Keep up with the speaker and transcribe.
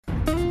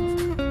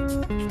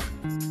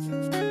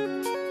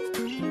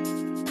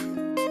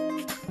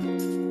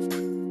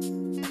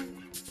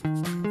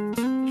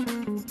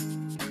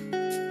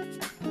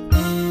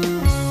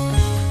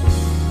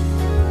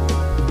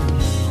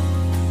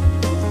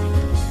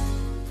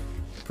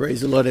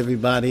Praise the Lord,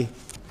 everybody.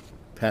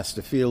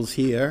 Pastor Fields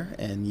here,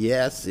 and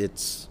yes,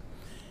 it's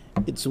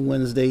a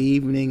Wednesday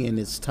evening, and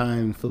it's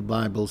time for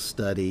Bible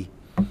study.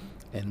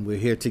 And we're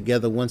here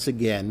together once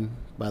again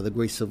by the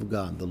grace of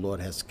God. The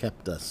Lord has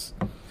kept us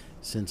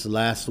since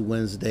last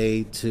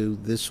Wednesday to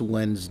this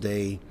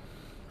Wednesday.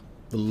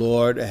 The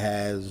Lord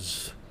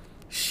has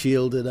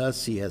shielded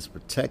us. He has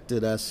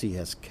protected us. He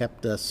has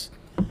kept us.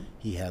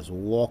 He has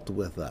walked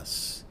with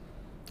us.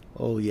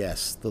 Oh,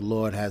 yes, the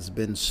Lord has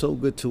been so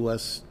good to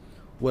us.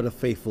 What a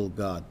faithful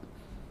God.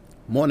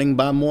 Morning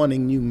by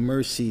morning, new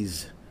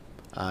mercies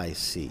I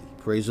see.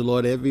 Praise the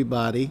Lord,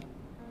 everybody.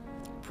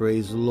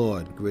 Praise the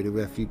Lord. Greater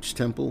Refuge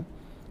Temple,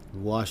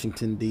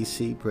 Washington,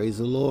 D.C. Praise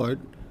the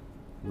Lord.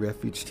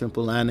 Refuge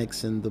Temple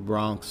Annex in the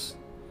Bronx.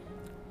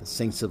 The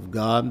saints of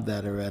God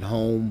that are at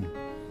home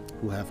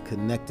who have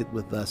connected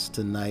with us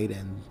tonight,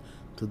 and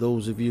to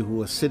those of you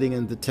who are sitting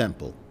in the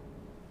temple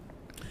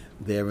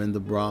there in the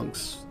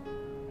Bronx,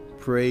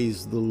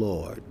 praise the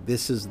Lord.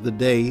 This is the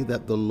day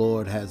that the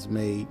Lord has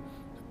made.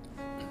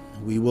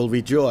 We will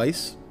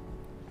rejoice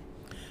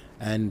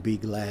and be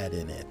glad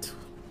in it.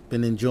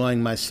 Been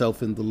enjoying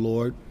myself in the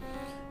Lord,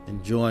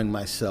 enjoying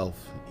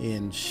myself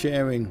in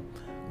sharing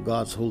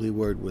God's holy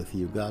word with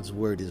you. God's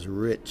word is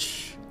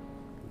rich.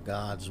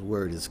 God's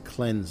word is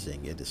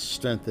cleansing. It is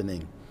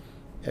strengthening.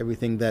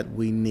 Everything that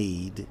we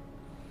need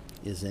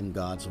is in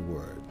God's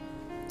word.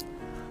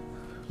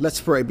 Let's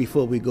pray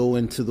before we go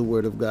into the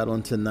word of God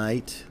on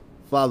tonight.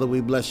 Father,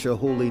 we bless your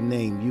holy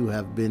name. You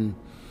have been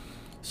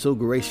so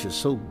gracious,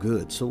 so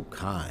good, so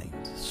kind,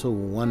 so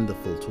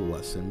wonderful to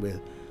us. And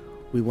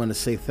we want to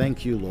say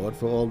thank you, Lord,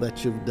 for all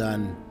that you've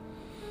done.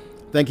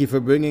 Thank you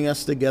for bringing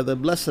us together.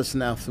 Bless us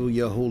now through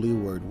your holy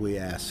word, we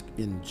ask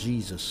in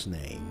Jesus'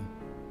 name.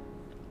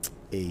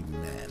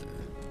 Amen.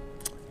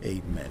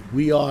 Amen.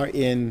 We are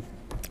in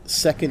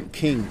 2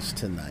 Kings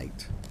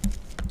tonight.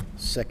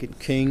 2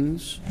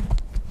 Kings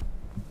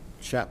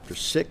chapter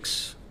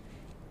 6.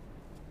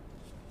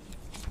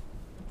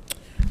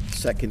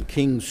 2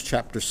 Kings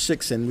chapter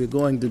 6, and we're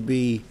going to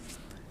be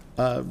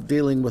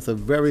dealing with a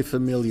very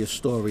familiar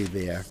story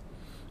there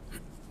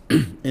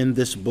in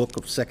this book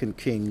of 2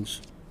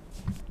 Kings,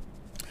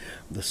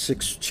 the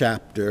 6th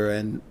chapter,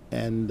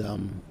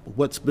 and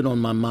what's been on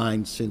my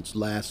mind since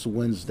last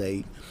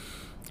Wednesday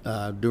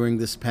during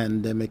this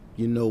pandemic.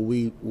 You know,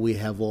 we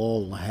have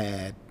all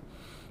had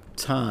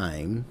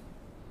time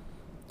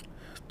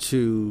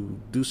to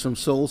do some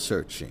soul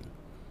searching,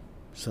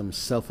 some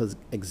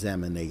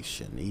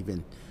self-examination,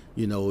 even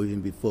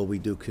before we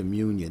do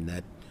communion.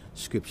 That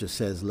scripture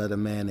says, let a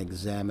man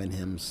examine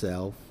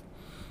himself.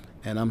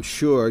 And I'm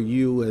sure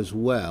you as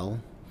well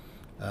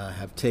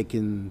have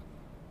taken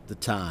the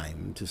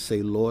time to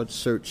say, Lord,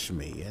 search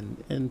me,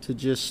 and to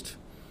just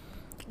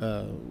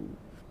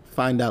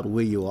find out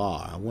where you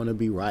are. I want to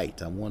be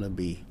right. I want to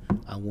be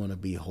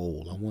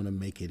whole. I want to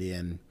make it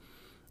in.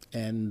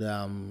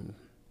 And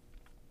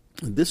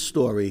this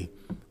story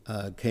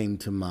came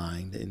to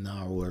mind in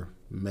our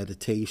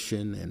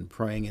meditation and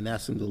praying and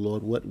asking the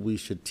Lord what we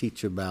should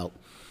teach about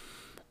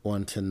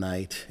on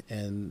tonight.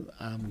 And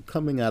I'm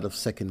coming out of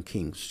 2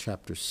 Kings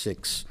chapter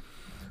 6,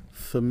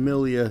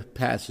 familiar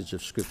passage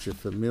of scripture,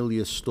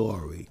 familiar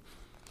story,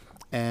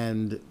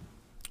 and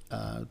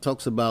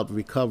talks about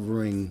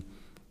recovering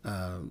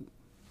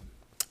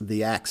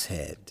the axe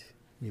head.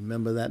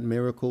 Remember that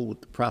miracle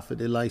with the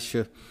prophet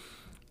Elisha?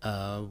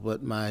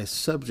 But my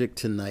subject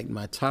tonight,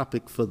 my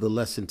topic for the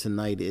lesson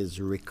tonight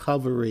is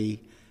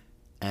recovery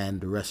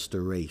and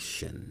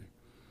restoration.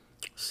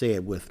 Say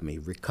it with me,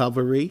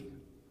 recovery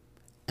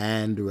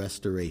and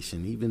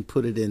restoration. Even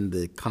put it in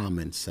the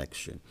comment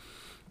section,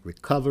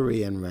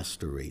 recovery and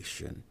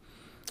restoration.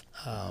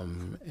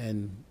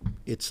 And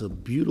it's a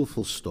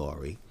beautiful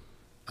story.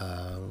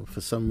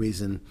 For some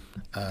reason,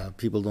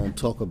 people don't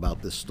talk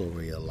about this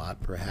story a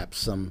lot. Perhaps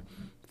some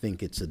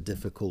think it's a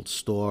difficult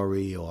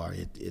story, or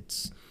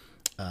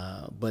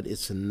but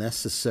it's a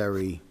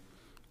necessary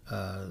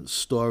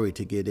story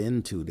to get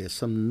into. There's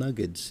some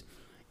nuggets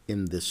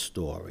in this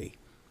story.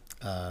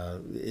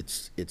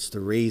 It's the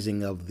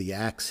raising of the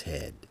axe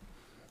head.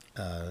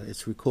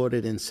 It's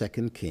recorded in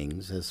 2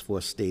 Kings, as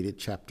forestated,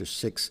 chapter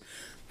 6,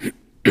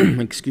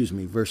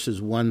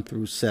 verses 1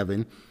 through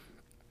 7.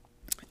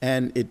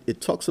 And it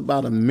talks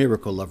about a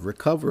miracle of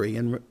recovery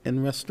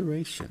and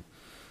restoration.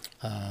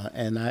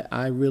 And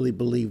I really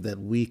believe that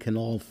we can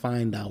all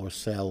find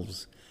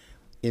ourselves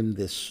in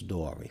this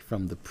story,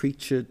 from the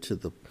preacher to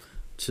the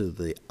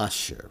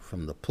usher,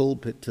 from the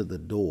pulpit to the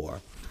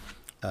door.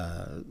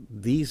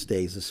 These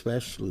days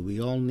especially, we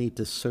all need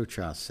to search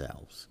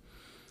ourselves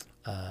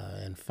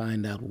and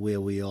find out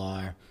where we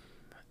are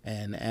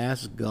and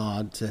ask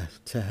God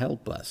to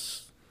help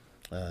us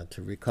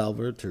to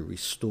recover, to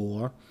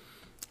restore.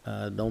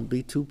 Don't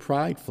be too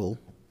prideful.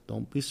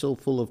 Don't be so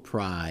full of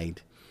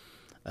pride.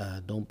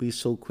 Don't be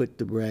so quick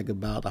to brag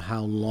about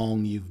how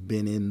long you've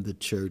been in the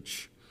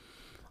church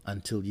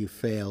until you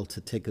fail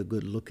to take a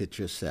good look at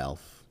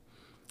yourself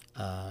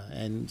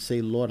and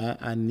say, Lord,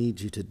 I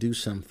need you to do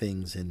some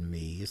things in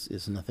me.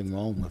 It's nothing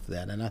wrong with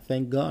that. And I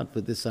thank God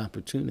for this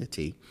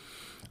opportunity.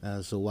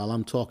 So while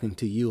I'm talking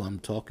to you, I'm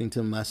talking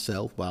to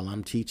myself. While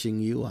I'm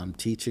teaching you, I'm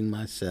teaching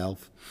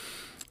myself.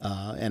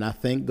 And I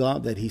thank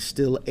God that he's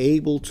still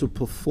able to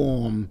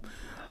perform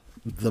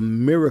the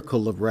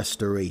miracle of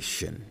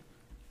restoration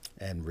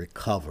and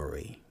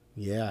recovery.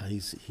 Yeah,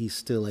 he's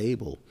still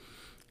able.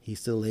 He's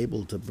still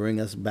able to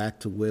bring us back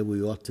to where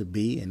we ought to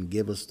be and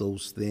give us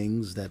those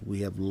things that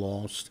we have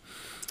lost.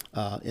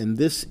 In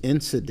this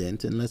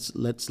incident, and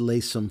let's lay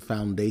some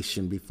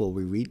foundation before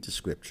we read the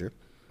scripture.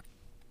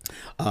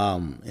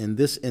 In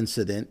this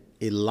incident,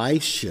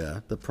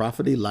 Elisha, the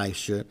prophet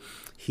Elisha,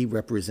 he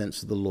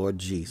represents the Lord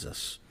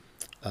Jesus.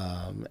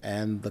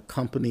 And the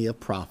company of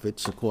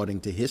prophets,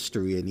 according to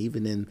history, and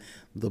even in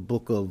the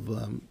book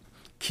of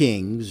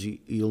Kings,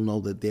 you'll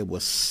know that there were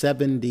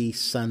 70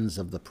 sons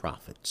of the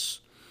prophets,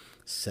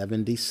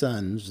 70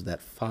 sons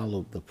that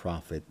followed the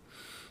prophet.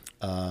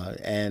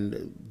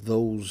 And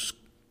those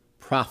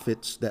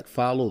prophets that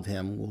followed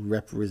him will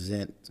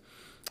represent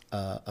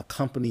a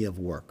company of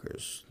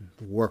workers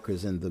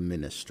in the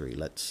ministry,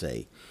 let's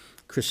say,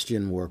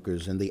 Christian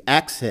workers. And the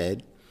axe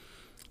head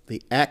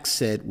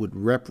would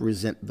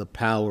represent the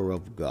power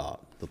of God,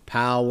 the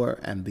power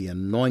and the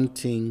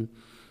anointing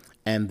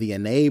and the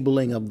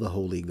enabling of the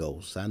Holy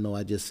Ghost. I know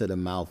I just said a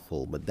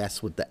mouthful, but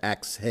that's what the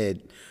axe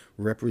head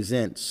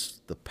represents: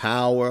 the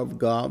power of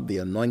God, the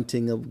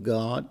anointing of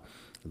God,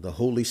 the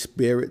Holy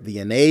Spirit, the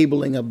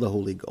enabling of the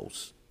Holy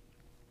Ghost.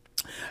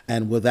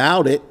 And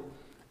without it,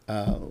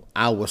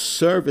 our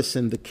service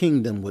in the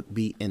kingdom would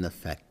be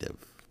ineffective.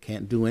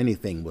 Can't do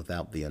anything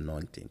without the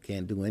anointing.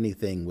 Can't do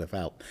anything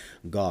without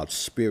God's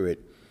Spirit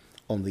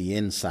on the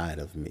inside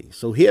of me.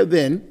 So here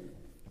then,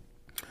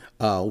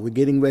 we're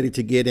getting ready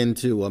to get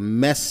into a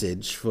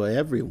message for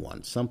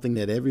everyone, something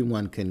that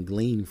everyone can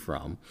glean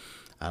from.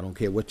 I don't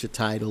care what your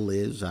title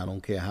is. I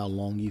don't care how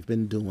long you've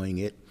been doing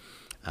it.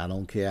 I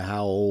don't care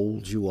how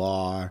old you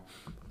are,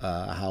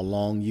 how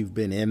long you've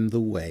been in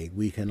the way.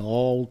 We can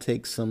all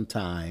take some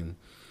time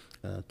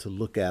to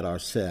look at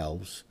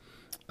ourselves,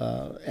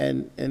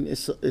 and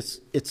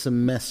it's a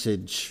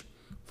message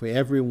for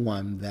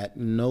everyone that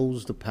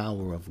knows the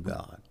power of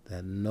God,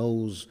 that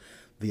knows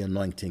the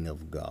anointing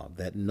of God,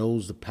 that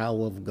knows the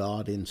power of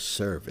God in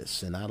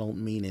service. And I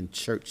don't mean in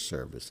church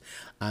service.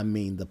 I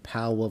mean the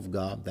power of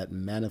God that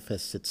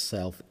manifests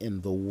itself in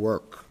the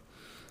work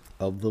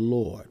of the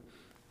Lord.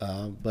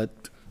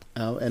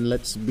 And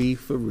let's be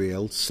for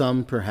real,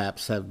 some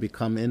perhaps have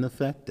become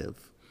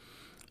ineffective.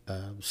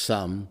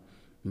 Some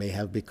may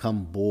have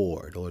become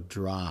bored or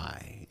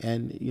dry.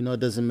 And, it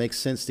doesn't make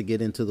sense to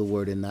get into the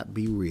word and not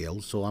be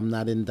real. So I'm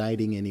not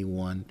indicting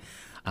anyone.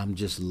 I'm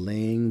just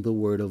laying the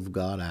word of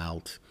God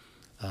out.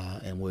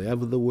 And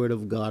wherever the word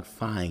of God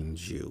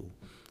finds you,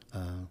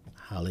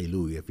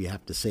 hallelujah. If you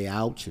have to say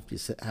ouch, if you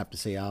have to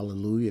say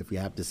hallelujah, if you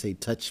have to say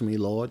touch me,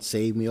 Lord,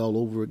 save me all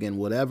over again,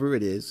 whatever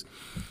it is,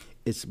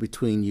 it's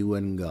between you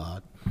and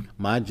God.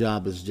 My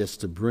job is just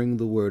to bring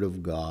the word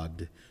of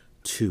God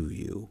to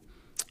you.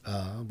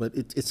 But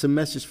it's a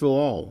message for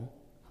all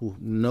who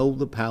know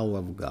the power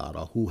of God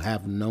or who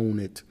have known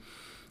it.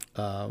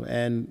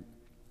 And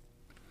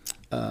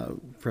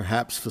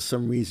perhaps for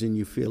some reason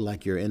you feel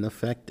like you're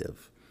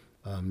ineffective,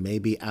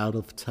 maybe out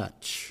of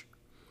touch.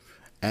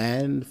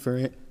 And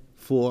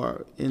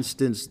for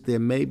instance, there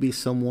may be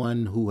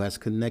someone who has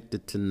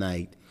connected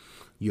tonight.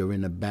 You're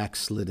in a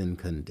backslidden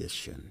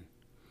condition.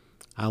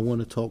 I want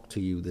to talk to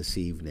you this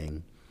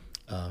evening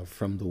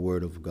from the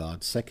Word of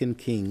God. 2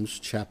 Kings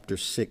chapter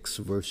 6,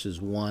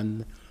 verses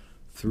 1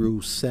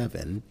 through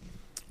 7.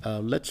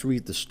 Let's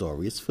read the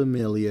story. It's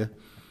familiar.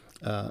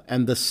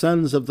 And the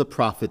sons of the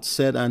prophet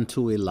said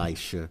unto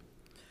Elisha,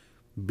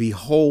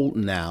 Behold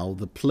now,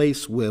 the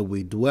place where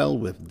we dwell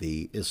with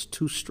thee is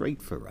too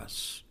strait for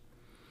us.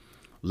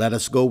 Let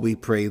us go, we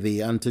pray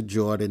thee, unto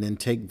Jordan, and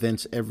take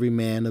thence every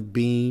man a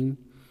beam,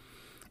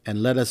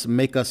 and let us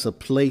make us a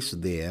place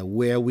there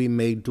where we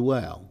may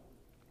dwell.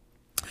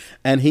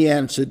 And he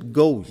answered,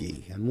 Go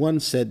ye. And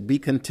one said, Be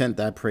content,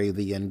 I pray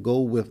thee, and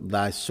go with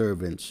thy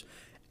servants.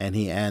 And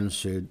he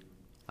answered,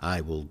 I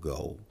will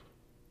go.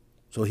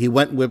 So he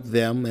went with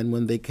them, and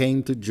when they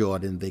came to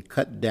Jordan, they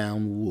cut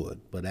down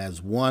wood. But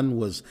as one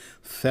was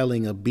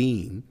felling a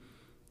beam,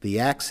 the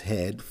axe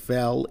head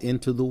fell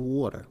into the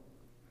water.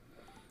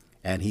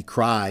 And he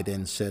cried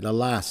and said,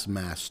 Alas,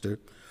 master,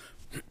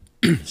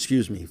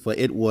 excuse me, for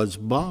it was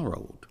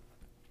borrowed.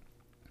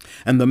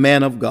 And the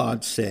man of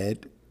God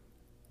said,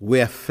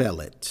 Where fell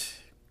it?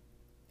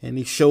 And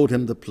he showed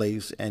him the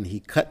place, and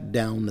he cut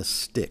down the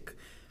stick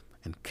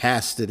and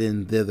cast it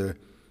in thither,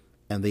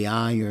 and the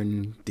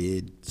iron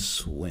did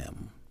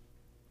swim.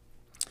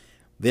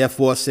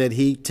 Therefore said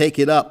he, Take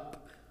it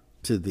up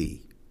to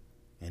thee.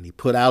 And he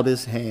put out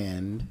his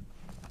hand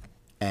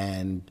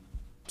and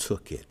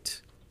took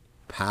it.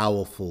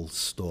 Powerful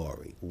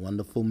story,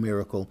 wonderful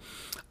miracle.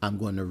 I'm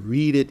going to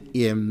read it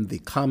in the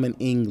Common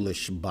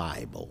English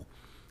Bible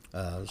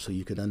so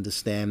you can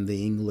understand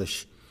the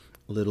English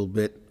a little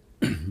bit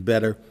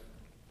better.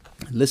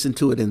 Listen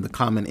to it in the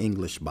Common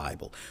English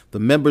Bible. The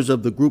members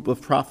of the group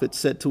of prophets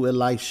said to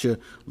Elisha,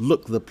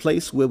 "Look, the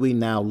place where we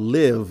now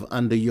live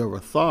under your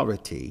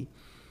authority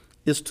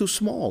is too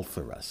small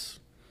for us.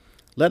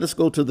 Let us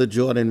go to the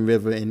Jordan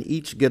River and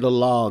each get a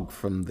log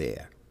from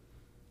there.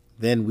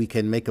 Then we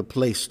can make a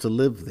place to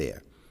live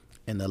there."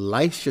 And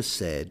Elisha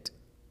said,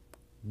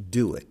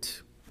 "Do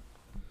it."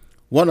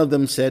 One of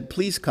them said,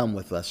 "Please come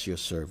with us, your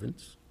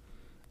servants."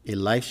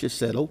 Elisha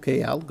said,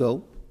 "Okay, I'll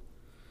go."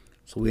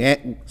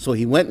 So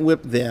he went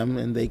with them,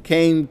 and they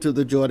came to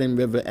the Jordan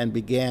River and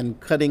began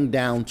cutting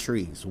down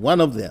trees.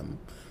 One of them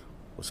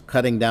was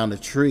cutting down a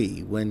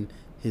tree when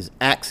his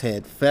axe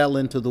head fell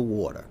into the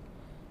water,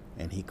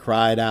 and he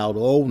cried out,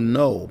 "Oh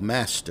no,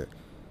 master,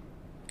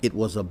 it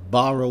was a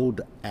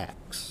borrowed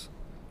axe."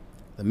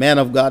 The man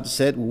of God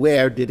said,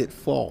 "Where did it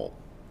fall?"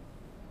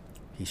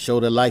 He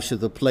showed Elisha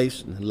the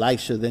place, and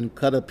Elisha then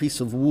cut a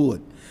piece of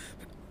wood,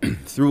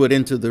 threw it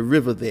into the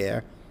river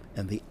there,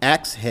 and the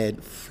axe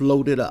head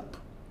floated up.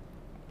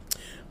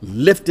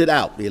 "Lift it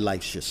out,"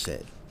 Elisha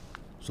said.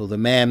 So the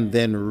man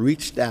then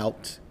reached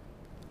out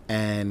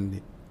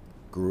and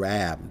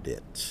grabbed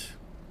it.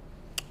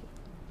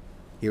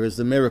 Here is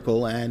the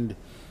miracle, and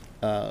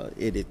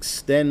it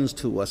extends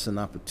to us an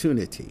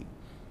opportunity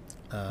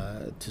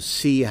to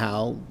see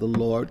how the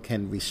Lord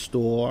can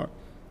restore,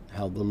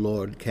 how the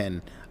Lord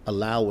can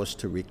allow us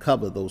to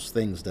recover those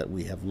things that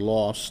we have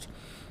lost.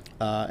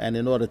 And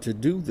in order to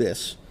do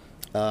this,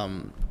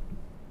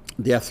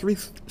 there are three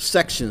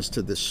sections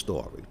to this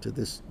story, to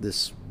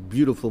this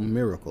beautiful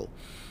miracle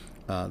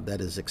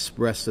that is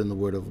expressed in the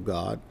Word of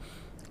God.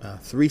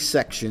 Three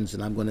sections,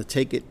 and I'm going to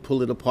take it,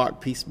 pull it apart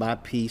piece by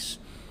piece.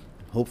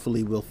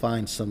 Hopefully we'll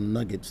find some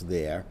nuggets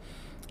there.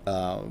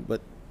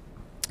 But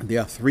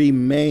there are three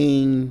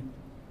main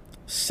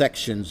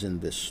sections in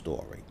this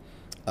story.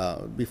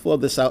 Before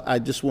this, I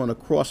just want to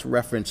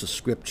cross-reference a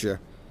scripture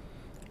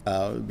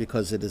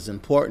because it is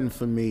important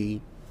for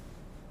me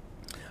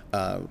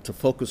to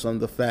focus on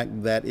the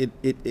fact that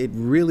it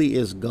really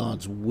is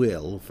God's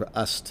will for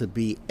us to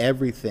be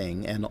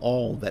everything and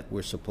all that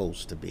we're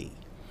supposed to be.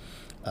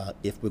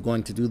 If we're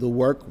going to do the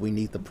work, we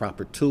need the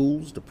proper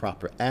tools, the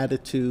proper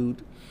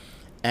attitude,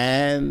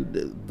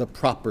 and the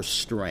proper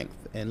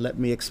strength. And let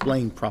me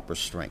explain proper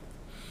strength,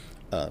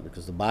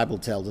 because the Bible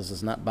tells us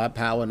it's not by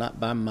power, not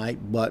by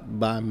might, but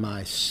by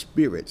my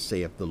spirit,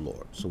 saith the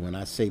Lord. So when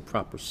I say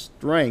proper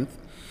strength,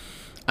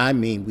 I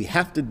mean we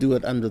have to do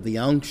it under the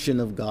unction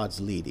of God's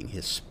leading,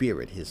 his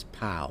spirit, his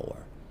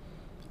power.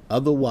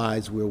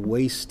 Otherwise, we're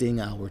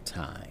wasting our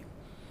time.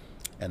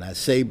 And I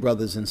say,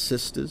 brothers and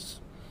sisters,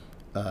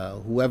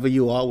 whoever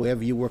you are,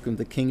 wherever you work in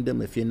the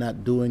kingdom, if you're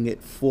not doing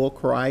it for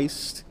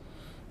Christ,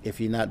 if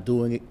you're not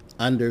doing it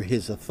under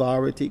his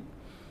authority,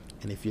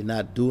 and if you're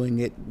not doing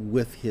it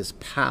with his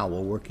power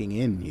working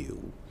in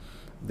you,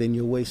 then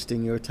you're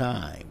wasting your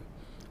time.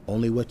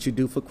 Only what you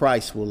do for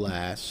Christ will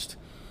last.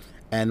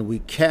 And we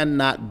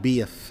cannot be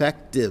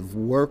effective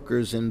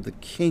workers in the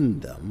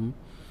kingdom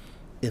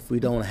if we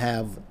don't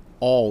have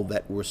all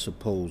that we're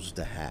supposed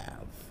to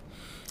have.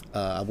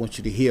 I want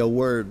you to hear a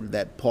word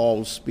that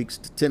Paul speaks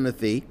to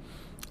Timothy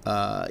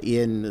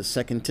in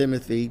 2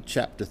 Timothy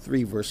chapter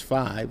 3, verse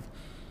 5.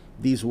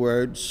 These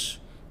words,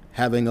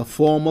 "Having a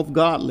form of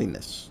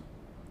godliness,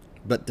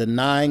 but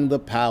denying the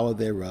power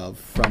thereof,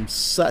 from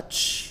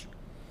such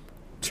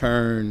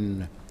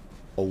turn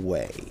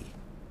away."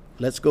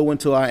 Let's go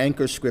into our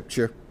anchor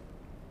scripture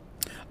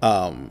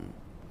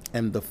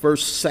and the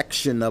first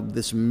section of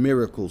this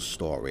miracle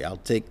story. I'll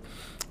take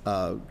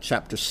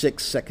chapter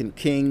 6, 2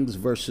 Kings,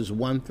 verses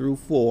 1 through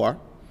 4.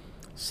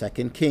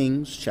 2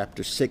 Kings,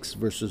 chapter 6,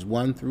 verses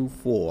 1 through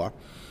 4,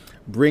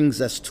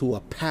 brings us to a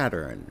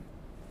pattern,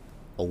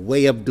 a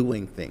way of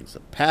doing things, a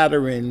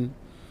pattern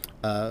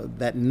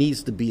that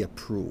needs to be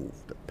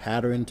approved, a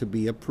pattern to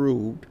be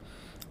approved.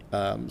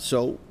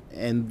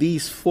 And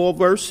these four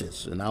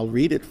verses, and I'll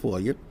read it for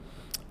you,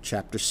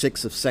 chapter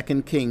 6 of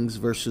 2 Kings,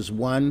 verses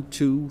 1,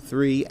 2,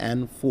 3,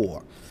 and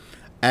 4.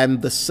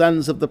 "And the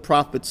sons of the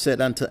prophets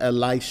said unto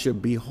Elisha,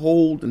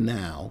 Behold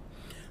now,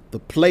 the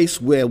place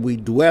where we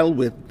dwell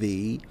with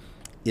thee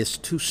is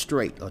too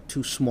strait or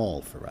too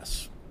small for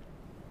us.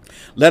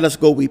 Let us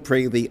go, we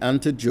pray thee,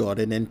 unto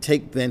Jordan, and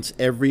take thence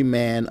every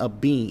man a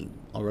beam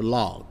or a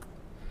log,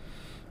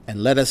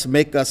 and let us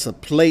make us a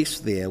place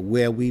there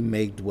where we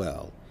may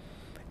dwell.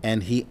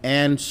 And he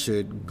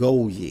answered,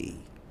 Go ye.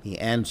 He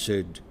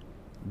answered,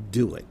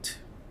 Do it.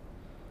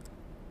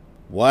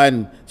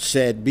 One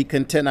said, Be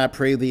content, I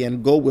pray thee,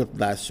 and go with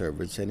thy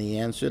servants. And he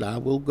answered, I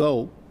will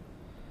go.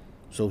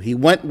 So he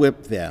went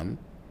with them,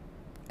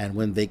 and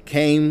when they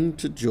came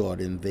to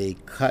Jordan, they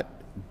cut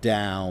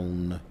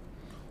down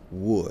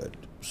wood.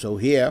 So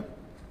here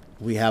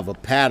we have a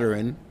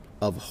pattern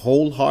of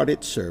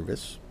wholehearted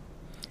service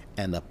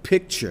and a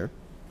picture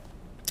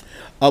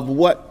of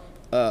what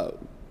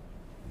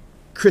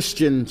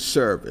Christian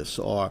service,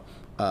 or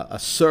a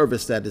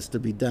service that is to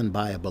be done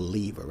by a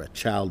believer, a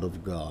child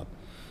of God,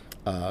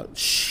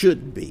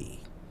 should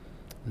be.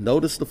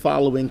 Notice the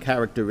following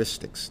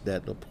characteristics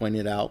that are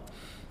pointed out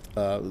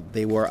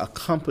They were a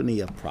company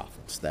of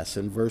prophets. That's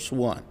in verse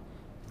 1.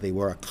 They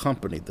were a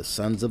company. The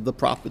sons of the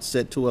prophets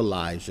said to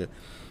Elijah,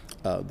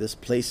 this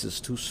place is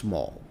too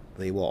small.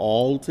 They were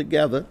all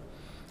together.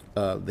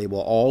 They were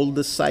all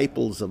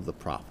disciples of the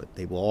prophet.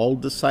 They were all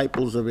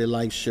disciples of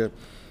Elisha.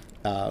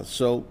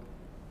 So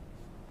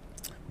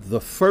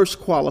the first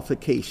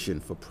qualification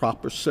for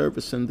proper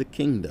service in the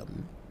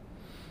kingdom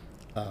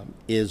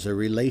is a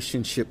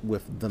relationship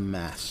with the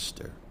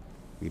master.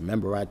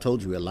 Remember, I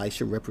told you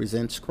Elisha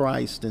represents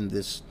Christ in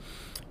this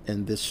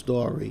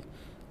story,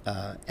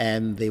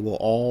 and they were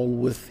all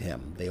with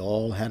him. They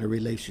all had a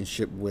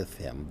relationship with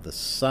him. The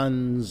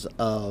sons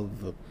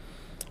of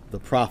the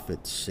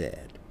prophets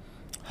said,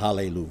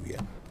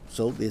 hallelujah.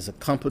 So there's a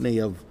company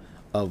of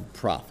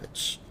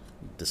prophets,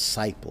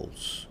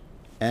 disciples,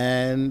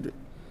 and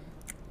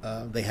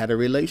they had a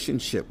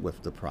relationship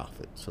with the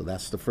prophet. So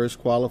that's the first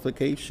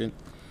qualification.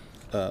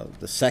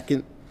 The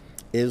second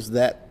is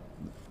that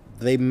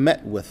they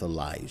met with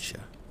Elisha,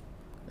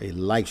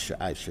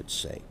 I should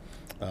say.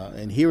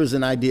 And here is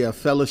an idea of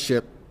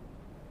fellowship.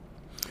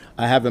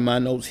 I have in my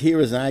notes, here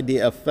is an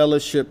idea of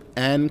fellowship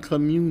and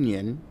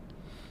communion,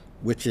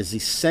 which is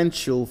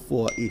essential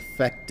for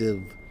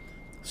effective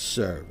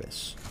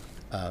service.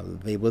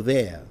 They were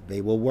there.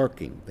 They were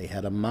working. They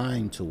had a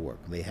mind to work.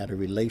 They had a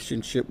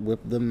relationship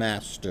with the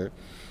master.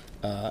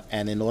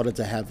 And in order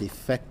to have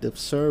effective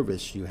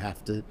service, you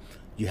have to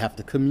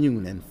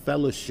commune and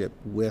fellowship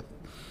with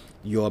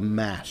your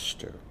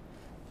master,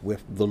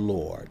 with the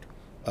Lord.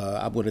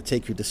 I'm going to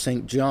take you to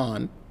St.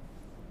 John,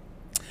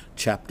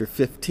 chapter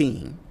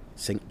 15.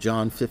 St.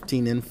 John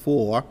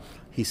 15:4.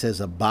 He says,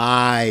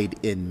 abide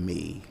in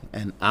me,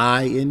 and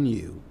I in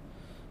you,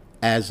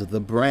 as the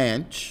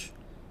branch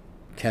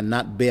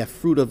cannot bear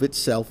fruit of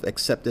itself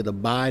except it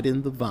abide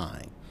in the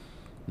vine.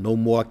 No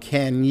more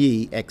can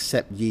ye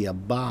except ye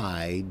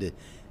abide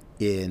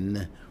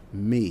in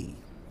me.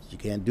 You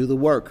can't do the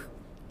work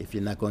if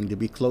you're not going to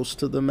be close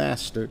to the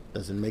master.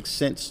 Doesn't make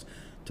sense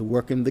to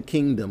work in the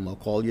kingdom or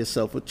call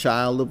yourself a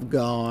child of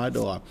God,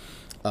 or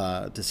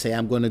to say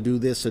I'm going to do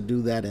this or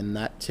do that, and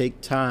not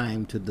take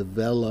time to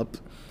develop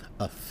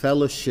a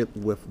fellowship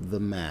with the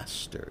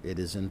master. It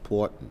is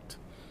important.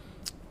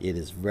 It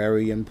is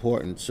very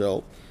important.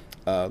 So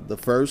the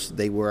first,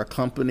 they were a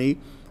company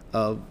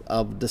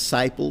of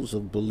disciples,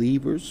 of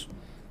believers,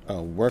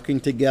 working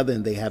together,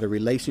 and they had a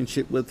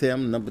relationship with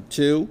him. Number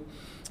two,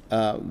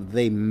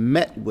 they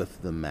met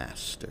with the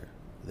master.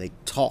 They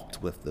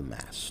talked with the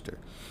master.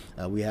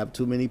 We have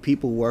too many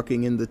people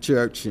working in the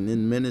church and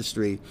in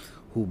ministry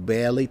who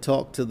barely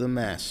talk to the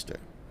master.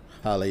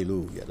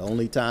 Hallelujah. The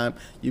only time,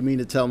 you mean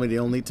to tell me the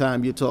only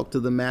time you talk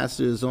to the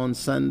master is on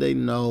Sunday?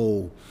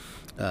 No.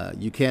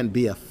 You can't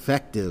be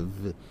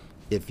effective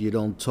if you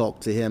don't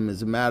talk to him.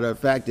 As a matter of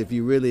fact, if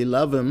you really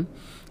love him,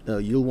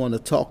 you'll want to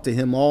talk to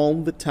him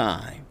all the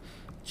time,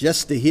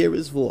 just to hear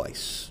his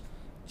voice,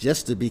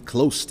 just to be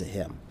close to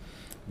him.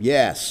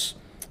 Yes.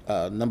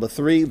 Number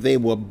three, they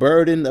were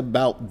burdened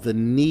about the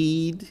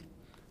need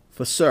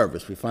for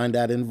service. We find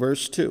that in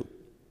verse 2.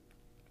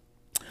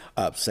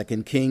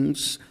 2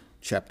 Kings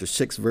chapter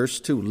 6, verse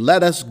 2.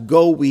 Let us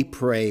go, we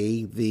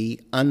pray thee,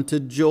 unto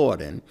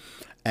Jordan,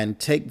 and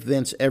take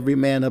thence every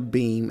man a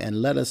beam,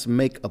 and let us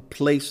make a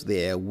place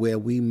there where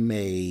we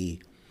may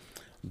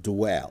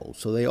dwell.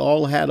 So they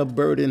all had a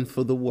burden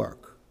for the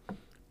work.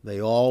 They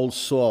all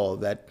saw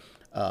that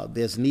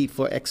there's need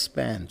for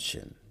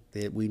expansion,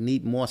 that we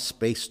need more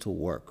space to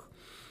work.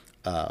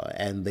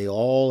 And they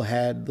all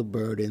had the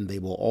burden. They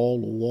were all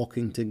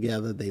walking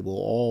together. They were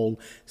all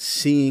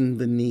seeing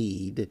the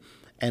need.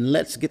 And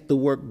let's get the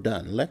work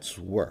done. Let's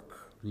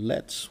work.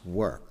 Let's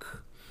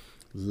work.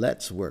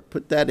 Let's work.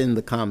 Put that in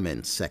the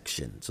comments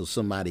section so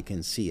somebody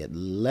can see it.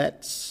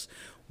 Let's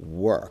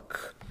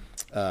work.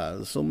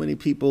 So many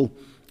people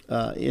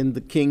in the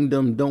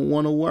kingdom don't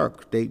want to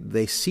work.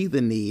 They see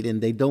the need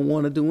and they don't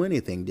want to do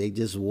anything. They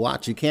just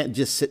watch. You can't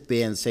just sit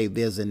there and say,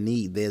 there's a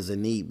need, there's a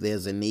need,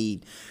 there's a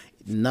need.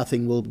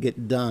 Nothing will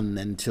get done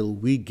until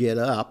we get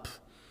up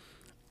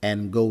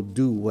and go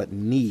do what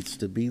needs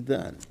to be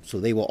done. So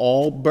they were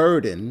all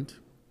burdened.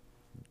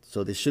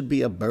 So there should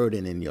be a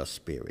burden in your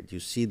spirit. You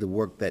see the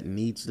work that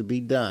needs to be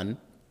done,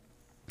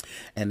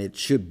 and it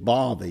should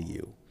bother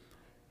you.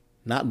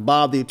 Not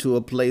bother you to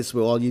a place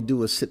where all you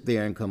do is sit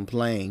there and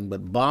complain,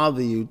 but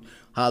bother you,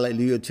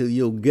 hallelujah, till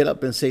you'll get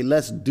up and say,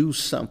 let's do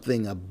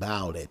something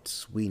about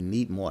it. We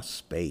need more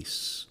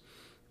space.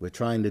 We're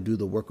trying to do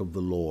the work of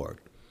the Lord.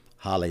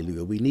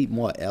 Hallelujah. We need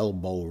more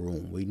elbow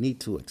room. We need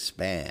to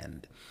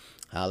expand.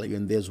 Hallelujah.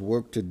 And there's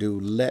work to do.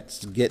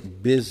 Let's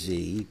get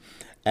busy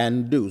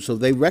and do. So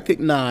they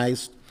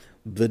recognized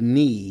the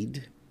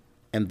need,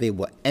 and they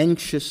were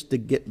anxious to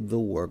get the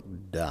work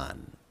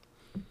done.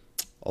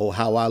 Oh,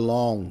 how I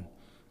long,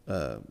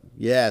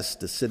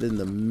 to sit in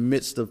the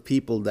midst of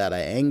people that are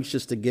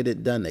anxious to get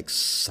it done,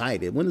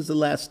 excited. When is the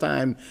last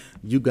time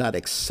you got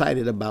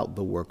excited about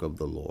the work of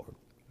the Lord?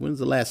 When's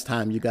the last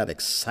time you got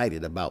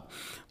excited about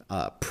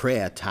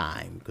prayer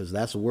time, because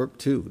that's work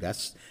too.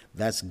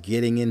 That's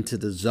getting into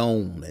the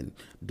zone and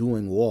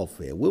doing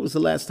warfare. When was the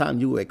last time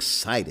you were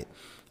excited,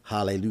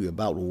 hallelujah,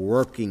 about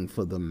working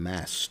for the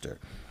master?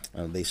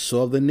 They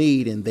saw the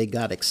need and they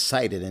got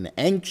excited and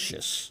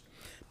anxious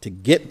to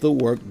get the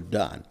work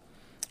done.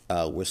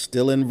 We're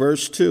still in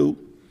verse 2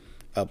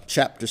 of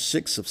chapter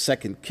 6 of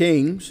 2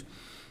 Kings.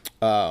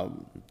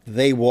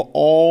 They were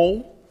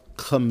all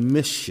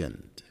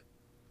commissioned.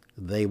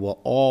 They were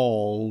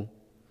all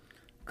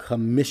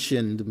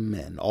commissioned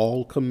men,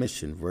 all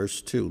commissioned.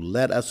 Verse 2,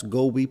 let us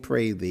go, we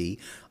pray thee,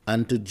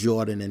 unto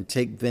Jordan, and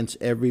take thence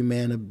every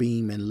man a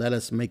beam, and let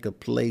us make a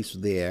place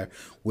there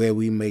where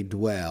we may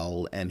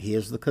dwell. And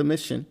here's the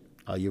commission.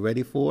 Are you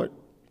ready for it?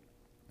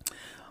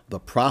 The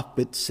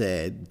prophet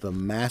said, the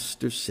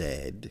master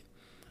said,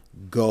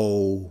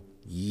 go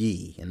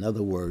ye. In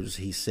other words,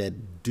 he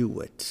said, do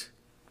it.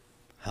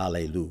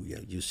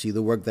 Hallelujah. You see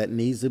the work that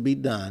needs to be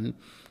done,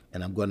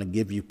 and I'm going to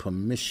give you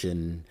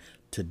permission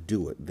to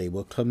do it. They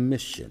were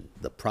commissioned.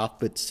 The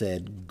prophet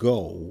said,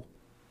 go.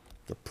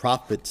 The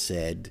prophet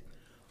said,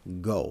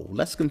 go.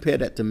 Let's compare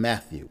that to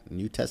Matthew,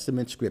 New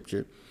Testament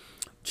scripture,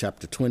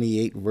 chapter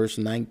 28, verse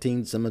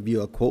 19. Some of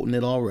you are quoting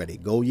it already.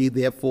 Go ye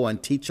therefore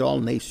and teach all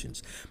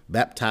nations,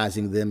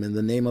 baptizing them in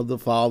the name of the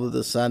Father,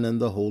 the Son,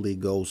 and the Holy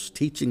Ghost,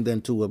 teaching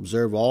them to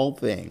observe all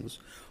things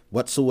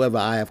whatsoever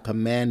I have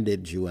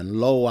commanded you. And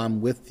lo,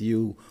 I'm with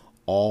you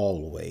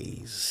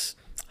always.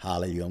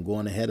 Hallelujah. I'm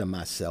going ahead of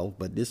myself,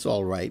 but it's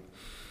all right.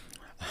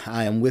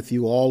 I am with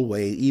you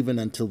always, even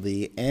until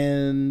the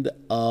end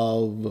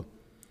of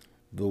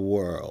the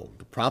world.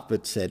 The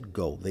prophet said,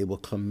 go. They were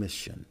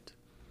commissioned.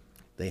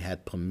 They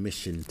had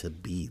permission to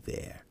be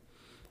there.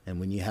 And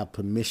when you have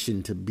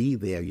permission to be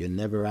there, you're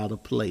never out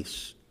of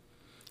place.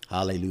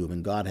 Hallelujah.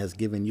 When God has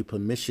given you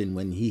permission,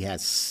 when he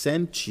has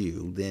sent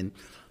you, then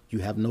you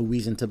have no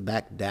reason to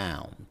back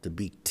down, to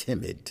be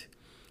timid.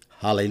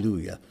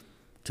 Hallelujah.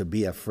 To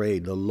be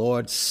afraid. The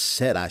Lord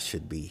said I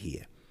should be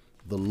here.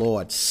 The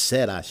Lord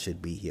said I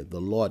should be here. The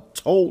Lord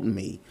told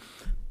me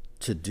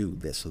to do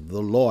this.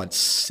 The Lord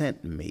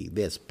sent me.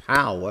 There's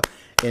power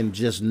in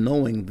just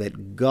knowing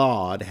that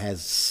God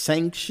has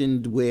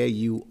sanctioned where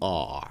you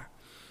are.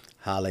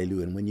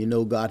 Hallelujah. And when you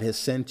know God has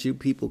sent you,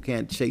 people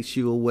can't chase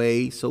you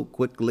away so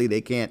quickly.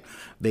 They can't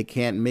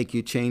make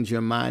you change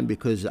your mind,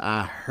 because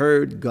I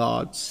heard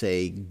God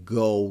say,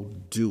 go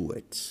do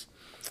it.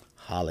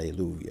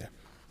 Hallelujah.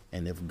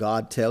 And if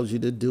God tells you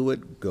to do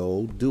it,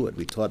 go do it.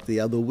 We taught the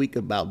other week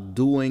about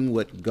doing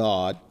what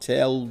God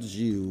tells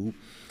you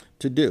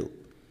to do.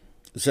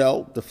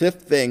 So the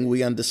fifth thing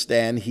we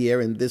understand here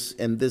in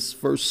this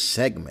first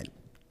segment,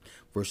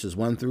 verses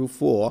 1 through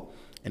 4,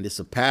 and it's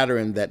a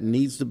pattern that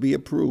needs to be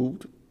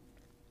approved.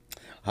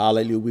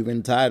 Hallelujah. We've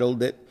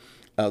entitled it,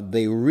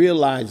 they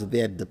realize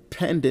their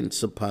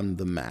dependence upon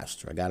the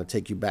master. I got to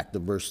take you back to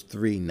verse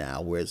 3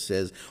 now, where it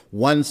says,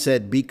 one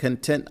said, be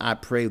content, I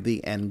pray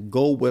thee, and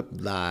go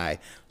with thy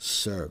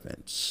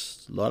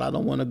servants. Lord, I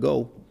don't want to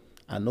go.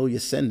 I know you're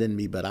sending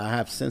me, but I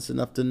have sense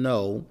enough to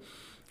know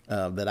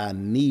that I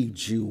need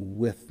you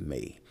with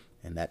me.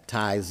 And that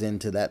ties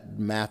into that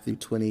Matthew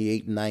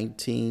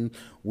 28:19,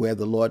 where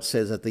the Lord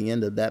says at the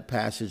end of that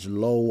passage,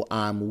 lo,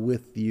 I'm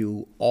with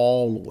you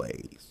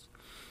always,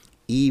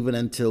 even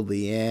until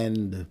the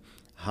end,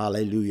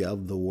 hallelujah,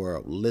 of the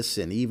world.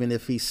 Listen, even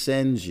if he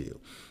sends you,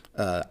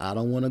 I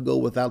don't want to go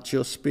without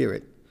your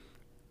spirit.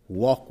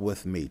 Walk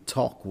with me,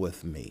 talk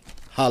with me.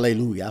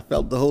 Hallelujah. I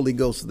felt the Holy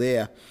Ghost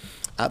there.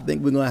 I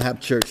think we're going to have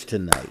church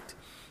tonight.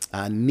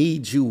 I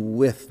need you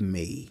with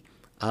me.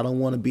 I don't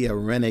want to be a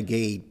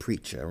renegade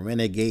preacher, a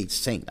renegade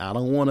saint. I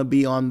don't want to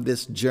be on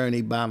this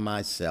journey by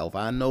myself.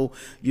 I know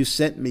you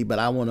sent me, but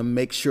I want to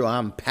make sure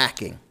I'm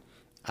packing.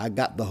 I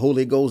got the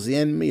Holy Ghost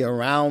in me,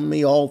 around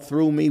me, all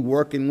through me,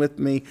 working with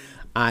me.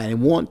 I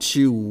want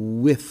you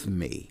with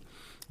me.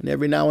 And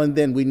every now and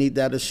then we need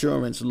that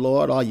assurance.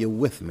 Lord, are you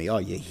with me?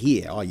 Are you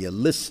here? Are you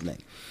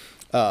listening?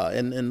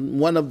 And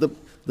one of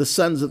the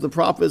sons of the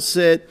prophet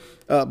said,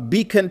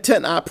 be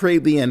content, I pray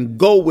thee, and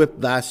go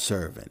with thy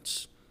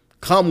servants.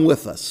 Come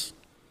with us.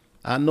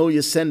 I know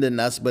you're sending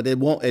us, but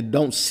it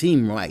don't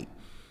seem right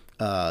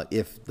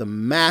if the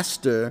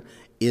master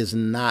is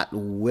not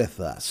with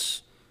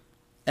us.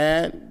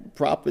 And the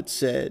prophet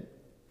said,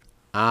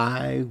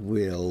 I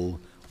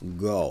will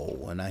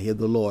go. And I hear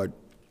the Lord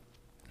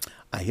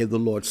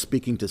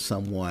speaking to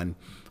someone,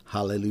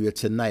 hallelujah,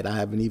 tonight. I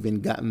haven't even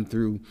gotten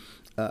through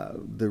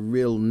the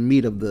real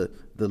meat of the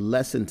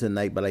lesson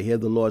tonight, but I hear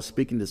the Lord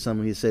speaking to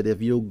someone. He said,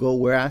 if you'll go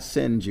where I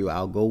send you,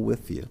 I'll go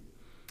with you.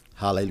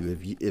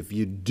 Hallelujah. If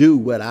you do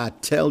what I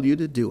tell you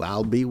to do,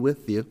 I'll be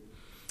with you.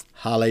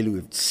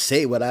 Hallelujah.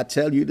 Say what I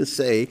tell you to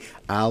say,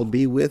 I'll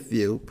be with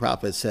you.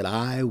 Prophet said,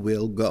 I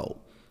will go.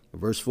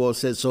 Verse 4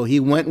 says, so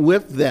he went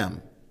with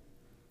them.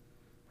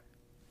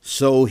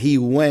 So he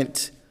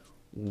went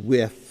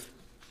with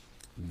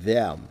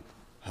them.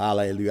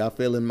 Hallelujah. I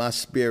feel in my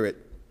spirit,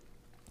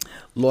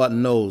 Lord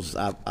knows,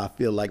 I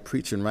feel like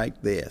preaching right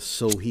there.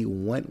 So he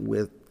went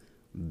with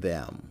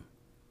them.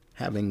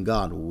 Having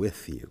God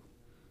with you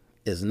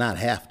is not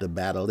half the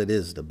battle, it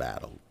is the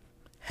battle.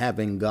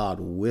 Having God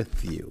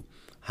with you.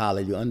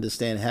 Hallelujah.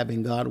 Understand,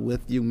 having God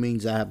with you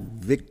means I have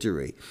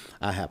victory.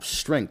 I have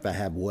strength. I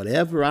have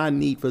whatever I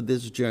need for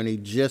this journey,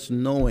 just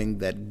knowing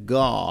that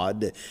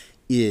God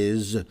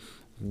is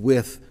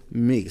with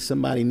me.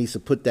 Somebody needs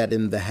to put that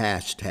in the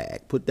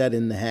hashtag. Put that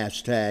in the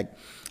hashtag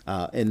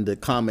in the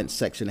comment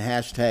section.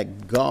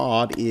 Hashtag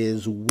God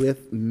is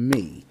with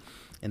me.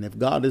 And if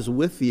God is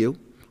with you,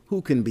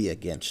 who can be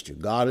against you?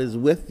 God is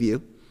with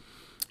you.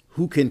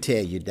 Who can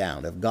tear you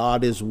down? If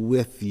God is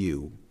with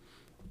you,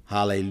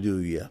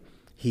 hallelujah,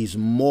 He's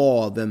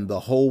more than the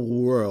whole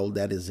world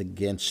that is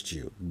against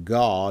you.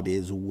 God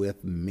is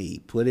with me.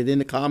 Put it in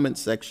the comment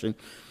section.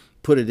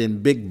 Put it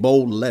in big,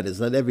 bold letters.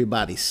 Let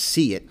everybody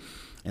see it.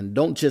 And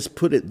don't just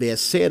put it there.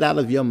 Say it out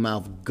of your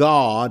mouth.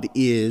 God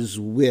is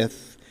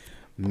with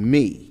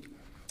me.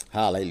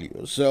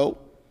 Hallelujah. So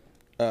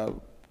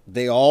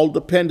they all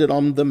depended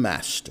on the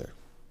master.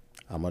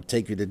 I'm going to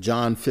take you to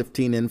John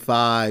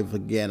 15:5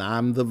 again.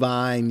 I'm the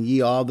vine,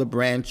 ye are the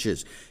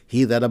branches.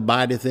 He that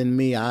abideth in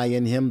me, I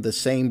in him, the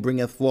same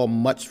bringeth forth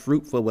much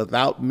fruit, for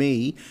without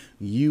me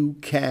you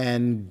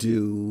can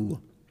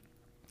do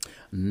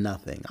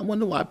nothing. I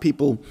wonder why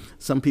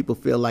some people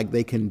feel like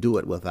they can do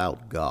it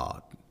without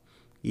God.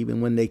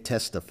 Even when they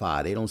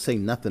testify, they don't say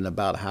nothing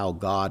about how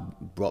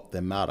God brought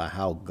them out or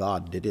how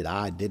God did it.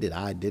 I did it.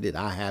 I did it.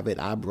 I have it.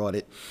 I brought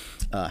it.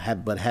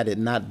 But had it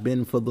not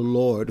been for the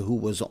Lord who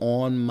was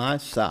on my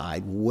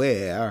side,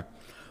 where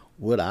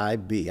would I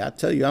be? I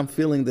tell you, I'm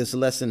feeling this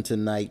lesson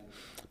tonight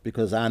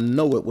because I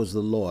know it was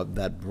the Lord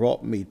that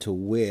brought me to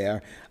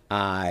where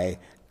I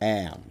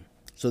am.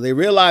 So they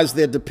realized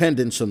their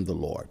dependence on the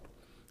Lord.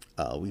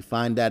 We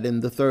find that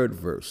in the third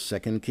verse,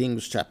 2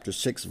 Kings chapter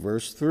 6,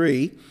 verse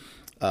 3.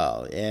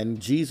 And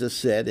Jesus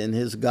said in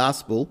his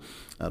gospel,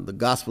 the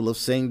gospel of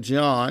St.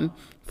 John,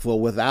 for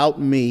without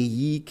me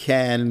ye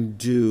can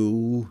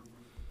do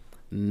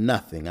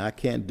nothing. I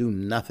can't do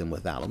nothing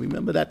without him.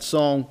 Remember that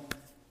song?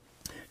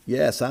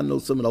 Yes, I know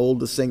some of the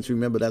older saints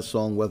remember that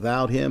song.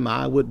 Without him,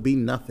 I would be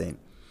nothing.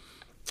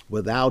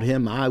 Without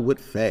him, I would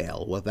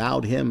fail.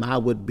 Without him, I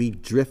would be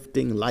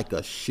drifting like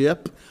a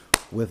ship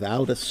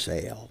without a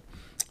sail.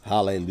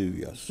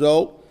 Hallelujah.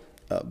 So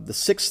the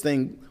sixth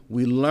thing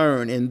we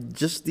learn in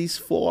just these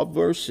 4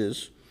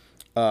 verses,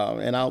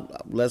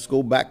 let's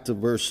go back to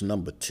verse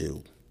number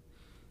 2.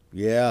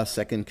 Yeah,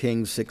 2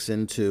 Kings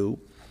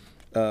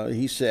 6:2.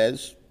 He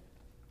says,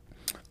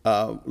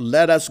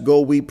 let us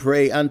go, we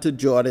pray, unto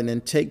Jordan,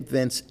 and take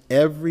thence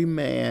every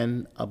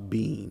man a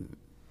beam.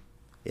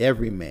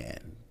 Every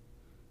man.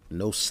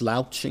 No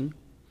slouching.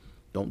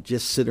 Don't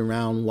just sit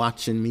around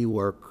watching me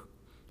work.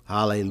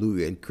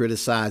 Hallelujah. And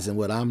criticizing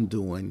what I'm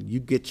doing. You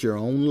get your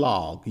own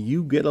log.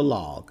 You get a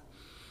log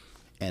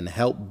and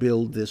help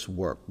build this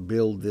work,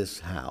 build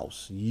this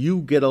house. You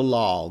get a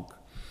log.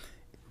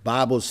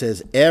 Bible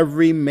says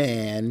every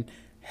man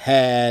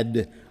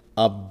had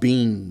a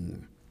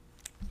beam.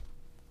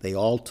 They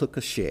all took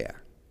a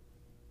share.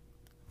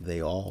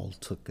 They all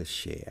took a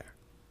share.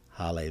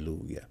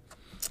 Hallelujah.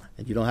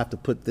 And you don't have to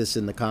put this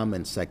in the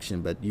comment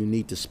section, but you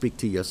need to speak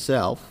to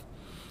yourself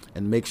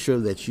and make sure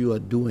that you are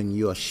doing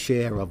your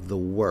share of the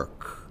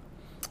work.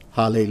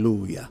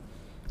 Hallelujah.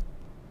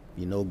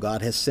 You know,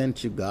 God has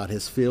sent you, God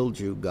has filled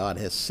you, God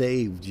has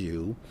saved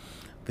you.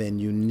 Then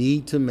you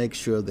need to make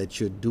sure that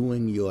you're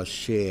doing your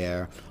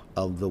share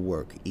of the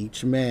work.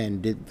 Each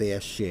man did their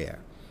share.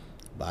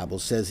 The Bible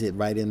says it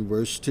right in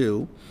verse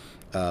 2.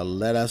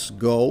 Let us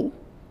go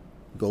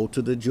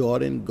to the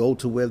Jordan, go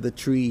to where the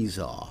trees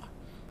are,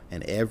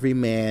 and every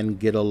man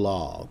get a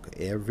log,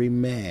 every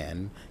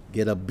man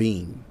get a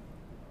beam,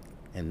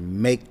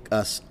 and make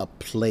us a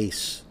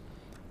place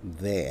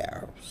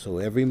there. So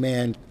every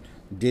man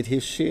did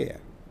his share.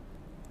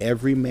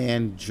 Every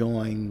man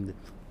joined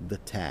the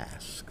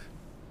task.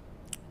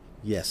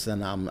 Yes,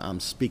 and I'm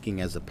speaking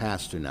as a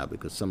pastor now,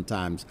 because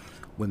sometimes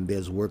when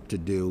there's work to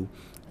do,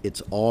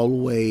 it's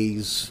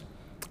always,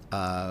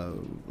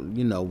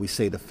 we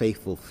say the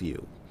faithful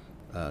few.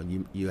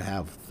 You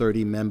have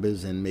 30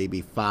 members and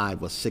maybe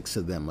 5 or 6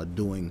 of them are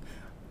doing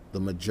the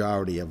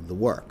majority of the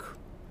work.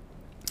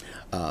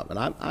 But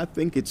I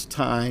think it's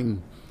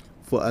time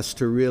for us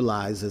to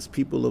realize, as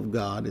people of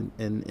God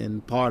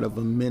and part of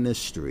a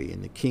ministry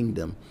in the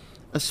kingdom,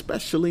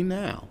 especially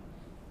now.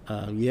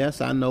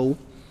 Yes, I know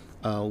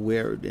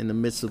we're in the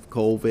midst of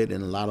COVID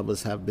and a lot of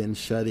us have been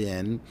shut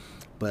in,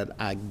 but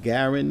I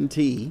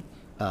guarantee,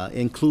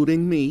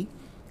 including me,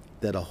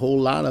 that a whole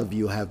lot of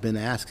you have been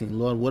asking,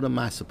 Lord, what am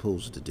I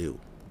supposed to do?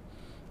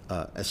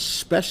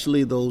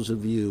 Especially those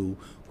of you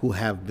who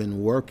have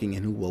been working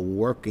and who were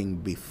working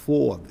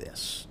before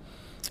this.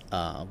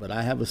 But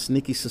I have a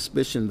sneaky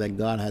suspicion that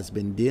God has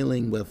been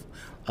dealing with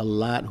a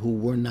lot who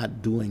were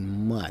not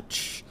doing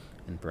much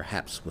and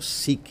perhaps were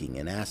seeking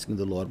and asking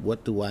the Lord,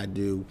 what do I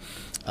do?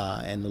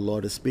 And the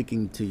Lord is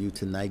speaking to you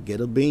tonight. Get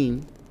a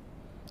beam.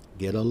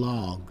 get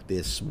along.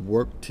 There's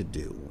work to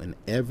do, and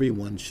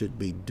everyone should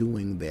be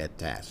doing their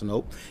task.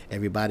 Nope,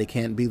 everybody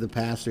can't be the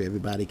pastor.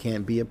 Everybody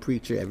can't be a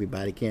preacher.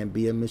 Everybody can't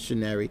be a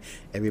missionary.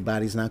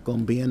 Everybody's not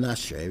going to be an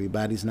usher.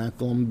 Everybody's not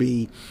going to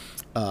be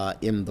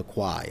in the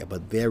choir.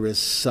 But there is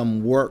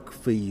some work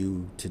for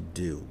you to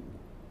do.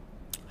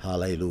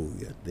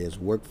 Hallelujah. There's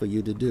work for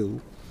you to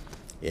do.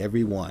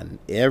 Everyone,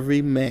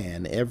 every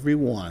man,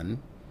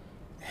 everyone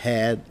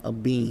had a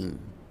beam,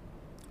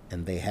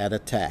 and they had a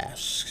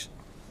task.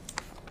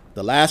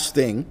 The last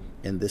thing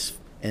in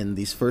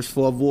these first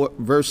four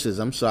verses,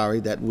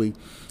 that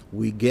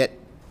we get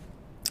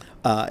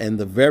in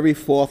the very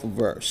fourth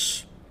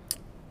verse,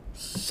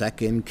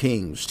 2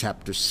 Kings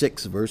chapter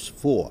 6, verse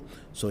 4.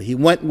 So he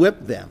went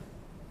with them,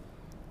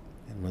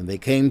 and when they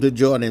came to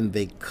Jordan,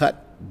 they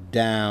cut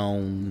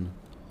down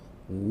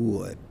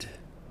wood.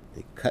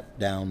 They cut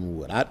down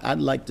wood. I'd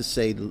like to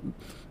say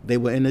they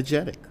were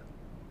energetic.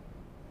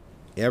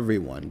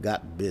 Everyone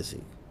got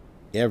busy.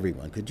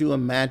 Everyone. Could you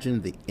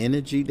imagine the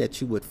energy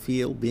that you would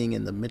feel being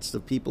in the midst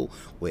of people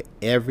where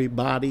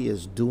everybody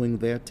is doing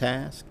their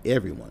task?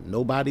 Everyone.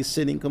 Nobody's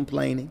sitting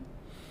complaining.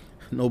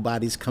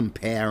 Nobody's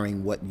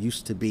comparing what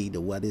used to be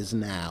to what is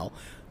now.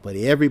 But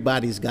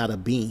everybody's got a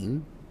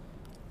beam,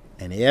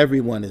 and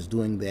everyone is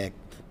doing their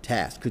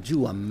task. Could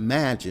you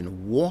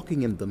imagine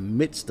walking in the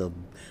midst of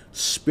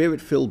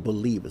spirit-filled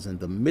believers, in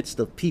the midst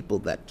of people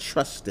that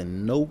trust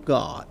and know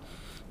God?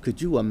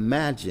 Could you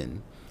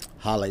imagine,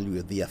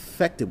 hallelujah, the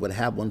effect it would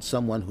have on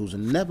someone who's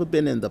never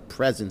been in the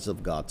presence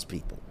of God's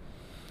people?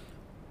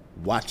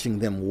 Watching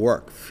them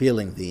work,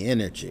 feeling the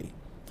energy,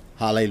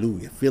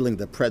 hallelujah, feeling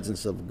the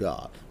presence of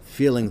God,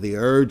 feeling the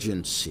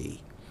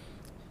urgency,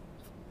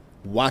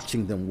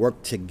 watching them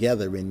work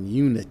together in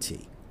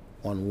unity,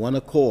 on one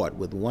accord,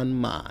 with one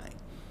mind.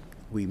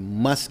 We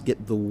must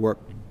get the work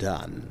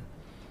done.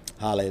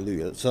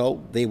 Hallelujah.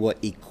 So they were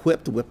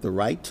equipped with the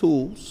right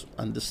tools.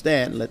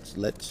 Understand,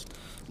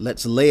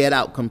 let's lay it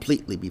out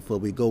completely before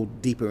we go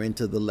deeper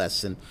into the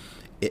lesson.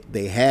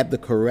 They had the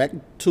correct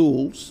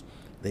tools.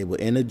 They were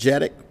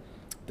energetic.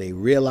 They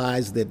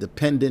realized their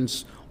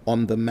dependence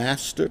on the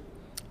master.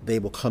 They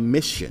were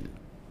commissioned.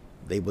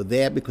 They were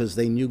there because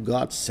they knew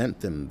God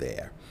sent them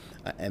there.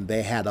 And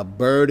they had a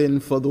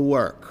burden for the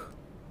work.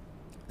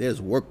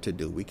 There's work to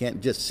do. We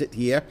can't just sit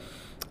here.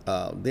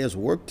 There's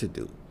work to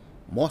do.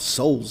 More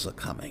souls are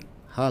coming.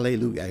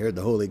 Hallelujah. I heard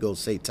the Holy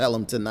Ghost say, tell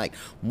them tonight,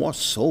 more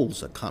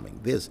souls are coming.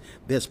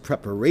 There's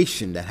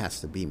preparation that has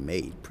to be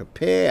made.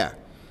 Prepare.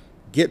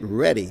 Get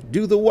ready.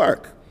 Do the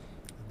work.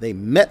 They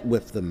met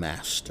with the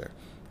master.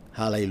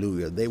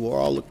 Hallelujah. They were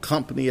all a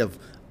company of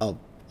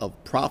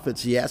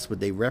prophets, yes,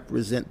 but they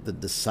represent the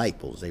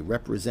disciples. They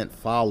represent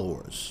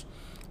followers,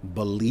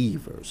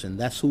 believers, and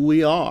that's who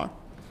we are.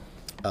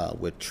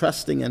 We're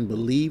trusting and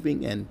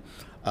believing, and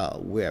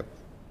we're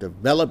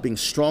developing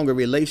stronger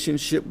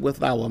relationship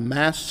with our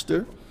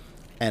master,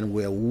 and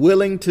we're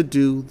willing to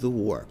do the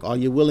work. Are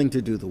you willing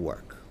to do the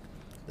work?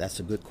 That's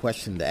a good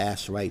question to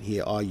ask right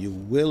here. Are you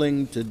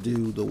willing to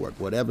do the work?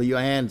 Whatever your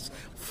hands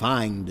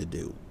find to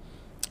do.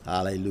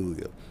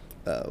 Hallelujah.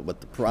 But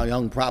the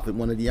young prophet,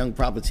 one of the young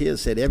prophets here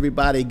said,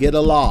 everybody get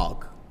a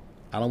log.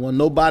 I don't want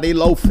nobody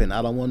loafing.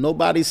 I don't want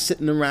nobody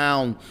sitting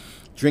around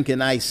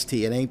drinking iced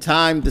tea. It ain't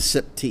time to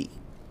sip tea.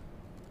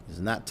 It's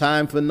not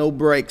time for no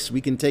breaks.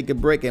 We can take a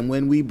break, and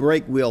when we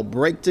break, we'll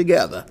break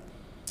together.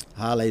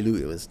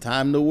 Hallelujah. It's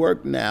time to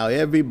work now.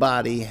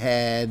 Everybody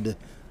had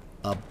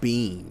a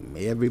beam.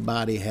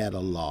 Everybody had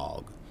a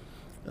log.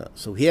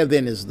 So here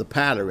then is the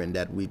pattern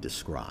that we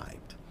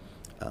described.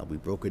 We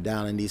broke it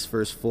down in these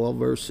first four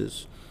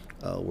verses.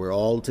 We're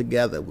all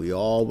together. We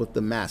all with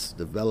the master,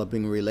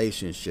 developing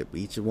relationship.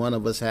 Each one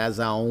of us has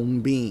our own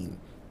beam.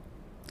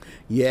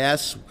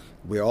 Yes,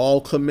 we're all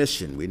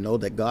commissioned. We know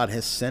that God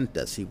has sent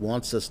us. He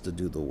wants us to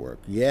do the work.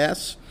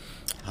 Yes,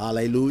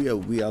 hallelujah.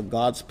 We are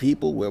God's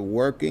people. We're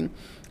working.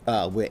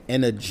 We're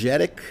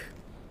energetic.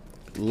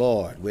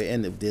 Lord,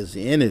 there's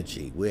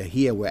energy. We're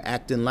here. We're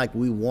acting like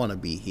we want to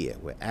be here.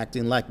 We're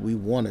acting like we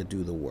want to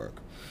do the work.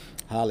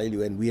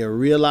 Hallelujah. And we are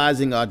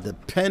realizing our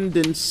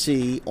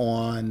dependency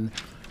on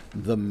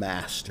the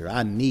master.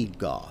 I need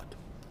God.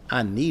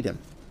 I need him.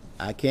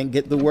 I can't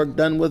get the work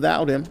done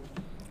without him.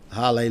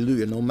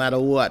 Hallelujah. No matter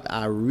what,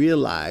 I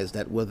realize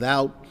that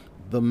without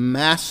the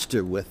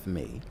master with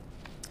me,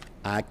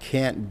 I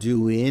can't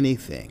do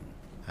anything.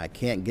 I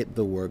can't get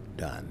the work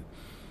done.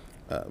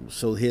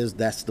 So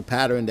that's the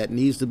pattern that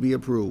needs to be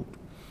approved.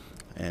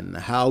 And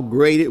how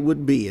great it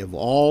would be if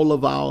all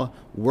of our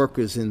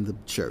workers in the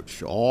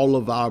church, all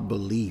of our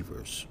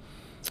believers,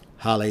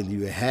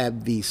 hallelujah,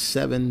 had these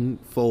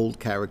sevenfold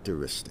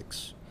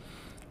characteristics.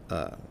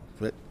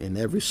 In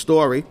every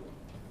story,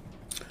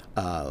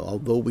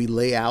 although we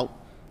lay out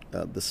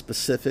the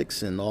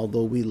specifics, and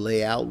although we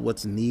lay out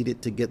what's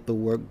needed to get the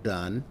work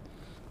done,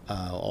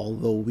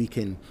 although we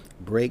can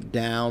break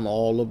down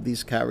all of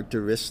these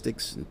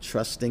characteristics, and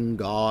trusting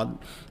God,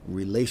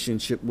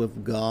 relationship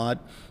with God,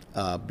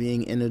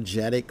 being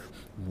energetic,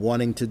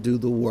 wanting to do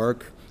the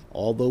work,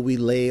 although we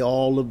lay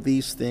all of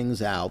these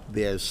things out,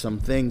 there's some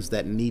things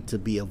that need to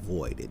be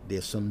avoided.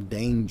 There's some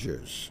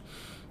dangers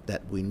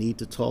that we need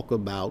to talk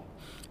about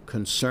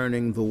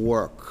concerning the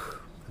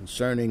work,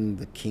 concerning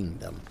the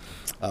kingdom.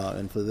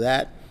 And for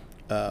that,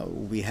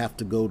 we have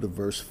to go to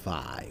verse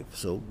 5.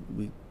 So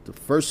the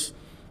first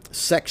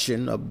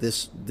section of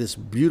this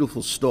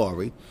beautiful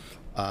story,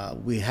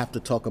 we have to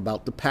talk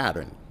about the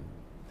pattern.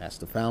 That's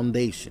the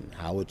foundation,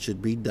 how it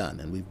should be done.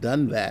 And we've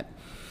done that.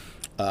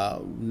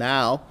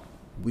 Now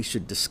we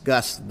should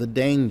discuss the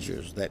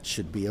dangers that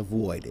should be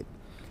avoided,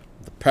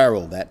 the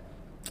peril that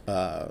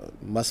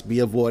must be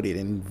avoided.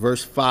 In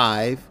verse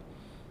 5,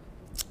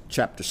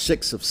 chapter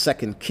 6 of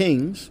 2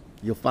 Kings,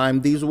 you'll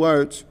find these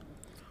words.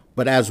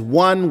 But as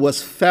one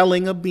was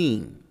felling a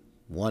beam,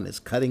 one is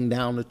cutting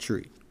down a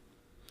tree,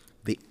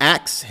 the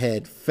axe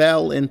head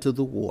fell into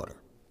the water.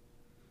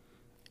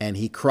 And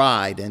he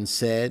cried and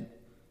said,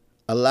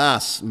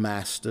 Alas,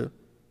 master,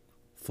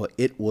 for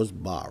it was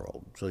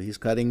borrowed. So he's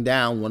cutting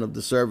down, one of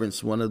the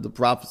servants, one of the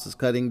prophets is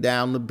cutting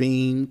down the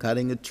beam,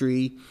 cutting a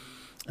tree,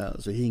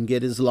 so he can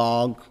get his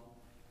log.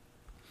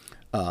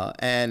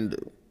 And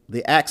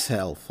the axe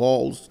head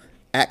falls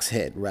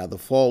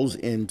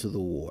into the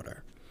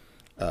water.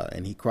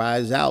 And he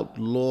cries out,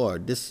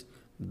 Lord,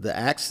 the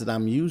axe that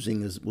I'm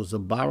using was a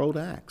borrowed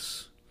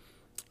axe.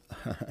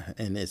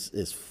 And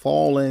it's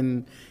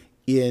fallen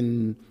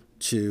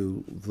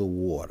into the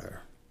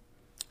water.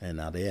 And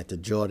now they're at the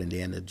Jordan,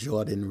 they're in the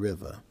Jordan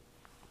River.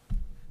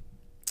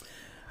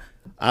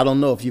 I don't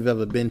know if you've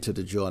ever been to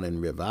the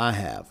Jordan River. I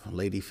have.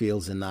 Lady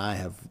Fields and I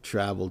have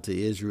traveled to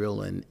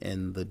Israel,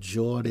 and the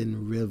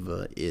Jordan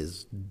River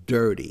is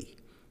dirty.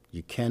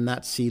 You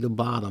cannot see the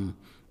bottom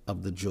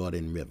of the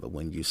Jordan River.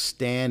 When you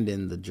stand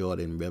in the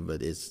Jordan River,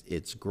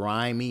 it's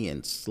grimy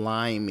and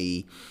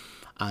slimy.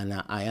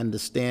 And I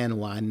understand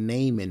why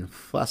Naaman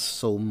fussed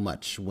so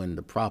much when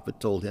the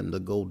prophet told him to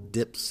go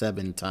dip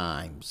 7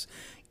 times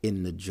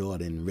in the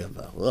Jordan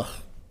River. Ugh.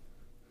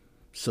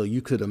 So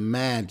you could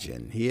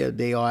imagine, here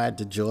they are at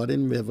the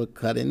Jordan River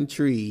cutting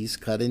trees,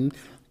 cutting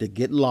to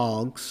get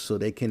logs so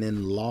they can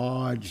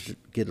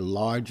get a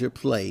larger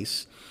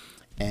place,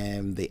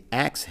 and the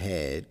axe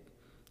head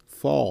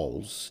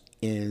falls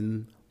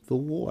in the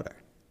water.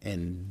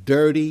 And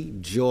dirty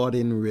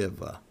Jordan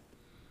River.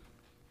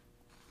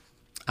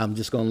 I'm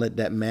just going to let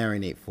that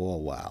marinate for a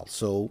while.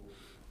 So,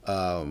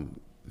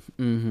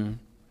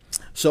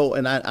 So,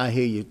 and I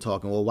hear you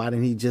talking, well, why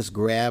didn't he just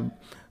grab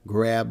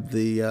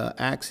the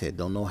axe head?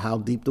 Don't know how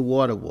deep the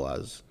water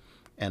was,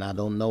 and I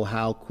don't know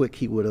how quick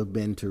he would have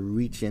been to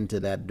reach into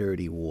that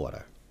dirty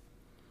water.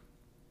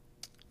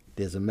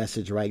 There's a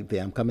message right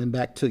there. I'm coming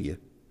back to you.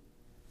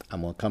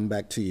 I'm going to come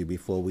back to you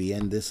before we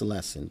end this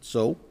lesson.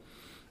 So,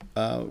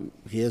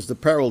 here's the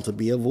peril to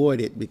be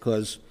avoided,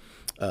 because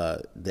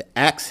the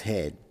axe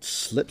head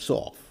slips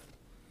off.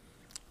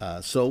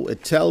 So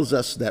it tells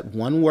us that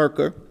one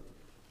worker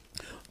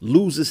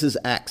loses his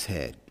axe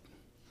head,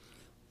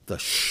 the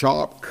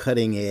sharp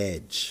cutting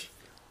edge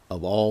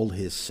of all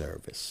his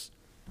service.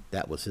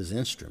 That was his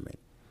instrument,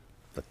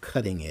 the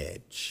cutting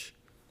edge,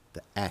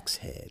 the axe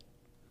head,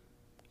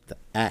 the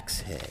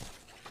axe head,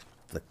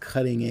 the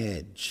cutting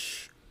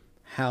edge.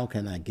 How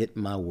can I get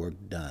my work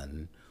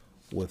done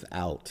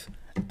without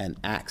an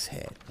axe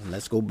head? And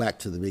let's go back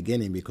to the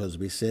beginning, because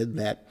we said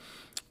that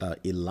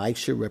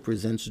Elisha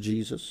represents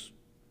Jesus.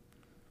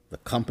 The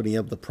company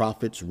of the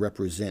prophets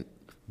represent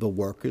the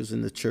workers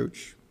in the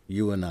church,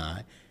 you and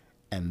I,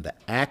 and the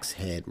axe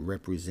head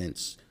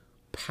represents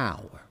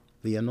power,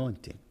 the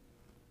anointing,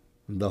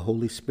 the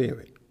Holy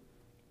Spirit,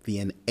 the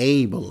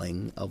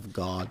enabling of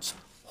God's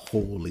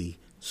Holy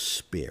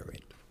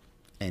Spirit.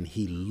 And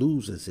he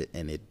loses it,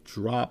 and it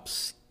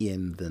drops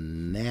in the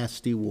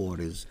nasty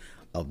waters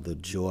of the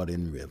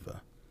Jordan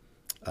River.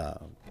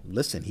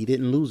 Listen, he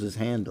didn't lose his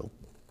handle.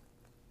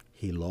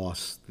 He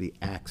lost the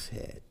axe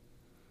head.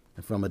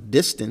 And from a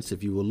distance,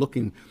 if you were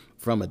looking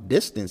from a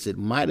distance, it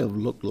might have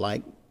looked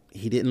like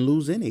he didn't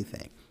lose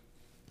anything.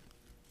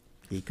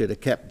 He could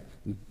have kept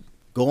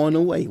going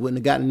away. He wouldn't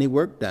have gotten any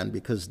work done,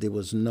 because there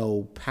was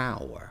no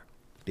power.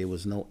 There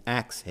was no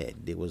axe head.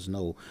 There was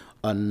no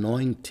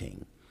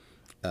anointing.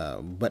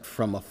 But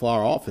from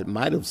afar off, it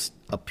might have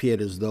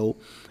appeared as though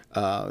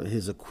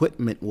his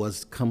equipment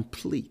was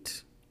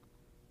complete.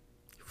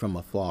 From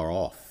afar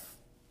off,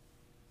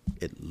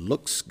 it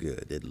looks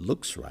good. It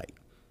looks right.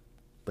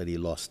 But he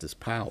lost his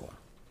power.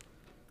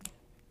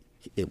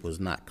 It was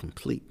not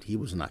complete. He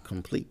was not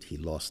complete. He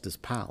lost his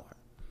power.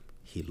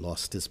 He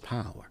lost his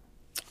power.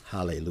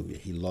 Hallelujah.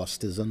 He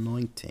lost his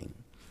anointing.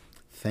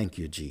 Thank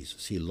you,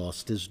 Jesus. He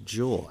lost his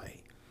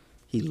joy.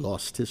 He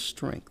lost his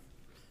strength.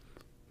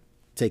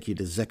 Take you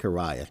to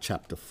Zechariah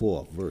chapter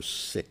 4, verse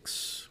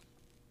 6.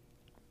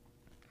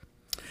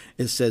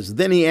 It says,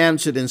 Then he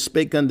answered and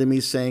spake unto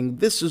me, saying,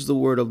 This is the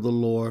word of the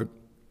Lord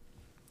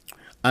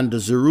unto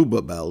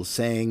Zerubbabel,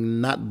 saying,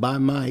 Not by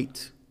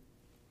might,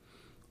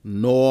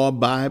 nor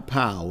by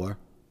power,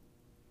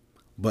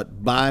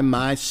 but by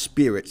my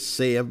spirit,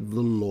 saith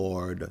the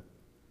Lord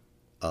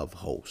of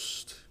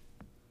hosts.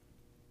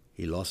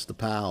 He lost the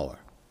power.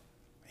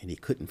 and he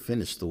couldn't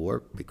finish the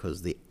work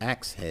because the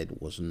axe head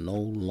was no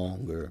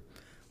longer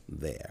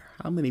there.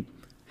 How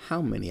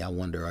many, I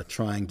wonder, are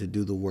trying to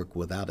do the work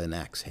without an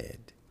axe head?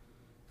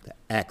 The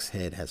axe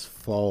head has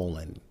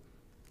fallen,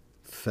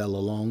 fell a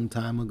long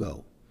time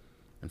ago.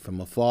 And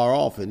from afar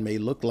off, it may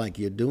look like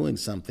you're doing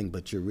something,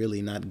 but you're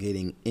really not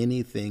getting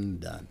anything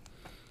done.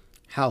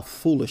 How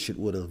foolish it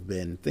would have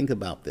been. Think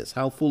about this.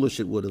 How foolish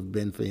it would have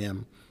been for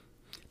him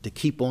to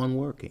keep on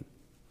working.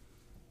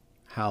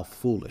 How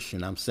foolish.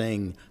 And I'm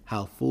saying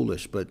how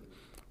foolish, but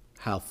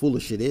how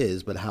foolish it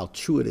is, but how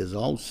true it is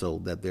also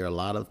that there are a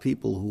lot of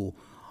people who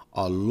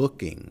are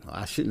looking.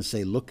 I shouldn't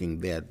say looking.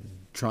 They're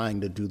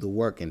trying to do the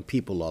work, and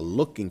people are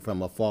looking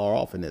from afar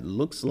off, and it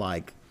looks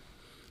like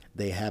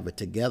they have it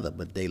together,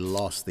 but they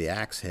lost the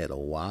axe head a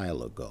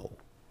while ago.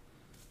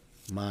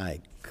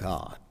 My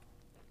God.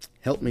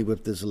 Help me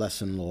with this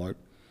lesson, Lord.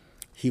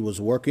 He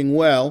was working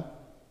well,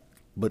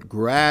 but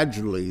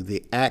gradually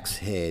the axe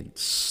head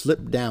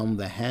slipped down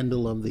the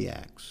handle of the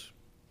axe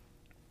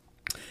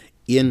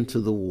into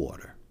the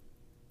water.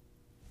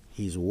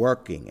 He's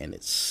working, and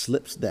it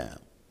slips down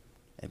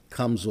and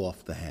comes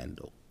off the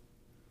handle.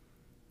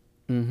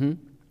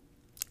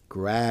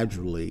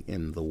 Gradually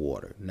in the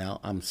water. Now,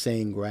 I'm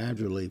saying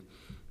gradually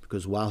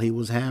because while he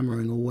was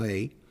hammering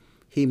away,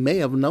 he may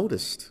have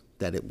noticed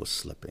that it was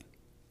slipping.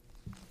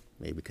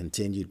 Maybe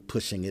continued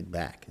pushing it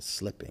back. It's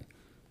slipping.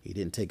 He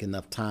didn't take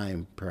enough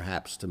time,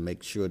 perhaps, to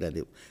make sure that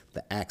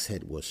the axe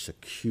head was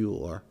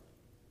secure.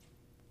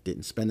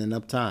 Didn't spend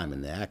enough time.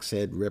 And the axe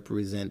head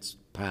represents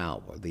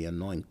power, the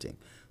anointing,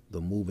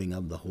 the moving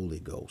of the Holy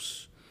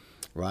Ghost.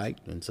 Right?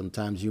 And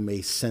sometimes you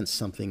may sense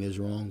something is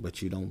wrong,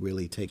 but you don't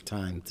really take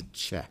time to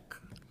check.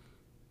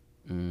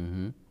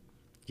 You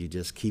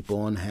just keep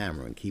on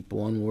hammering, keep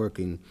on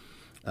working.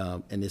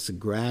 And it's a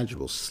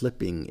gradual.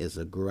 Slipping is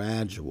a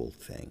gradual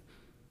thing.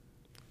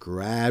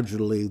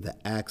 Gradually, the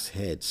axe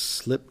head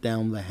slipped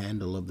down the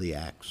handle of the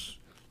axe.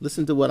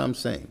 Listen to what I'm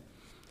saying.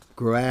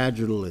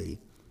 Gradually,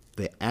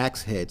 the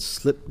axe head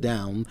slipped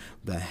down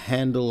the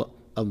handle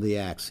of the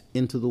axe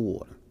into the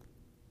water.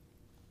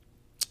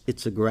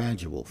 It's a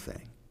gradual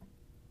thing.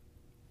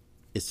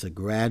 It's a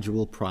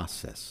gradual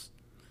process.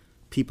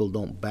 People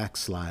don't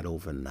backslide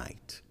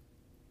overnight.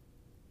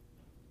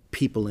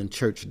 People in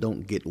church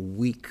don't get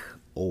weak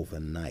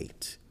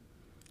overnight.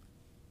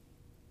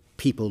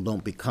 People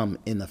don't become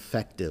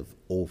ineffective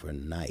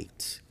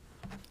overnight.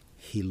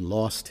 He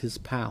lost his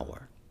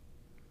power,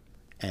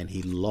 and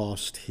he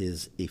lost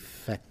his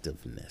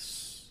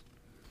effectiveness.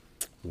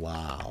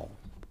 Wow.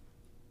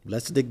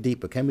 Let's dig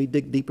deeper. Can we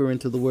dig deeper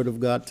into the Word of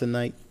God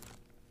tonight?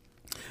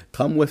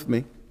 Come with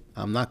me.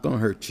 I'm not going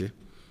to hurt you.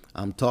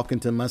 I'm talking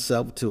to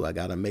myself too. I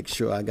got to make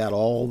sure I got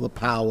all the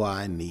power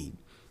I need.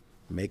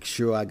 Make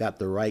sure I got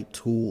the right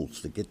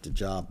tools to get the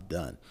job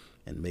done.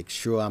 And make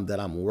sure that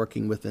I'm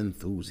working with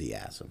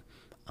enthusiasm.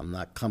 I'm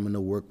not coming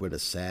to work with a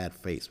sad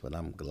face, but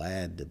I'm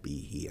glad to be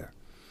here.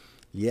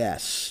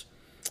 Yes.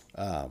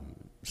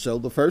 So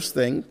the first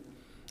thing,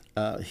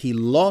 he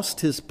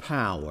lost his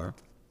power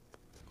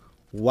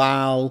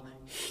while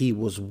he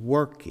was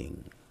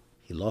working.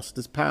 He lost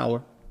his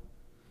power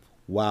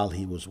while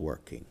he was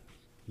working.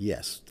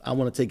 Yes, I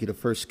want to take you to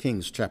 1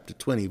 Kings chapter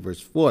 20,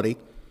 verse 40.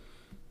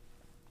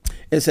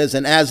 It says,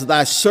 "And as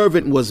thy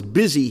servant was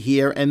busy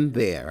here and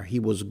there, he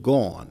was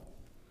gone.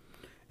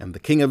 And the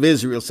king of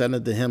Israel said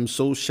unto him,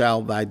 So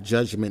shall thy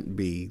judgment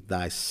be.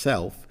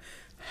 Thyself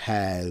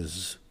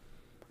has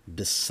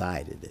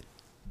decided it."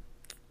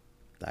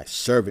 Thy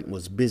servant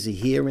was busy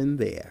here and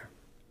there,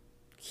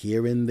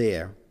 here and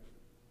there,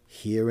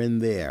 here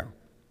and there.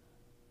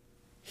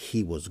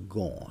 He was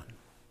gone.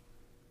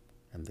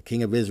 And the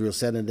king of Israel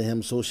said unto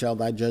him, So shall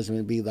thy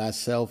judgment be.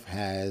 Thyself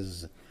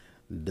has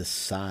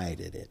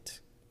decided it.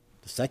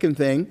 The second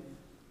thing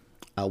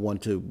I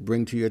want to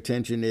bring to your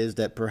attention is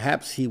that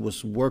perhaps he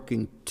was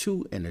working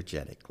too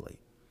energetically.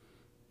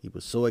 He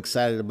was so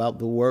excited about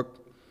the work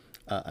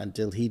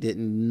until he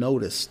didn't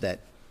notice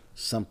that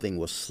something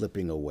was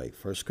slipping away.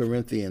 1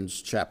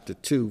 Corinthians chapter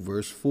 2,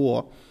 verse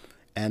 4,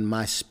 "And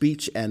my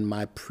speech and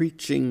my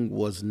preaching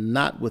was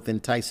not with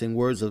enticing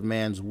words of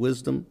man's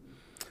wisdom,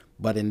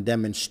 but in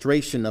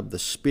demonstration of the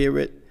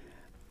Spirit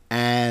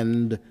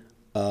and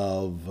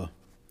of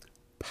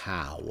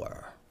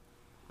power."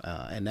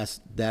 And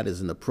that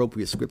is an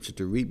appropriate scripture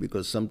to read,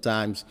 because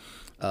sometimes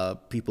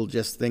people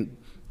just think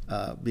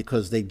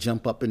because they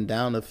jump up and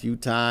down a few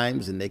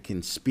times and they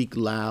can speak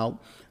loud,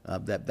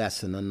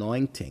 that's an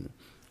anointing,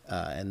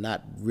 and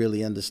not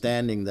really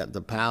understanding that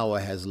the power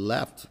has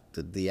left.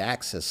 The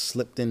axe has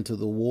slipped into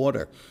the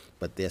water,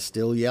 but they're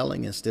still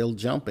yelling and still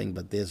jumping,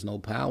 but there's no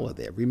power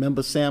there.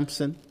 Remember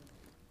Samson?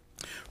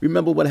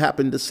 Remember what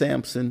happened to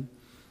Samson?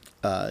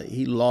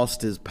 He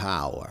lost his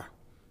power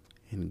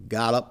and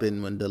got up,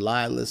 and when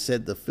Delilah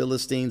said, "The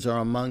Philistines are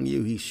among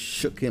you," he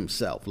shook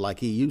himself like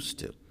he used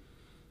to.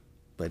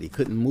 But he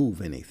couldn't move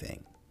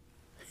anything.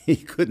 He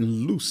couldn't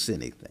loose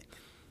anything.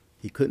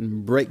 He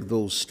couldn't break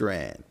those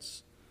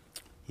strands.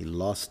 He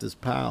lost his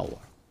power.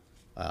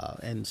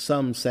 And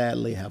some,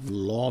 sadly, have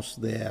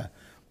lost their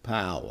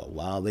Power.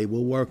 While they were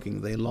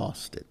working, they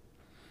lost it.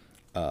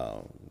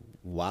 And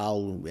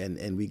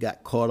we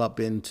got caught up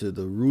into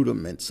the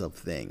rudiments of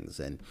things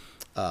and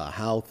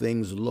how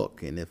things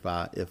look. And if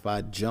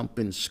I jump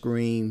and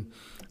scream,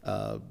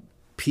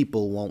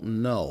 people won't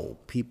know.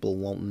 People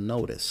won't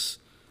notice.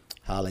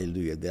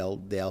 Hallelujah.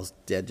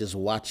 They're just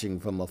watching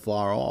from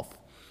afar off.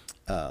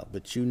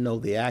 But you know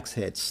the axe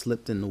head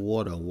slipped in the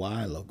water a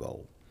while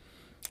ago.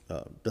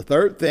 The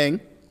third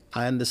thing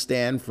I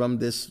understand from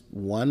this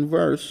one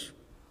verse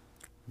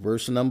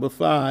number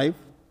 5,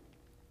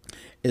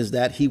 is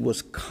that he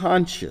was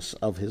conscious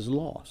of his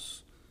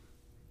loss.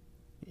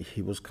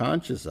 He was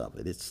conscious of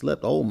it. It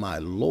slipped. Oh, my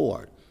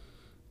Lord.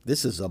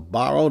 This is a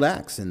borrowed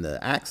axe, and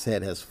the axe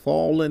head has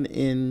fallen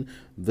in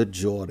the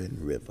Jordan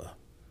River.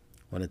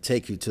 I want to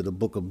take you to the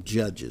book of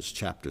Judges,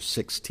 chapter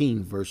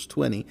 16, verse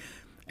 20.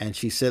 And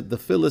she said, the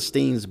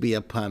Philistines be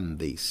upon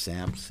thee,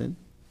 Samson.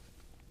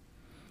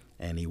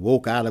 And he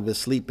woke out of his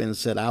sleep and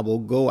said, I will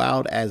go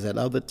out as at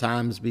other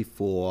times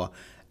before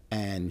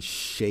and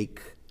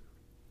shake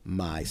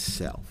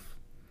myself.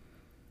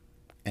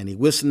 And he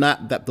wist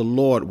not that the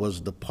Lord was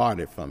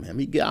departed from him.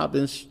 He got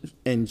up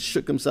and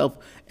shook himself.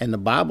 And the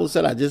Bible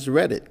said, I just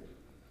read it,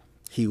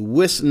 he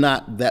wist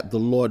not that the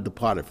Lord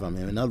departed from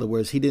him. In other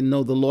words, he didn't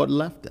know the Lord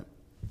left him.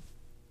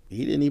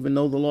 He didn't even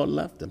know the Lord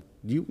left him.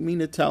 You mean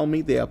to tell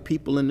me there are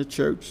people in the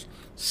church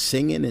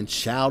singing and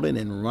shouting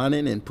and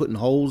running and putting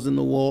holes in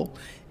the wall,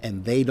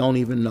 and they don't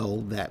even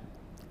know that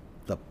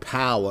the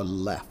power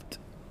left?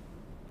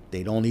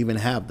 They don't even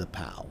have the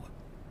power.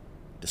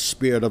 The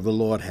Spirit of the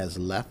Lord has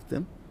left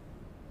them,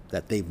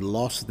 that they've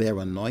lost their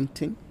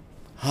anointing.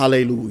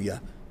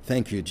 Hallelujah.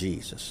 Thank you,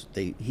 Jesus.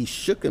 He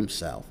shook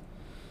himself,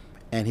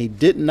 and he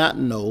did not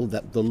know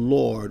that the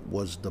Lord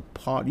was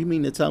departed. You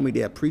mean to tell me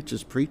there are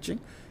preachers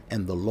preaching,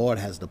 and the Lord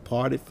has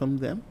departed from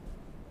them?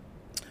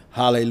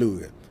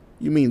 Hallelujah.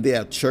 You mean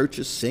there are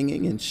churches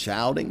singing and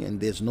shouting, and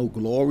there's no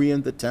glory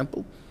in the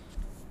temple?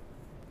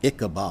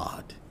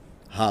 Ichabod.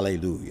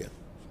 Hallelujah.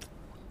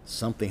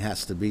 Something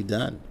has to be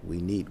done. We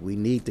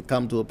need to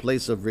come to a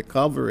place of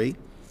recovery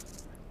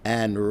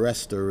and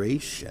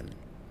restoration.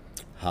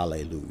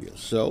 Hallelujah.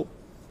 So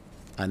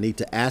I need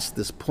to ask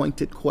this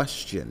pointed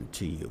question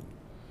to you.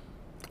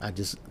 I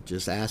just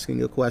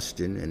asking a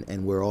question,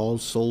 and we're all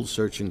soul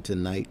searching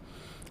tonight.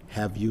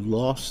 Have you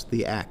lost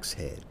the axe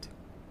head?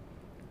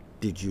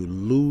 Did you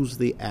lose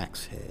the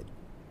axe head?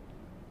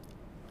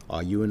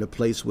 Are you in a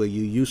place where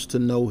you used to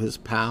know his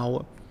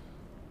power?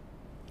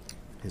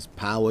 His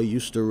power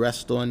used to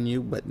rest on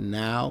you, but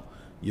now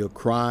you're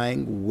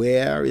crying,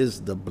 where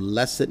is the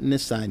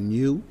blessedness I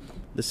knew?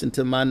 Listen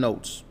to my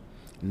notes.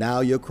 Now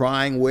you're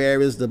crying,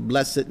 where is the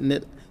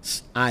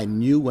blessedness I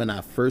knew when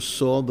I first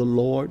saw the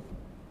Lord?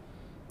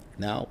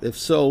 Now, if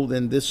so,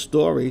 then this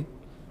story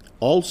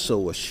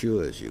also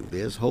assures you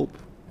there's hope.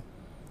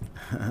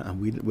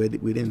 we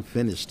didn't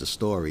finish the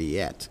story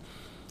yet,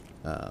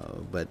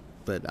 but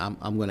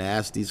I'm going to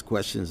ask these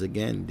questions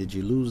again. Did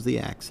you lose the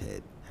axe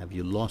head? Have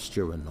you lost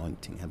your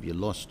anointing? Have you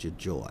lost your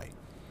joy?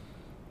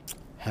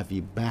 Have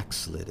you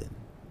backslidden?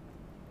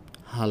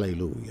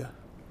 Hallelujah.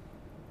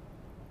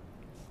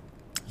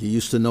 You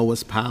used to know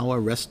his power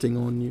resting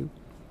on you,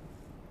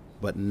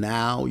 but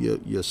now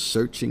you're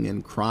searching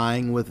and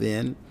crying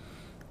within.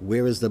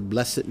 Where is the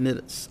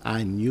blessedness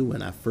I knew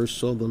when I first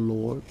saw the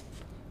Lord?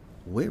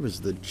 Where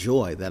is the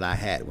joy that I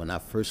had when I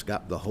first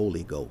got the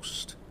Holy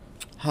Ghost?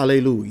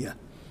 Hallelujah.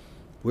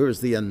 Where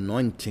is the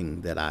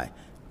anointing that I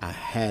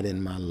had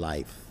in my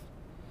life?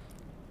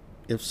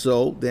 If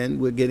so, then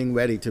we're getting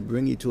ready to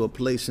bring you to a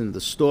place in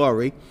the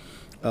story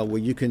where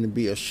you can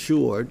be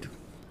assured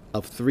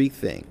of 3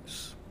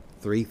 things.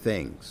 3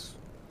 things.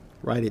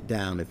 Write it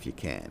down if you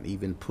can.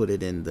 Even put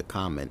it in the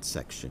comment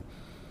section.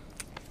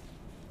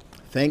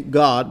 Thank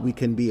God we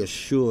can be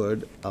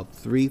assured of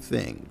 3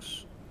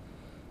 things.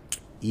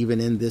 Even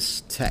in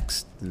this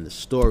text, in the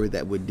story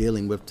that we're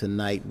dealing with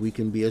tonight, we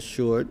can be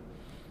assured,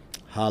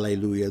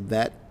 hallelujah,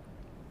 that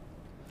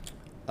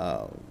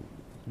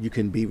you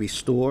can be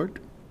restored,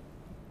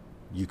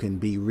 you can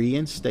be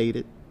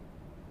reinstated,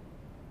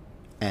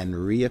 and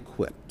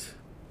re-equipped.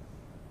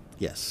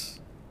 Yes,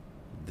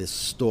 this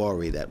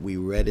story that we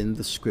read in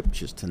the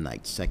scriptures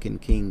tonight, 2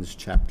 Kings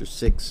chapter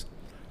 6,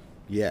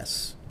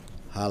 yes,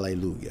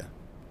 hallelujah,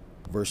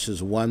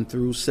 verses 1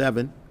 through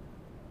 7,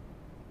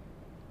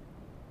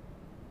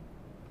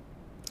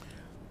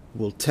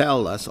 will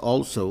tell us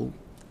also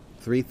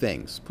 3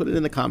 things. Put it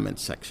in the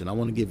comments section. I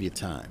want to give you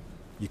time.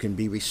 You can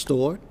be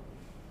restored,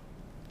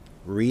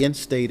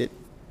 reinstated,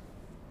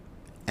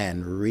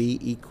 and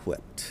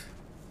re-equipped.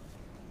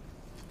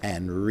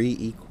 And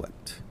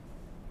re-equipped.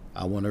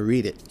 I want to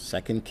read it.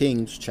 2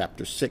 Kings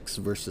chapter 6,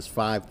 verses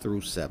 5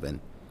 through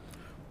 7.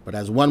 But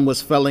as one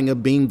was felling a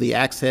beam, the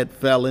axe head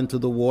fell into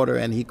the water,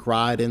 and he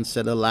cried and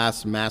said,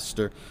 Alas,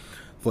 master,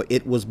 for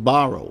it was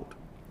borrowed.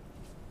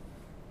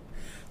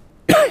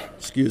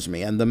 Excuse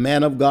me. And the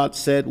man of God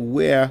said,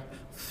 Where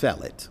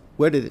fell it?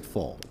 Where did it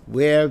fall?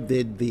 Where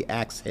did the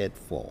axe head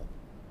fall?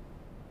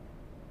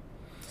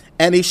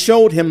 And he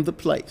showed him the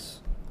place.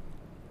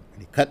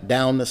 He cut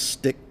down the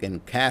stick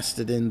and cast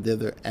it in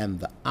thither, and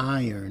the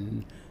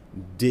iron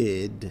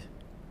did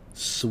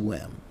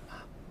swim.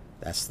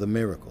 That's the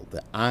miracle.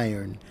 The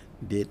iron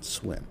did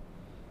swim.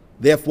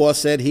 Therefore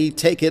said he,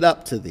 take it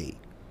up to thee.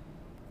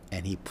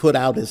 And he put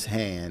out his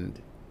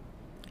hand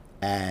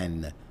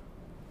and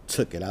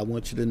took it. I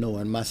want you to know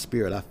in my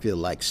spirit, I feel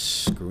like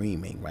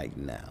screaming right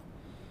now.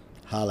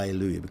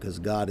 Hallelujah. Because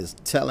God is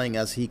telling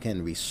us he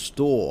can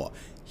restore,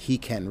 he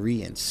can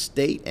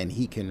reinstate, and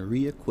he can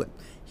re-equip.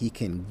 He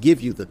can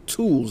give you the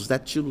tools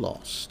that you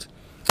lost.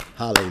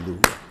 Hallelujah.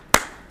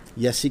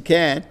 Yes, he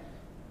can.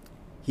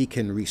 He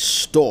can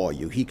restore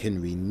you. He can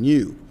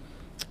renew.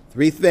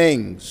 3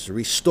 things: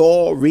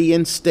 restore,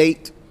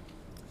 reinstate,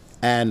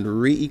 and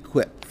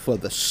re-equip for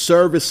the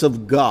service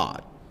of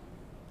God.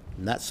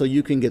 Not so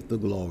you can get the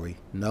glory.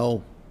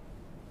 No.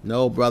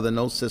 No, brother,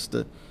 no,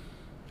 sister.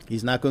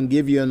 He's not going to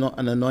give you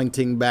an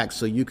anointing back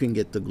so you can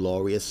get the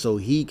glory. It's so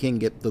he can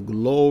get the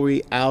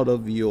glory out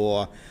of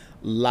your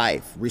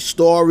life.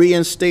 Restore,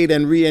 reinstate,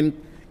 and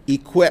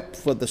re-equip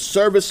for the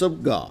service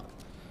of God.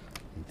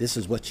 This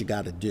is what you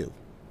got to do.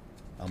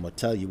 I'm going to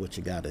tell you what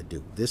you got to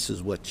do. This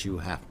is what you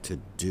have to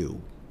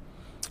do.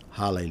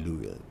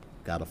 Hallelujah.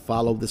 Got to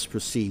follow this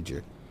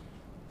procedure.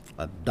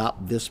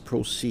 Adopt this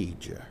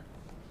procedure.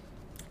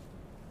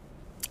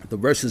 The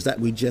verses that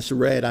we just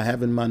read, I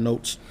have in my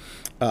notes,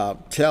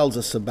 tells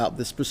us about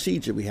this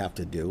procedure we have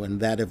to do, and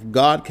that if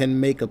God can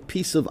make a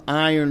piece of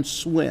iron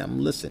swim,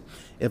 listen,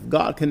 if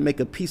God can make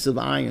a piece of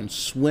iron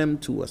swim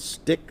to a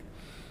stick,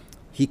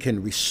 he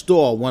can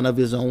restore one of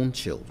his own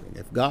children.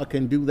 If God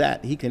can do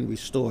that, he can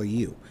restore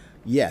you.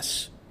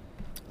 Yes,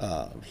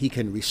 he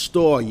can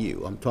restore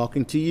you. I'm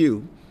talking to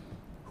you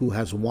who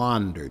has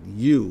wandered,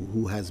 you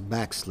who has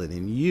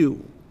backslidden,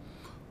 you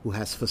who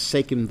has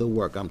forsaken the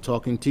work. I'm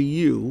talking to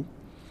you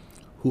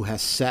who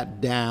has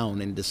sat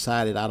down and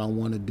decided, I don't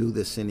want to do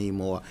this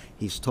anymore.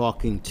 He's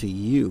talking to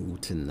you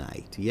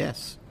tonight.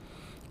 Yes.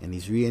 And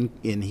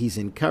he's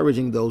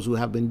encouraging those who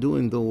have been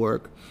doing the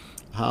work,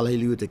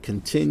 hallelujah, to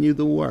continue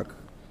the work.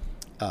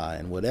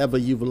 And whatever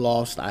you've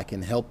lost, I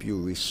can help you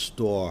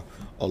restore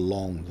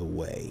along the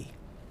way.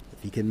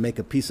 If he can make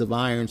a piece of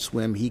iron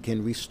swim, he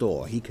can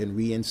restore, he can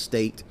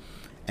reinstate,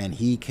 and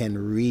he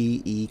can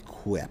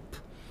re-equip.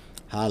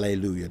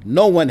 Hallelujah.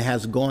 No one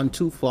has gone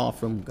too far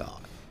from God.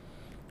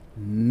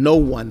 No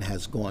one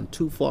has gone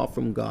too far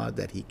from God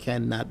that he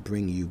cannot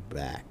bring you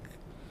back,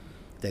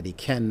 that he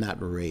cannot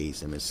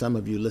raise him. And some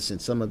of you, listen,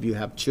 some of you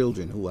have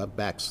children who have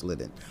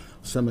backslidden.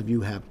 Some of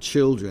you have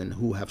children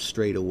who have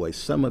strayed away.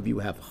 Some of you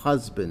have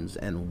husbands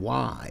and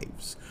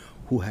wives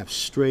who have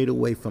strayed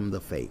away from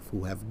the faith,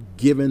 who have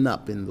given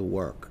up in the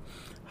work.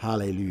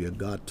 Hallelujah.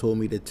 God told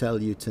me to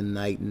tell you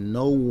tonight,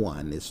 no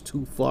one is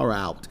too far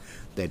out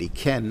that he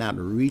cannot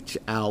reach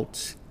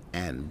out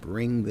and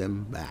bring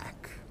them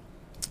back.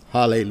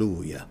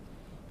 Hallelujah.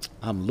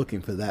 I'm looking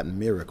for that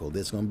miracle.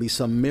 There's going to be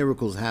some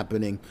miracles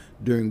happening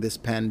during this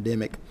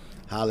pandemic.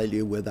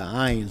 Hallelujah. Where the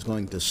iron's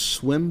going to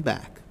swim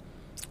back.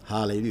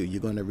 Hallelujah.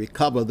 You're going to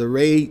recover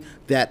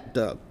that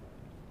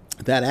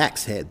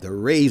axe head, the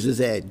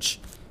razor's edge.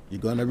 You're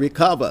going to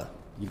recover.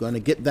 You're going to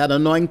get that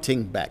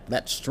anointing back,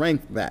 that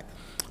strength back.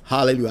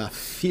 Hallelujah. I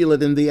feel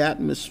it in the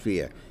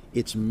atmosphere.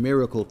 It's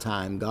miracle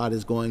time. God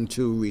is going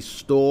to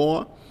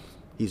restore.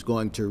 He's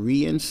going to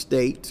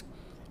reinstate.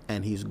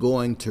 And he's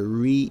going to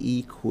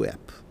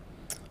re-equip.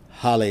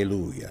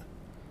 Hallelujah.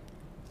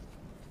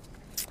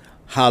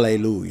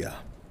 Hallelujah.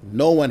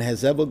 No one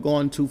has ever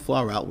gone too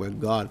far out where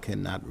God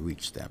cannot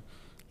reach them.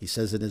 He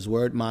says in his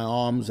word, my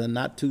arms are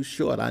not too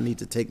short. I need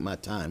to take my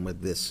time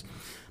with this.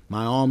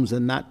 My arms are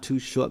not too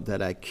short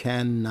that I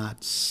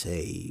cannot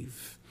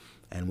save.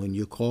 And when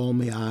you call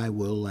me, I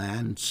will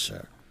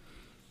answer.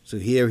 So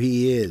here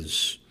he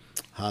is.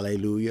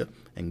 Hallelujah.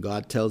 And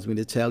God tells me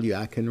to tell you,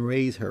 I can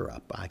raise her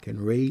up. I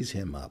can raise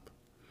him up.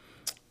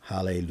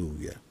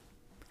 Hallelujah.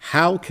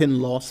 How can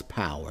lost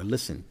power,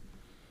 listen,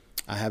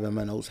 I have in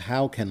my notes,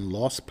 how can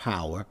lost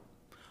power,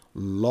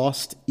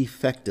 lost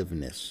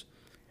effectiveness,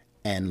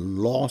 and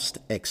lost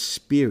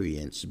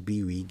experience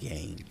be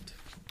regained?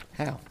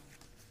 How?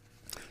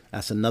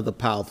 That's another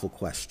powerful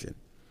question.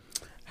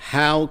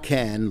 How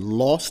can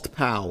lost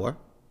power,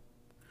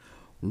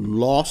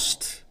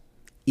 lost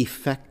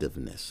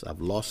effectiveness, I've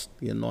lost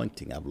the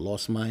anointing, I've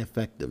lost my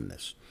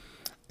effectiveness,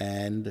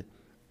 and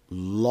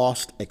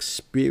lost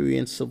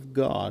experience of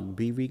God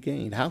be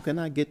regained? How can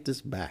I get this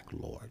back,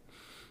 Lord?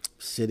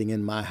 Sitting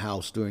in my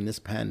house during this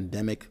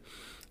pandemic,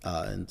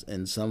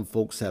 and some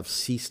folks have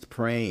ceased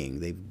praying.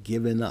 They've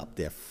given up.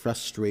 They're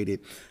frustrated.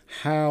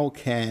 How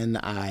can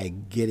I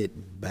get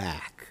it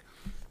back?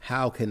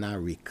 How can I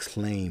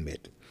reclaim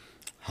it?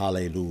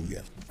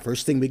 Hallelujah.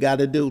 First thing we got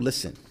to do,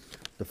 listen,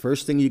 the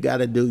first thing you got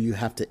to do, you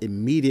have to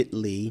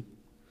immediately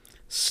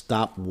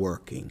stop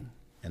working.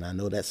 And I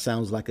know that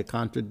sounds like a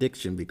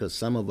contradiction because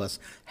some of us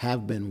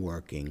have been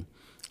working.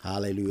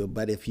 Hallelujah.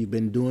 But if you've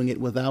been doing it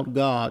without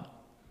God,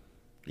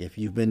 if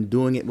you've been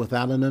doing it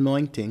without an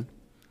anointing,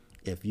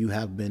 if you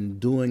have been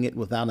doing it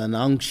without an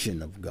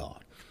unction of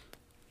God,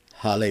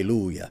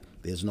 hallelujah,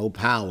 There's no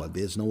power.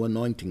 There's no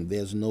anointing.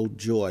 There's no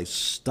joy.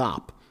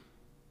 Stop.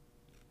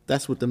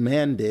 That's what the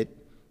man did.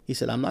 He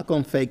said, I'm not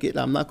going to fake it.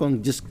 I'm not going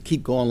to just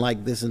keep going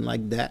like this and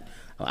like that.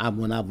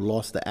 When I've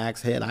lost the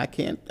axe head, I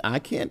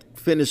can't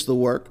finish the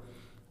work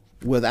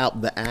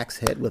without the axe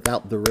head,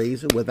 without the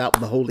razor, without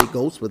the Holy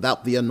Ghost,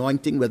 without the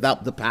anointing,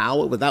 without the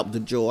power, without the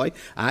joy.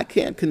 I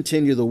can't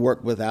continue the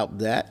work without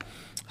that.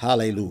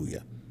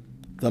 Hallelujah.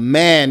 The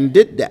man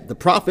did that. The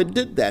prophet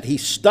did that. He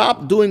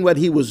stopped doing what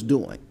he was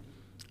doing.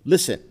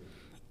 Listen,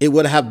 it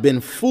would have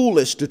been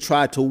foolish to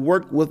try to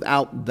work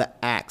without the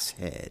axe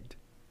head.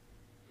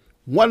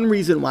 One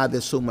reason why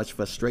there's so much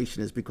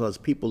frustration is because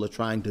people are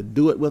trying to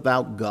do it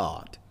without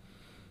God.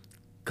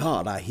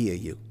 God, I hear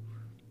you.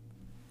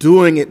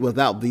 Doing it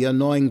without the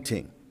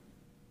anointing.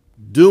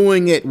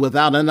 Doing it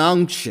without an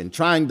unction.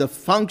 Trying to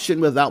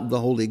function without the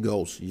Holy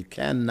Ghost. You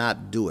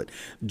cannot do it.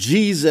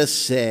 Jesus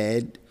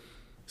said,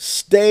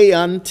 stay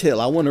until.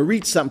 I want to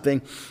read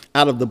something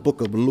out of the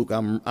book of Luke.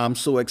 I'm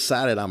so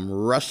excited. I'm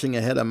rushing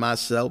ahead of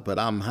myself, but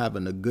I'm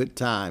having a good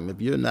time.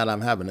 If you're not,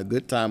 I'm having a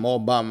good time all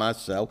by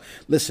myself.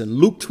 Listen,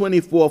 Luke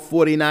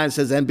 24:49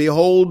 says, and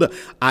behold,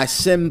 I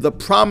send the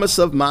promise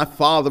of my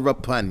Father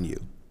upon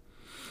you.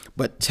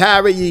 But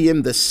tarry ye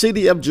in the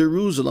city of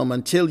Jerusalem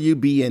until you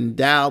be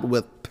endowed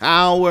with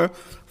power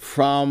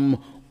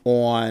from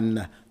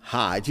on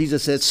high.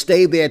 Jesus said,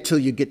 stay there till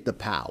you get the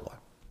power.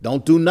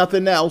 Don't do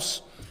nothing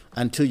else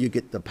until you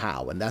get the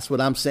power. And that's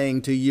what I'm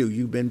saying to you.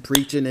 You've been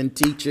preaching and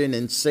teaching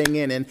and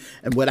singing, and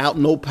without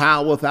no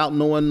power, without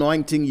no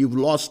anointing, you've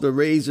lost the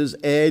razor's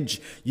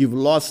edge. You've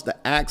lost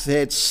the axe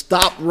head.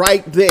 Stop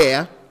right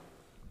there.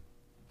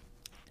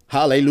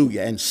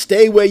 Hallelujah. And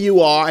stay where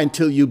you are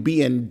until you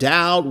be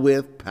endowed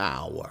with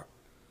power.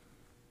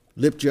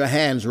 Lift your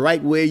hands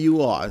right where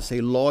you are and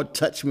say, Lord,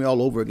 touch me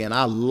all over again.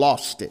 I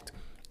lost it.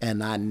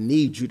 And I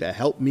need you to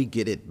help me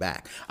get it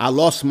back. I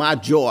lost my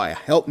joy.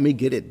 Help me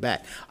get it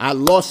back. I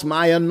lost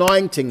my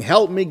anointing.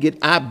 Help me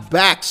I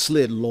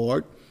backslid,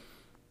 Lord.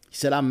 He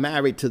said, I'm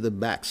married to the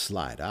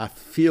backslider. I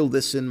feel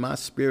this in my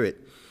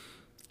spirit.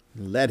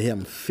 Let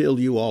him fill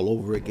you all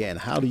over again.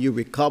 How do you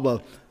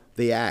recover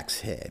the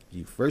axe head?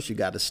 First, you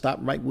got to stop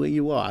right where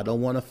you are. I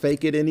don't want to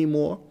fake it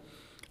anymore.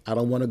 I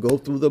don't want to go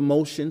through the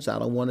motions. I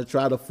don't want to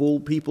try to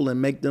fool people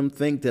and make them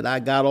think that I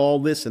got all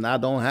this and I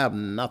don't have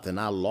nothing.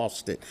 I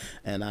lost it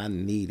and I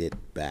need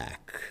it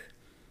back.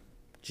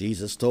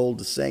 Jesus told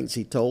the saints,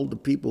 he told the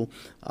people,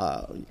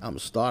 I'm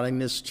starting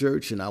this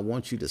church and I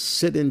want you to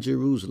sit in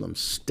Jerusalem.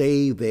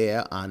 Stay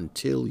there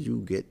until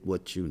you get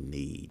what you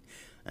need,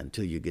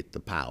 until you get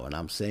the power. And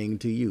I'm saying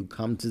to you,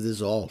 come to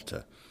this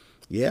altar.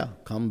 Yeah,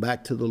 come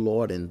back to the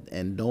Lord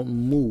and don't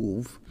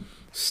move.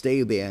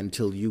 Stay there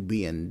until you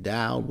be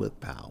endowed with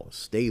power.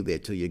 Stay there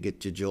till you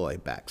get your joy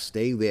back.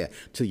 Stay there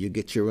till you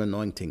get your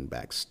anointing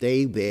back.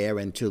 Stay there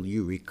until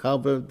you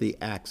recover the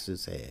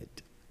axe's head.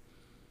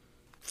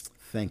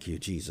 Thank you,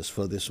 Jesus,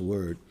 for this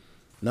word.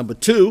 Number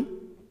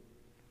 2,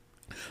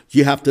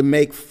 you have to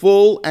make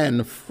full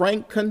and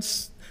frank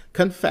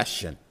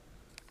confession.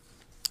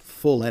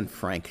 Full and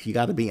frank. You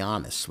got to be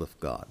honest with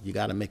God. You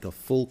got to make a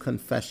full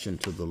confession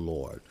to the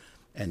Lord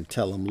and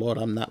tell him, Lord,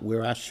 I'm not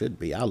where I should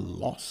be. I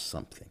lost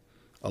something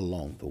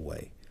along the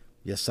way.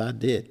 Yes, I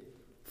did.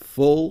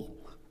 Full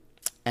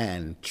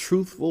and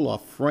truthful or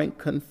frank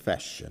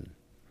confession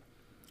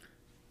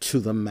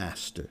to the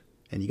master.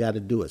 And you got to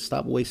do it.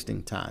 Stop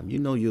wasting time. You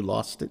know you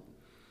lost it.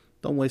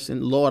 Don't waste it.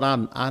 Lord,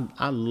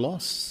 I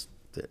lost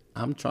it.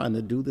 I'm trying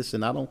to do this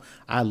and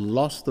I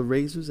lost the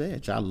razor's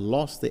edge. I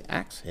lost the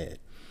axe head.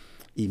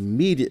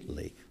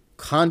 Immediately,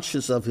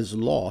 conscious of his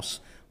loss,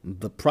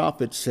 the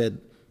prophet said,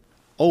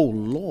 oh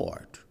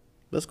Lord.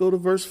 Let's go to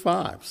verse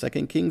 5,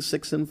 2 Kings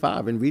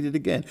 6:5, and read it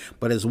again.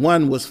 But as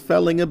one was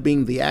felling a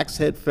beam, the axe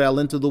head fell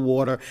into the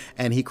water,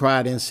 and he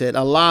cried and said,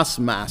 alas,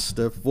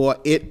 master, for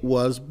it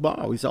was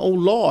borrowed. He said, oh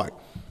Lord,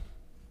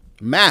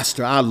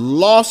 master, I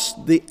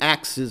lost the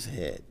axe's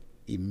head.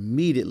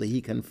 Immediately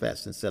he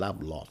confessed and said,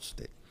 I've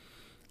lost it.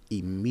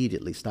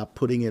 Immediately stop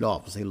putting it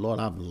off and say, Lord,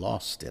 I've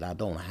lost it. I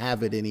don't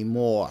have it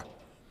anymore.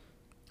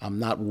 I'm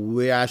not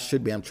where I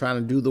should be. I'm trying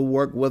to do the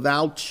work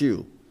without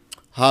you.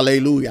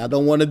 Hallelujah. I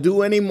don't want to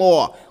do any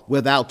more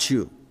without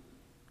you.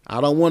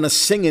 I don't want to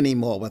sing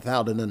anymore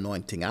without an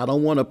anointing. I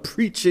don't want to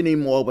preach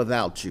anymore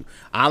without you.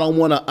 I don't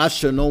want to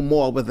usher no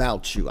more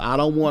without you. I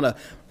don't want to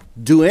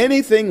do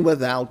anything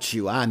without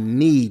you. I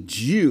need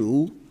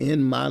you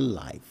in my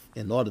life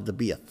in order to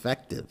be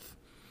effective,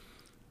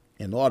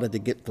 in order to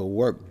get the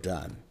work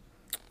done.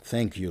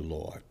 Thank you,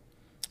 Lord.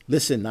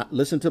 Listen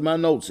to my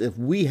notes. If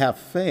we have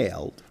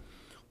failed,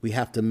 we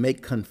have to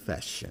make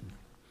confession.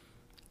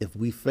 If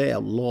we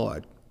fail,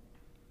 Lord,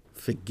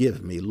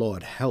 forgive me.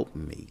 Lord, help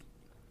me.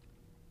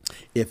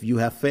 If you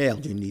have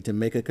failed, you need to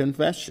make a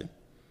confession.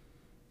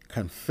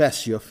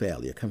 Confess your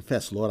failure.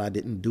 Confess, Lord, I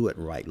didn't do it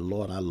right.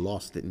 Lord, I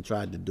lost it and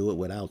tried to do it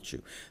without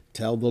you.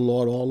 Tell the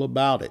Lord all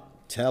about it.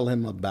 Tell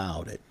him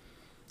about it.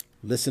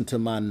 Listen to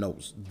my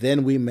notes.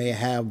 Then we may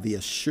have the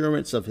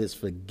assurance of his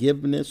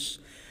forgiveness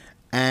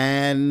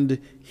and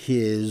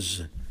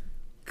his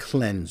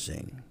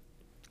cleansing.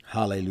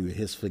 Hallelujah.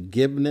 His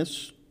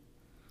forgiveness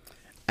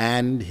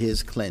and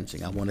his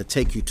cleansing. I want to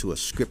take you to a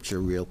scripture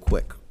real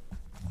quick.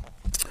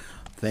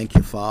 Thank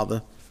you,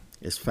 Father.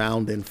 It's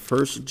found in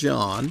 1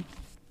 John,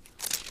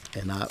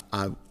 and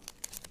I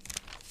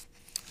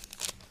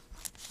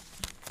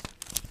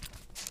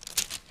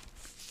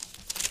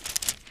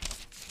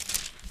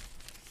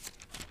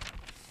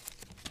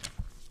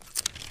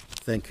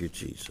thank you,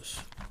 Jesus.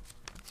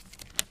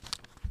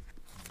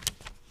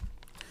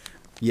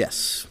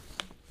 Yes.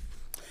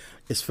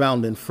 It's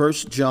found in 1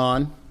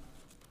 John.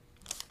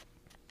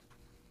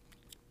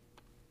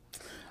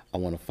 I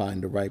want to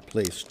find the right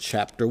place.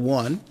 Chapter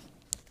 1.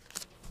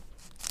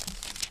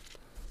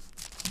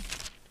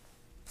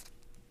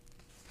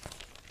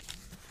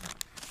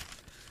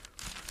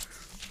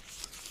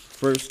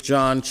 First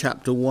John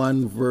chapter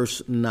 1,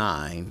 verse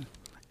 9.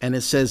 And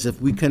it says,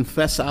 if we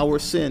confess our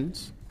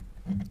sins,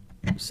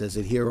 it says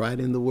it here right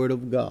in the Word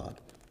of God.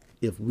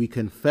 If we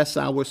confess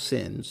our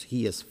sins,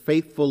 he is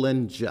faithful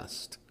and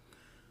just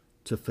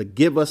to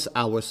forgive us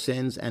our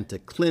sins and to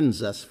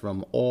cleanse us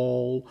from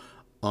all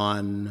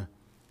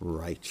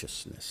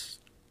unrighteousness.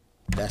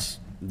 That's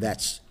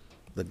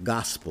the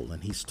gospel,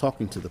 and he's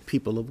talking to the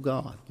people of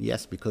God.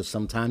 Yes, because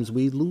sometimes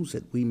we lose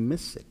it. We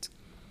miss it.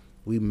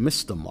 We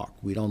miss the mark.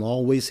 We don't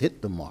always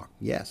hit the mark.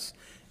 Yes.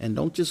 And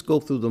don't just go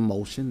through the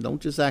motion.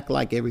 Don't just act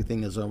like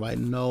everything is all right.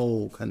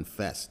 No,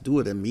 confess. Do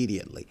it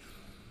immediately.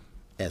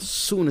 As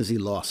soon as he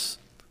lost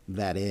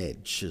that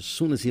edge, as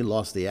soon as he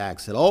lost the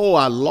axe, said, oh,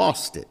 I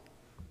lost it,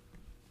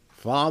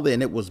 Father,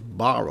 and it was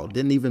borrowed,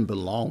 didn't even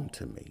belong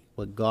to me.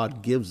 What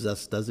God gives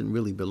us doesn't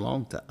really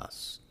belong to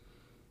us.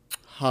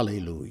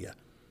 Hallelujah.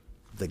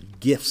 The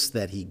gifts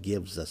that he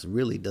gives us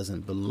really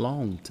doesn't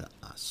belong to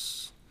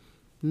us.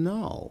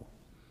 No.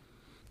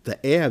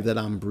 The air that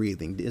I'm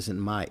breathing isn't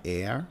my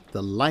air.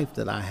 The life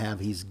that I have,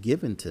 he's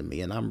given to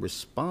me, and I'm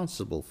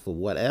responsible for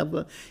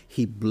whatever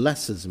he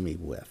blesses me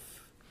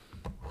with.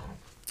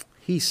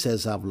 He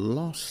says, I've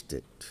lost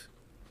it.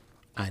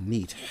 I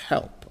need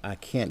help. I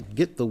can't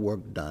get the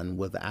work done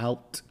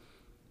without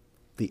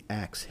the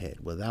axe head,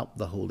 without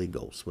the Holy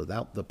Ghost,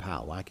 without the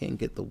power. I can't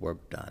get the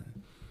work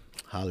done.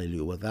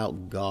 Hallelujah.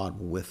 Without God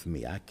with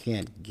me, I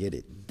can't get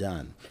it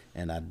done.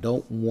 And I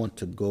don't want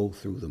to go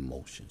through the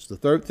motions. The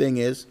third thing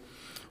is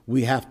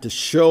we have to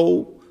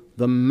show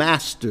the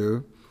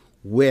master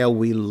where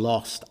we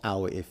lost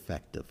our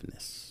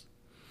effectiveness.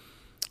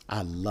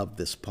 I love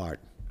this part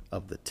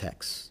of the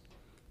text.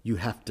 You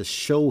have to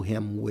show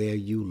him where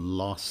you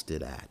lost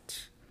it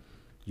at.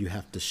 You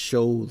have to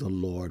show the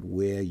Lord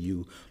where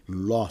you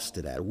lost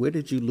it at. Where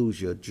did you lose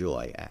your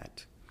joy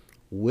at?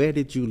 Where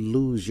did you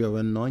lose your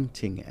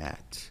anointing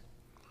at?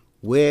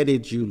 Where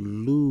did you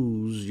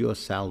lose your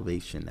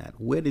salvation at?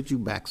 Where did you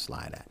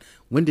backslide at?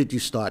 When did you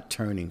start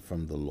turning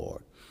from the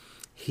Lord?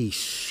 He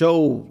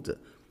showed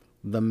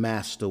the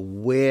master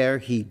where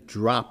he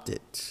dropped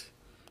it.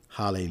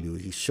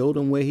 Hallelujah. He showed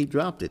him where he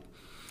dropped it.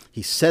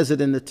 He says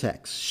it in the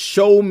text.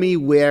 Show me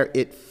where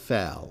it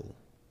fell.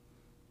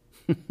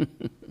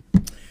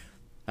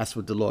 That's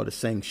what the Lord is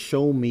saying.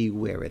 Show me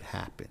where it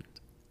happened.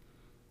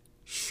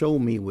 Show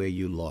me where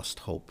you lost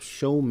hope.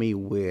 Show me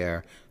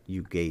where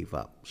you gave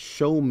up.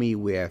 Show me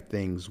where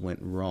things went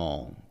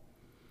wrong.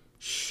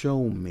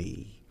 Show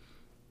me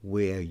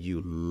where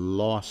you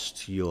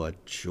lost your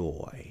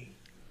joy.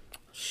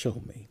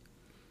 Show me.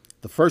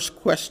 The first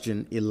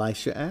question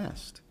Elisha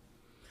asked,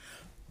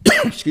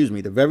 excuse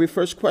me, the very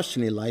first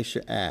question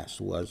Elisha asked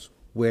was,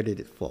 where did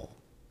it fall?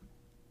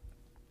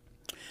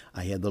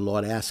 I hear the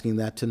Lord asking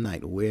that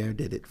tonight. Where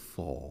did it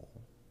fall?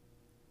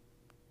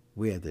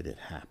 Where did it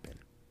happen?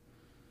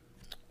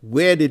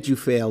 Where did you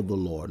fail the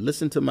Lord?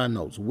 Listen to my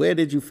notes. Where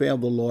did you fail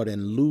the Lord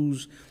and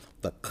lose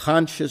the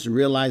conscious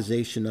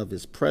realization of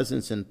his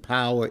presence and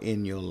power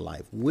in your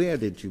life? Where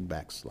did you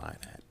backslide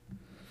at?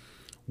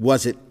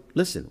 Was it,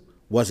 listen,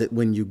 was it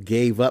when you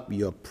gave up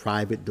your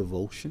private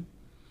devotion?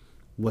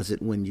 Was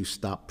it when you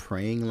stopped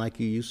praying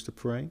like you used to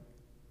pray?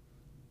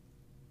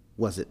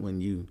 Was it when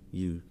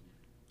you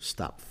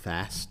stopped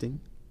fasting?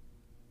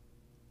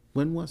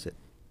 When was it?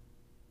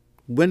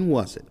 When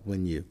was it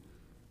when you...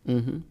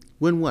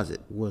 When was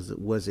it?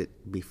 Was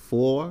it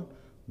before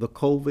the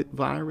COVID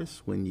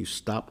virus when you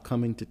stopped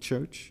coming to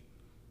church?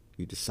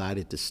 You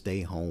decided to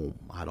stay home.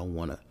 I don't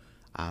want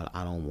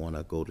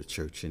to go to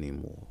church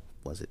anymore.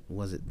 Was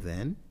it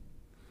then?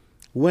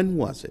 When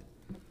was it?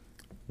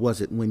 Was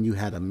it when you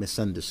had a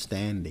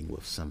misunderstanding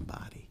with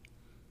somebody?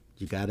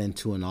 You got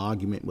into an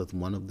argument with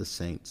one of the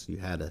saints. You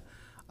had a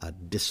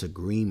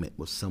disagreement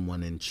with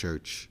someone in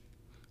church.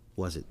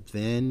 Was it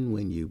then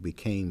when you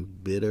became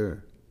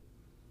bitter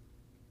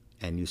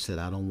and you said,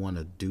 I don't want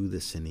to do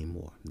this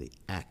anymore? The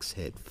axe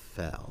head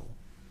fell.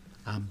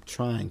 I'm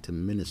trying to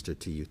minister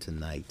to you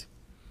tonight.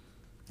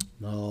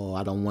 No,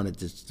 I don't want it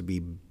just to be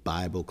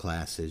Bible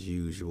class as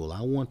usual.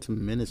 I want to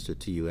minister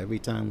to you every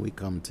time we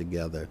come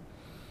together.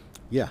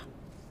 Yeah.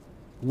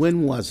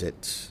 When was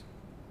it?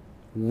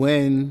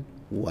 When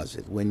was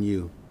it?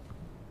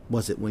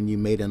 Was it when you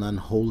made an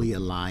unholy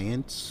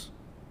alliance?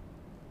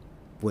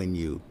 When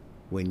you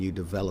when you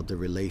developed a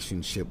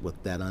relationship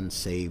with that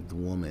unsaved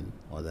woman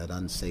or that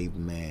unsaved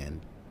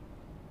man?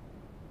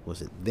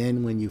 Was it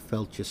then when you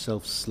felt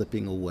yourself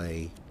slipping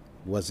away?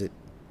 Was it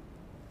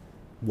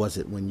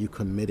when you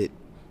committed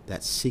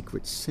that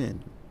secret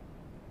sin?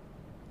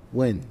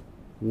 When?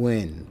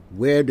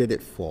 Where did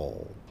it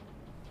fall?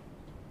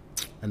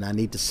 And I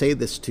need to say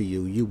this to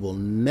you: you will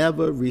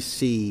never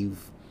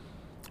receive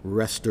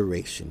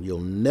restoration. You'll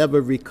never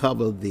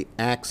recover the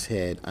axe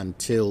head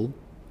until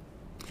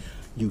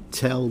you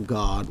tell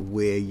God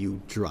where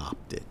you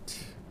dropped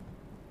it.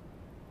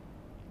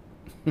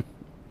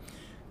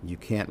 You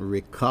can't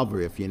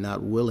recover if you're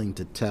not willing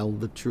to tell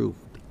the truth.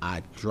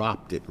 I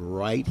dropped it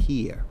right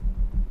here.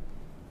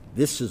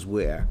 This is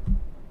where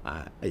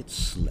it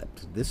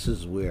slipped. This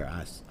is where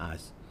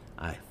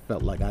I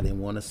felt like I didn't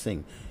want to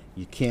sing.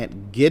 You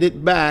can't get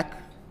it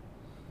back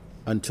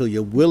until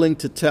you're willing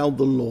to tell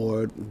the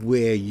Lord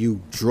where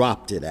you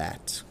dropped it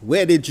at.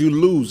 Where did you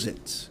lose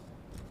it?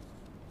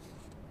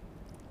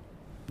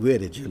 Where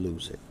did you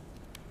lose it?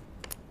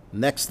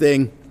 Next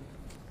thing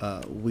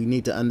we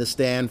need to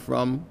understand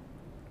from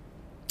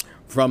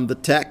the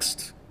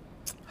text.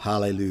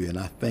 Hallelujah. And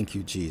I thank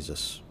you,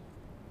 Jesus.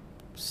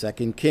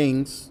 2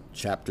 Kings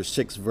chapter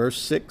 6,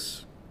 verse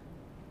 6.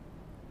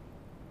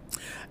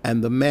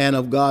 And the man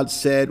of God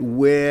said,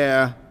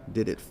 where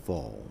did it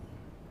fall?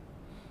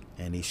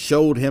 And he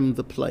showed him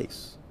the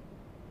place.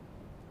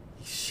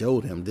 He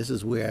showed him, this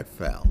is where it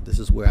fell. This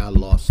is where I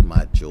lost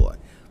my joy.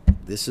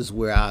 This is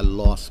where I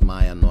lost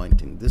my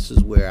anointing. This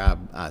is where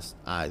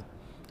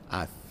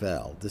I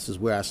fell. This is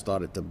where I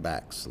started to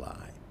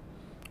backslide.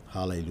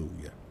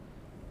 Hallelujah.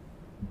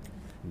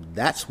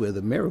 That's where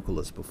the miracle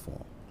is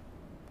performed.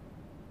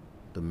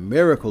 The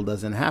miracle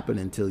doesn't happen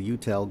until you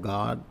tell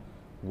God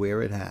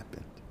where it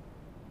happened.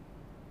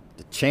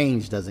 The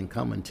change doesn't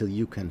come until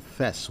you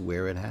confess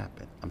where it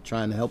happened. I'm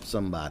trying to help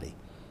somebody.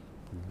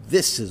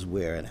 This is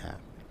where it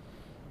happened.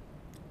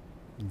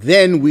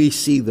 Then we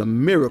see the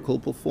miracle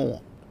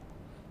performed.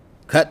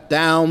 Cut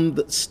down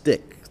the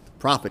stick. The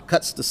prophet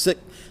cuts the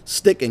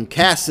stick and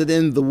casts it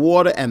in the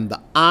water, and the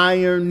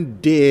iron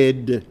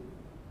did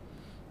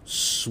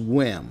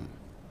swim.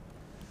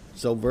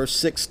 So verse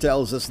 6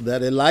 tells us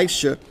that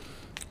Elisha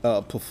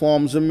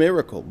performs a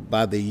miracle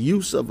by the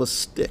use of a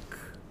stick.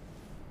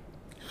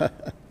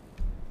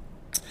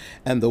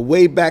 And the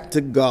way back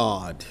to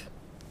God,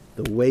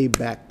 the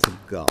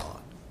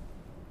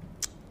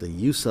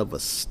use of a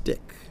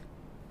stick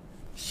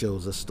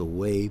shows us the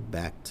way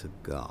back to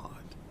God.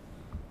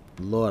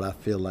 Lord, I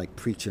feel like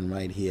preaching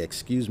right here.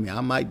 Excuse me, I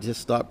might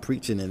just start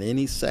preaching in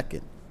any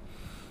second.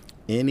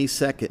 Any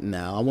second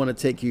now. I want to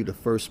take you to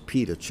 1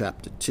 Peter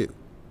chapter 2.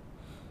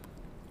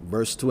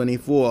 Verse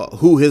 24,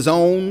 who his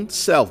own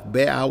self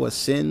bare our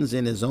sins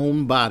in his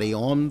own body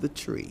on the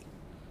tree.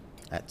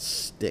 That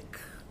stick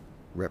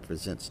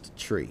represents the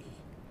tree.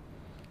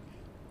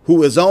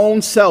 Who his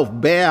own self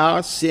bare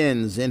our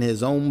sins in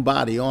his own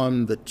body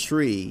on the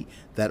tree,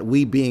 that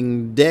we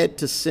being dead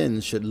to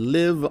sin should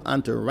live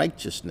unto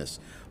righteousness,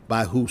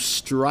 by whose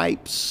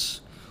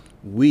stripes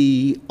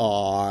we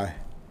are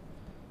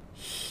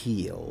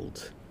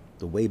healed.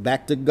 The way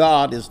back to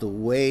God is the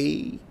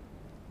way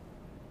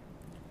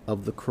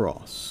of the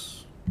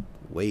cross.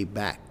 Way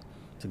back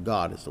to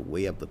God is the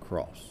way of the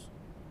cross.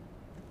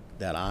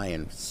 That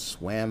iron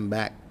swam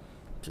back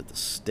to the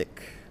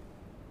stick.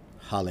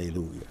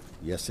 Hallelujah.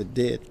 Yes, it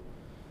did.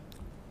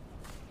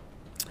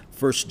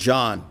 1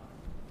 John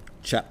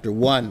chapter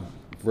 1,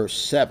 verse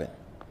 7.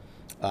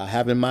 I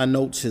have in my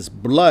notes, his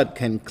blood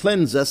can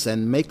cleanse us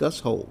and make us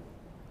whole.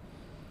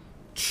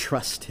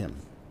 Trust him.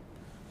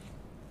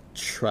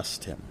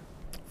 Trust him.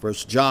 1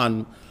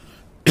 John,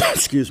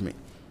 excuse me,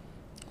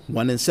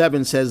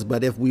 1:7 says,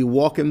 but if we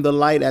walk in the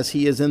light as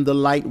he is in the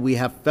light, we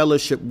have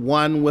fellowship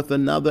one with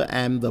another,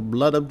 and the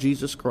blood of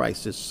Jesus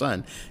Christ, his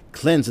son,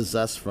 cleanses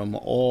us from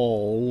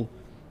all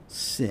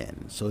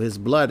sin. So his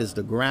blood is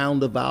the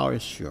ground of our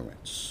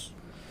assurance.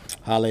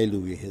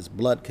 Hallelujah. His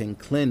blood can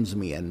cleanse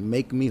me and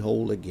make me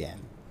whole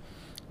again.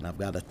 And I've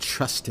got to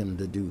trust him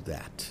to do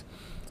that.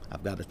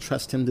 I've got to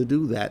trust him to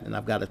do that, and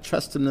I've got to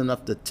trust him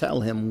enough to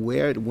tell him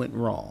where it went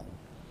wrong.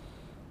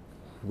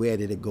 Where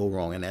did it go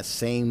wrong? And that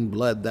same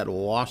blood that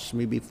washed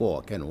me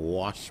before can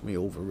wash me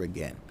over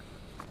again.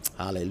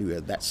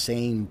 Hallelujah. That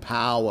same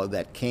power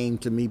that came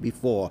to me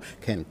before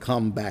can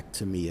come back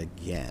to me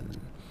again.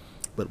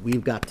 But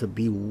we've got to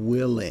be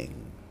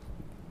willing.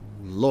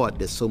 Lord,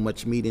 there's so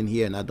much meat in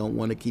here, and I don't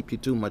want to keep you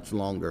too much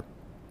longer.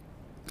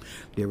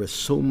 There is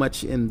so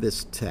much in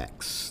this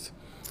text.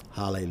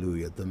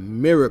 Hallelujah. The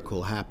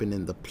miracle happened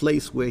in the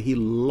place where he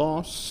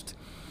lost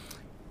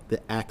the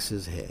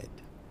axe's head.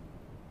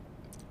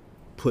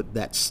 Put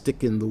that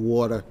stick in the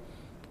water,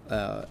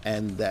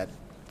 and that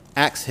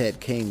axe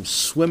head came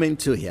swimming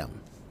to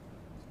him.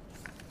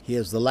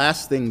 Here's the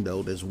last thing,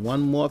 though. There's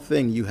one more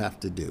thing you have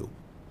to do.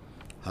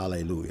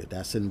 Hallelujah.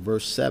 That's in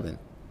verse 7.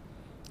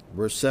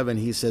 Verse 7,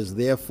 he says,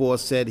 therefore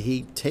said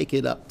he, take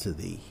it up to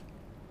thee.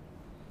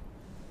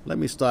 Let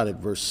me start at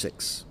verse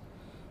 6.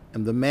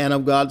 And the man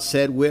of God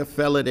said, where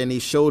fell it? And he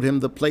showed him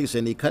the place,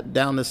 and he cut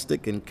down the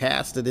stick and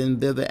cast it in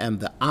thither, and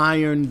the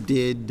iron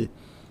did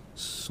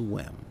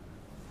swim.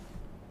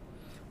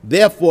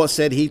 Therefore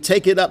said he,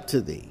 take it up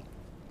to thee.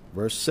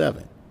 Verse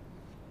 7.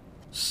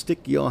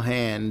 Stick your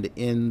hand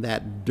in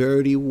that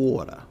dirty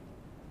water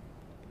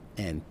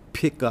and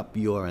pick up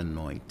your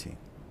anointing.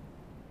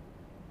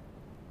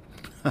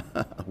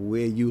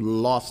 Where you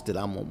lost it,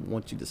 I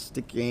want you to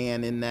stick your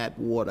hand in that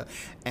water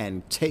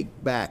and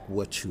take back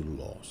what you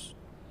lost.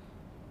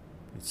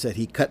 It said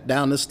he cut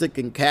down the stick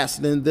and cast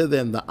it in thither,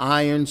 and the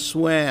iron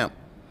swam.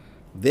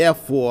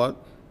 Therefore,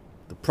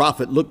 the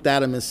prophet looked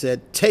at him and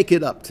said, take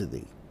it up to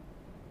thee.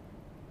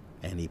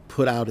 And he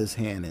put out his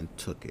hand and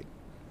took it.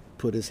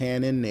 Put his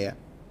hand in there.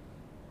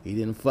 He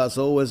didn't fuss,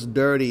 oh, it's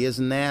dirty, it's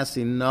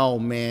nasty. No,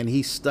 man,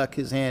 he stuck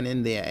his hand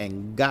in there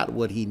and got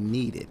what he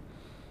needed.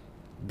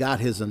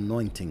 Got his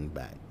anointing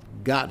back.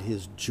 Got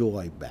his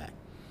joy back.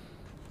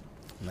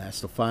 And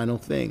that's the final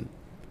thing.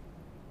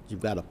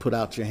 You've got to put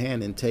out your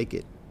hand and take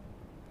it.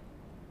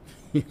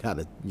 You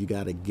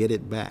gotta get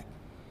it back.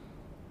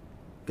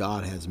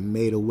 God has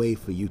made a way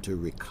for you to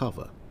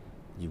recover.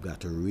 You've got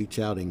to reach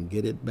out and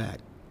get it back.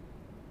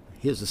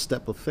 Here's a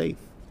step of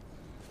faith.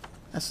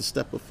 That's a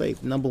step of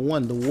faith. Number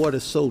one, the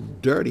water's so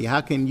dirty.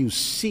 How can you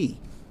see?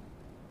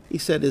 He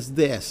said, it's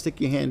there.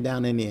 Stick your hand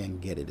down in there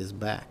and get it. It's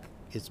back.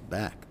 It's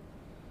back.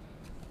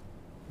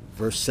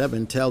 Verse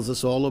 7 tells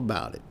us all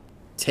about it.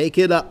 Take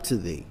it up to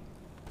thee.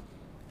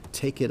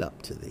 Take it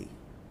up to thee.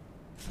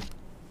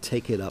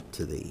 Take it up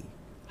to thee.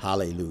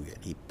 Hallelujah.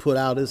 He put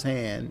out his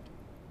hand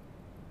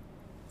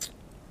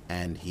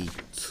and he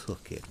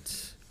took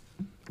it.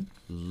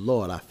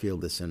 Lord, I feel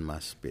this in my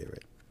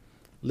spirit.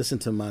 Listen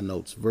to my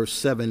notes. Verse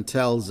 7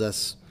 tells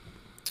us,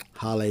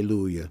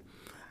 hallelujah,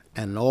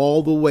 and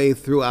all the way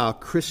through our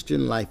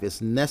Christian life, it's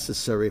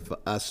necessary for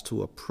us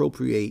to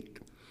appropriate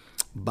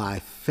by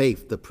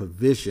faith the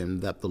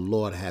provision that the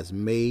Lord has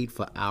made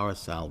for our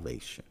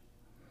salvation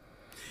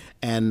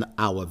and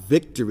our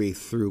victory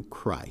through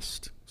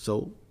Christ.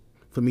 So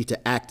for me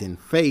to act in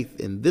faith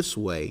in this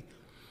way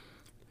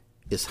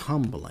is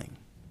humbling.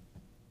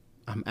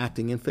 I'm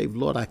acting in faith.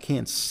 Lord, I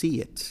can't see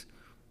it.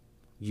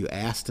 You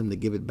asked him to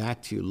give it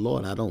back to you.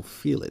 Lord, I don't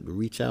feel it.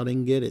 Reach out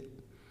and get it.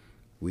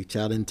 Reach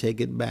out and take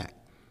it back.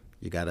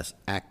 You got to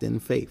act in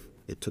faith.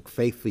 It took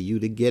faith for you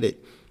to get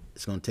it.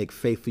 It's going to take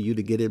faith for you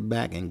to get it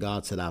back. And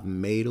God said, I've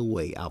made a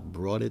way. I've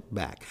brought it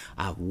back.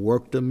 I've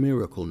worked a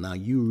miracle. Now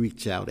you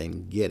reach out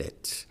and get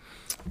it.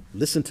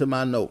 Listen to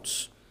my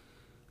notes.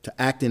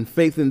 To act in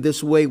faith in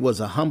this way was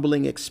a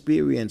humbling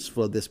experience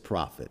for this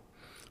prophet,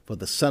 for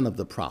the son of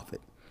the prophet.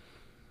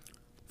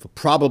 For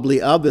probably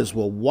others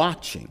were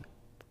watching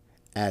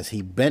as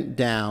he bent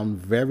down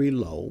very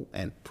low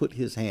and put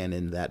his hand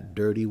in that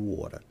dirty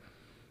water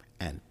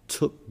and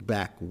took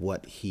back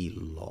what he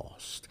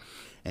lost.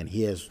 And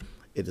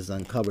it has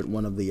uncovered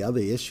one of the other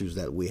issues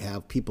that we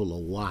have. People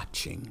are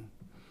watching.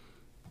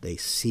 They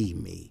see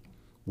me.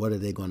 What are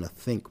they going to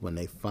think when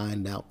they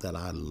find out that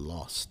I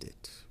lost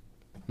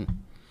it?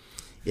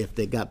 If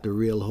they got the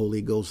real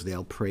Holy Ghost,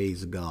 they'll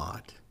praise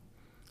God.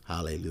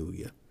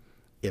 Hallelujah.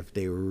 If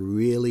they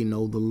really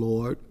know the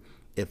Lord,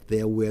 if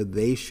they're where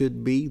they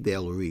should be,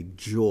 they'll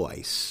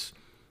rejoice.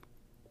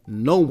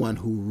 No one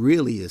who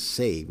really is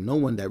saved, no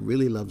one that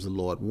really loves the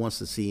Lord wants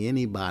to see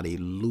anybody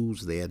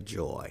lose their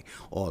joy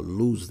or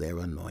lose their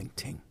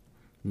anointing.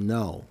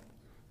 No.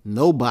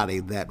 Nobody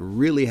that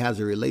really has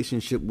a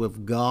relationship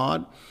with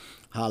God,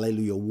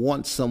 hallelujah,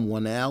 wants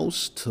someone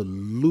else to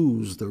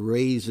lose the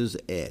razor's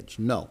edge.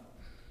 No.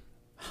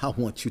 I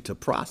want you to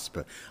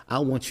prosper. I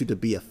want you to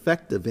be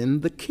effective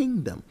in the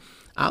kingdom.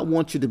 I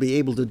want you to be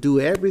able to do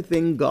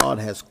everything God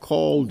has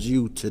called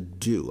you to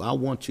do. I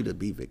want you to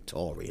be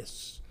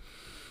victorious.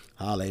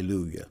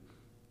 Hallelujah.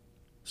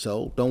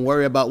 So don't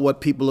worry about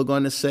what people are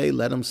going to say.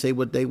 Let them say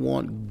what they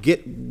want.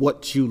 Get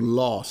what you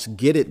lost.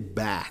 Get it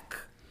back.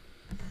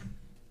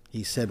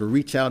 He said,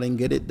 reach out and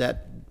get it.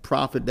 That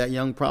prophet, that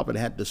young prophet,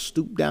 had to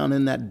stoop down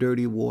in that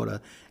dirty water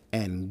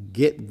and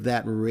get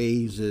that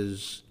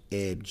razor's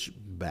edge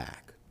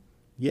back.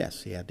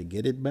 Yes, he had to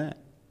get it back.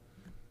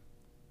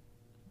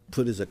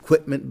 Put his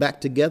equipment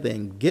back together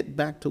and get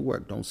back to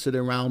work. Don't sit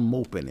around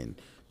moping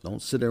and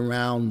don't sit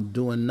around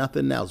doing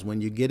nothing else. When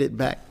you get it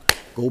back,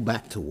 go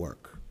back to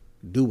work.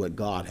 Do what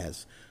God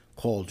has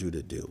called you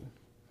to do.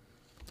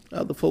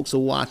 Other folks are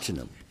watching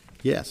him.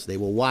 Yes, they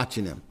were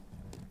watching him.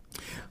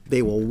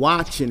 They were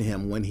watching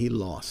him when he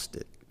lost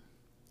it.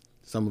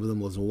 Some of them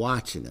was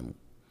watching him.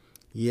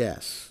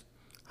 Yes.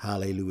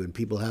 Hallelujah. And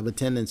people have a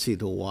tendency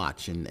to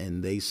watch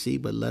and they see,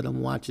 but let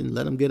them watch and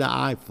let them get an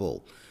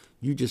eyeful.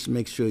 You just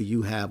make sure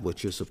you have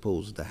what you're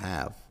supposed to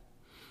have.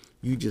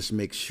 You just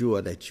make sure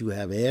that you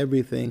have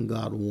everything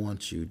God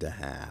wants you to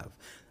have.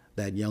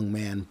 That young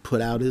man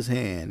put out his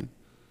hand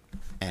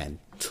and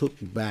took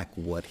back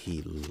what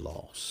he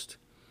lost.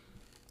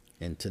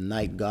 And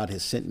tonight, God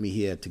has sent me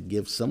here to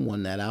give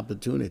someone that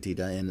opportunity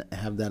to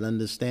have that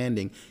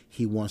understanding.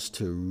 He wants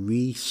to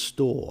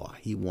restore.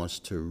 He wants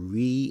to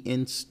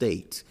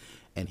reinstate.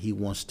 And he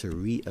wants to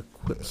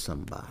re-equip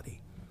somebody.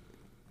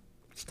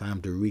 It's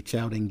time to reach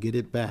out and get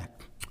it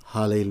back.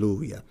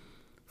 Hallelujah.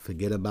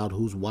 Forget about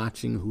who's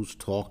watching, who's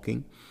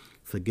talking.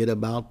 Forget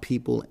about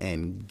people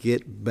and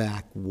get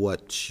back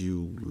what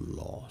you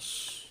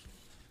lost.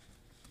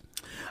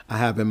 I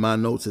have in my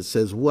notes, it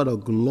says, what a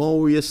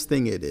glorious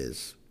thing it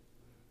is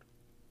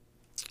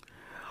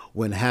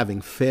when,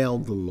 having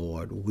failed the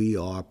Lord, we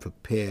are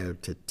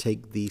prepared to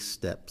take these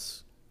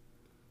steps.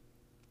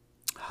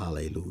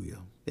 Hallelujah.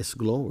 It's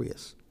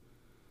glorious.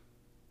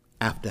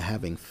 After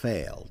having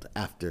failed,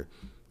 after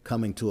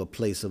coming to a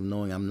place of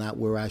knowing I'm not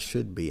where I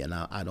should be and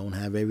I don't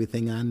have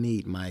everything I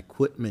need. My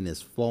equipment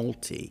is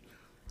faulty.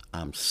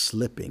 I'm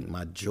slipping.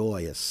 My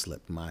joy has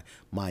slipped. My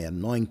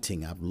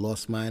anointing, I've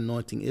lost my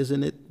anointing.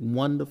 Isn't it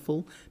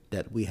wonderful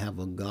that we have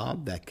a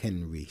God that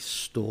can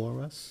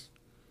restore us,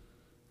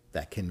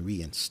 that can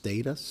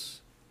reinstate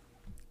us,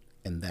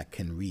 and that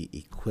can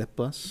re-equip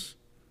us?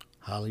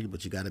 Hallelujah.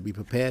 But you got to be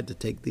prepared to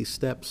take these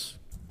steps.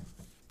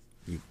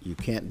 You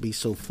can't be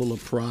so full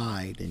of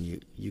pride,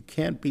 and you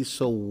can't be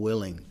so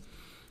willing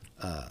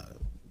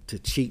to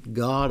cheat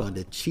God or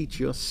to cheat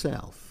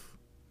yourself.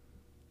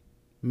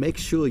 Make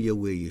sure you're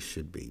where you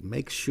should be.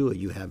 Make sure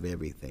you have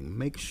everything.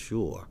 Make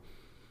sure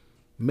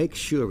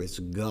it's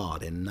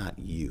God and not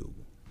you.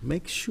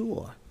 Make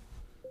sure.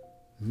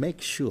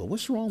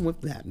 What's wrong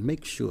with that?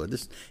 Make sure.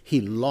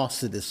 He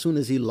lost it. As soon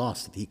as he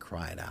lost it, he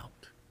cried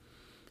out.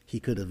 He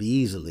could have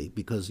easily,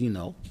 because,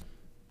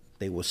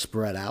 they were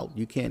spread out.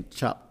 You can't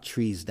chop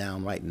trees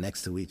down right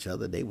next to each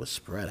other. They were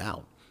spread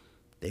out.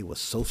 They were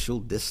social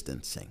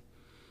distancing.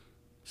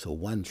 So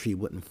one tree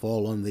wouldn't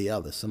fall on the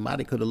other.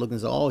 Somebody could have looked and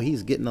said, oh,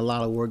 he's getting a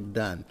lot of work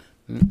done.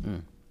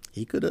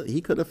 He could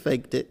have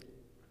faked it.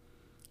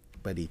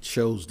 But he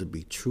chose to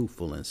be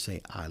truthful and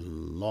say, I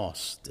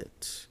lost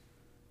it.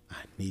 I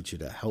need you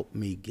to help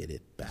me get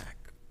it back.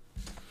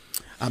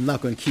 I'm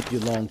not going to keep you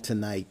long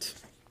tonight,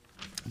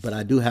 but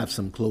I do have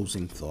some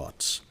closing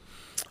thoughts.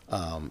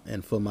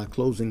 And for my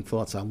closing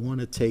thoughts, I want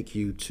to take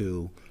you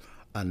to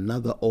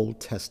another Old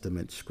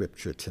Testament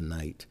scripture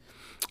tonight.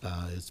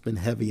 It's been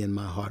heavy in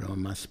my heart,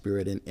 on my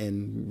spirit,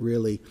 and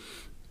really,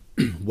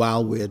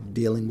 while we're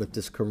dealing with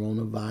this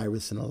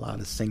coronavirus and a lot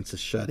of saints are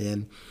shut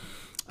in,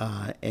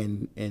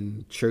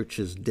 and church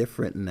is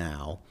different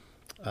now,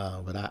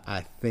 but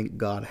I think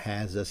God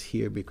has us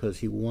here because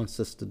he wants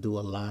us to do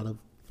a lot of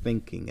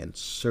thinking and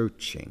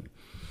searching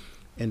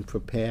and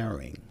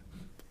preparing.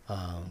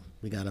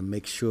 We got to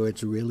make sure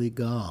it's really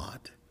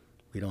God.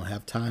 We don't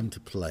have time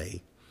to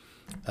play.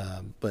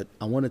 But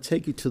I want to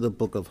take you to the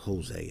book of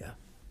Hosea.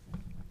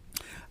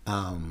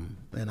 And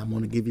I'm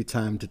going to give you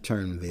time to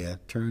turn there.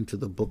 Turn to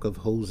the book of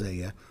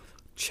Hosea,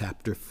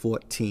 chapter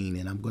 14.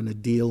 And I'm going to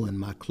deal in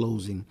my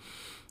closing,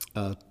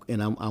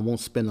 and I won't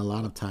spend a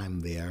lot of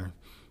time there.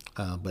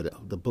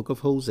 But the book of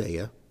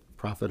Hosea,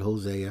 prophet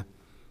Hosea,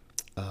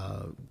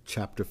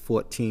 chapter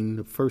 14,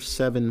 the first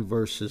 7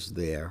 verses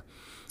there.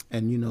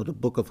 And, the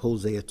book of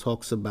Hosea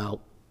talks about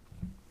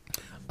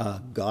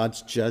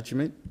God's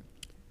judgment,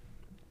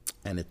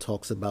 and it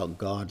talks about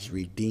God's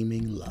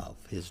redeeming love,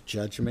 his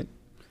judgment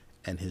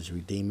and his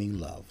redeeming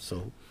love.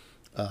 So,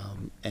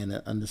 and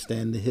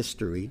understand the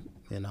history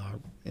in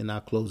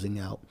our closing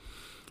out.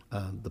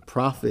 The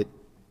prophet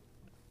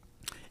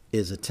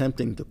is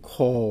attempting to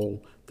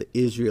call the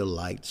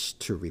Israelites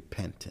to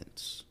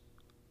repentance.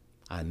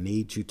 I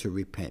need you to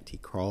repent. He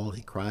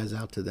cries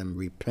out to them,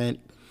 repent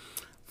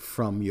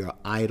from your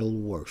idol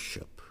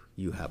worship.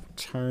 You have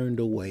turned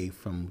away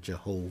from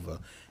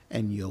Jehovah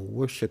and you're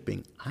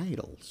worshiping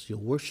idols. You're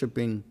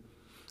worshiping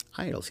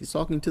idols. He's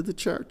talking to the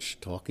church,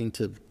 talking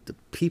to the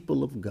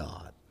people of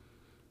God.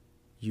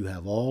 You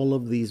have all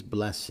of these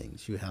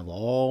blessings. You have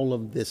all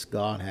of this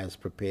God has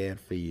prepared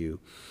for you.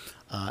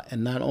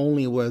 And not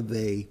only had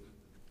they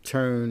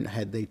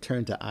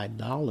turned to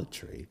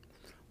idolatry,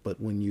 but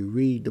when you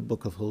read the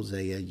book of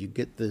Hosea, you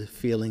get the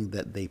feeling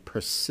that they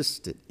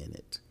persisted in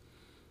it.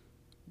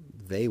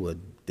 They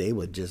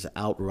were just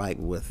outright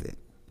with it.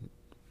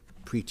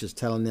 Preachers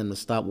telling them to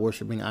stop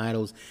worshiping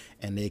idols,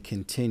 and they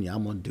continue.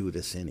 I'm going to do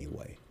this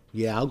anyway.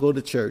 Yeah, I'll go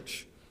to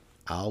church.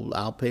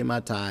 I'll pay my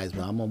tithes,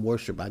 but I'm going to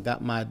worship. I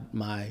got my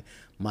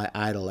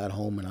idol at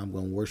home, and I'm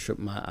going to worship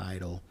my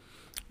idol.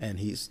 And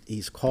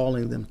he's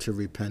calling them to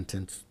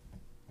repentance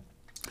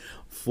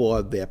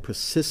for their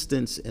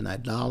persistence in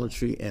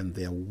idolatry and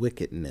their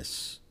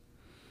wickedness.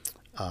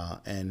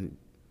 And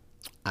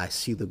I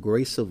see the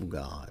grace of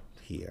God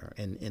here.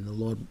 And the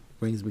Lord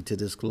brings me to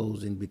this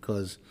closing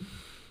because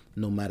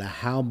no matter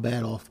how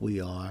bad off we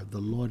are, the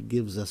Lord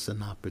gives us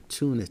an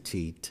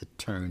opportunity to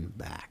turn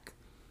back,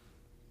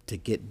 to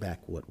get back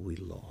what we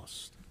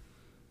lost.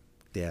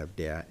 They're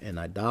in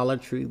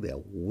idolatry.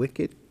 They're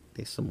wicked.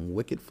 There's some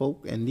wicked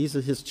folk, and these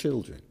are his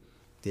children.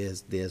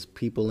 There's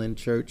people in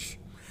church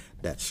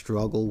that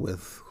struggle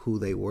with who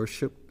they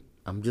worship.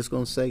 I'm just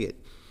going to say it,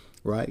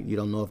 right? You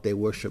don't know if they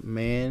worship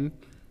man,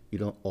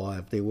 or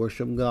if they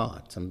worship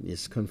God.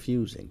 It's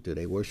confusing. Do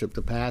they worship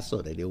the pastor,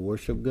 or do they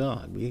worship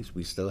God?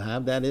 We still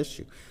have that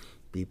issue.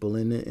 People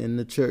in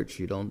the church,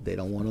 they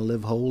don't want to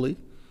live holy.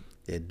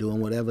 They're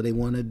doing whatever they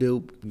want to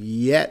do,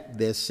 yet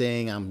they're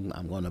saying,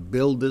 I'm going to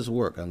build this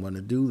work. I'm going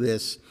to do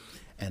this.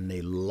 And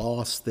they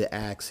lost the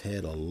axe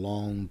head a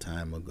long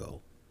time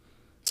ago.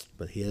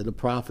 But here the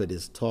prophet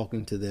is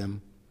talking to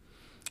them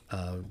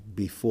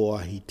before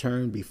I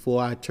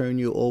turn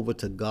you over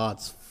to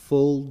God's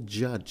full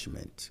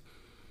judgment.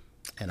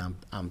 And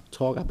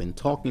I've been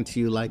talking to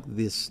you like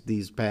this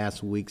these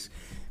past weeks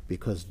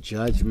because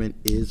judgment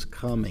is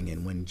coming.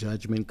 And when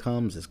judgment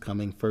comes, it's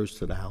coming first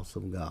to the house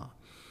of God.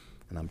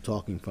 And I'm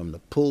talking from the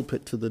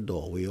pulpit to the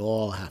door. We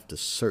all have to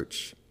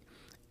search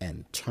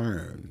and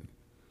turn.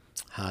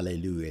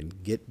 Hallelujah.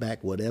 And get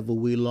back whatever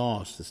we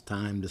lost. It's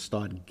time to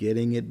start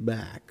getting it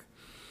back.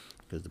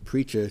 Because the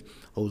preacher,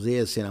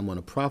 Hosea, said, I'm going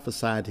to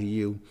prophesy to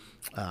you.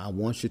 I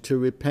want you to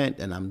repent.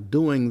 And I'm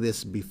doing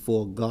this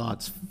before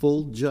God's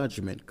full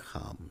judgment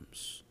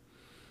comes.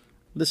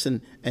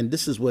 Listen, and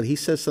this is what he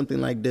says, something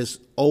like this.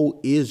 O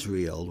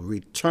Israel,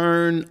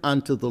 return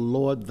unto the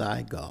Lord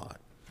thy God,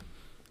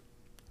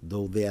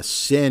 though their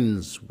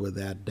sins were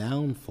their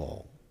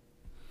downfall.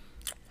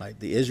 Like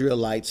the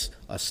Israelites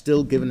are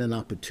still given an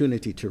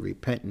opportunity to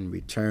repent and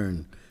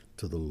return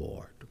to the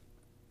Lord.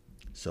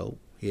 So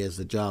here's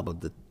the job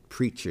of the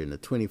preacher in the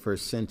 21st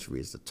century,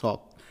 is to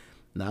talk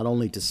not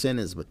only to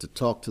sinners, but to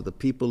talk to the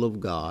people of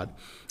God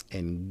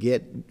and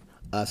get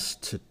us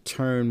to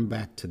turn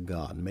back to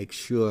God. Make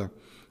sure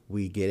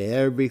we get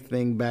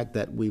everything back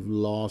that we've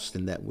lost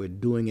and that we're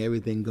doing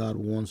everything God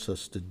wants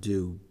us to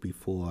do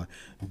before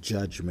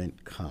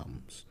judgment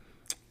comes.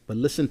 But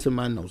listen to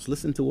my notes.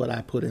 Listen to what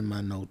I put in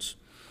my notes.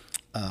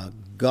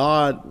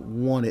 God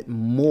wanted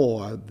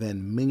more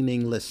than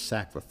meaningless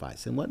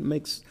sacrifice. And what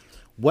makes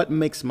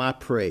my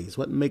praise,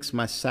 what makes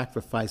my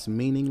sacrifice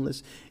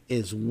meaningless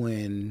is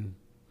when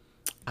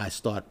I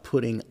start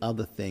putting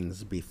other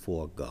things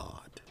before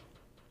God.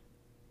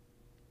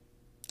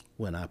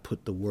 When I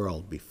put the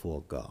world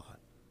before God.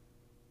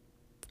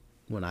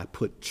 When I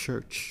put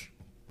church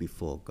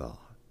before God.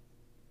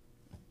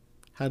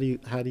 How do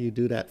you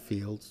do that,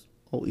 Fields?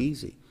 Oh,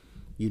 easy.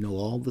 You know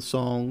all the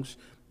songs.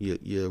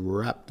 You're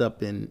wrapped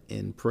up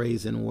in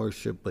praise and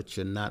worship, but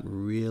you're not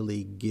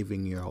really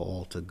giving your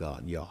all to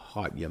God. Your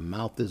heart, your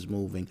mouth is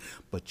moving,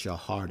 but your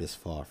heart is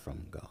far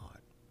from God.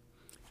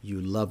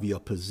 You love your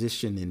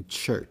position in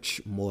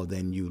church more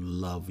than you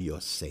love your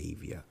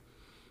Savior.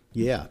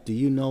 Yeah, do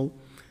you know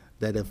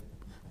that if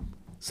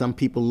some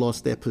people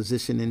lost their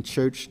position in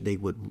church, they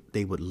would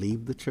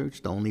leave the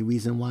church? The only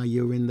reason why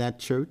you're in that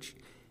church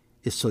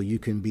is so you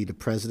can be the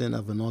president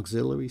of an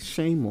auxiliary?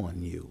 Shame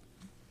on you.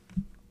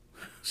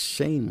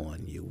 Shame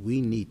on you. We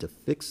need to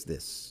fix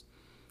this.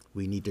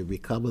 We need to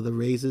recover the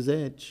razor's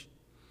edge.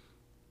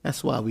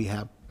 That's why we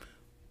have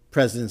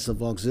presidents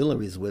of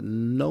auxiliaries with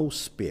no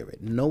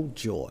spirit, no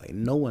joy,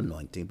 no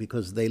anointing,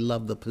 because they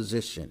love the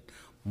position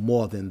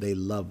more than they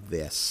love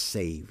their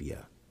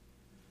Savior.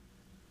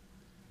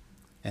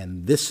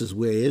 And this is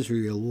where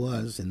Israel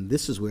was, and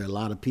this is where a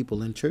lot of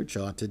people in church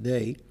are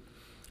today,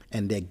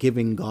 and they're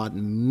giving God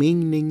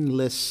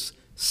meaningless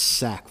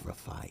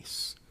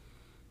sacrifice.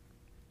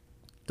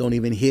 Don't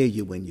even hear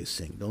you when you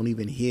sing. Don't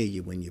even hear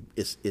you when you,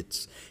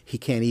 he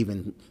can't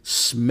even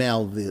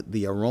smell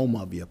the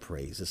aroma of your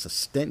praise. It's a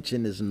stench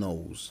in his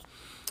nose.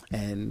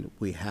 And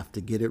we have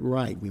to get it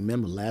right.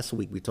 Remember, last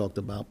week we talked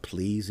about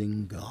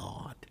pleasing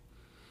God.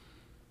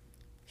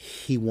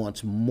 He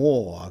wants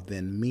more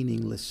than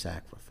meaningless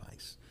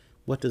sacrifice.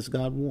 What does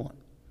God want?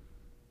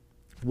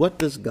 What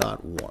does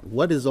God want?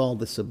 What is all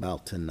this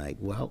about tonight?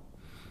 Well,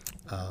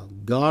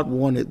 God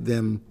wanted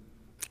them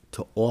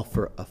to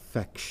offer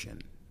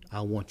affection. I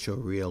want your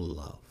real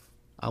love.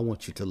 I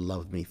want you to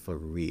love me for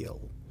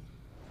real.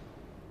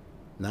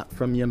 Not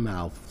from your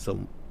mouth,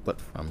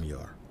 but from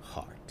your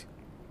heart.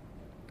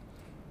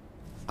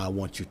 I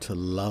want you to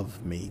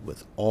love me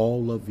with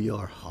all of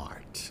your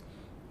heart.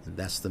 And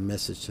that's the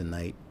message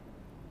tonight.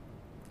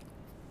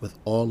 With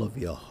all of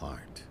your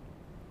heart.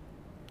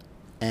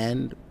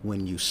 And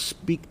when you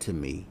speak to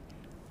me,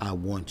 I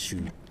want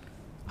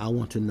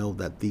to know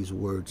that these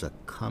words are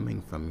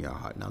coming from your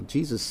heart. Now,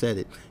 Jesus said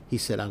it. He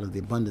said, out of the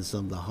abundance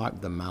of the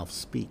heart, the mouth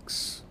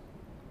speaks.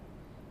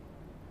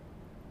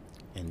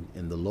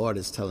 And the Lord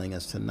is telling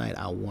us tonight,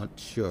 I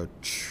want your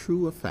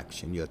true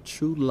affection, your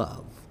true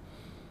love.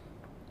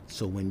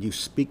 So when you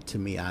speak to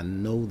me, I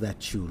know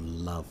that you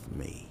love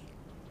me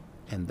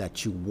and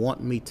that you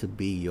want me to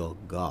be your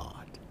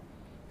God.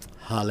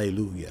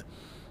 Hallelujah.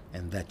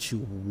 And that you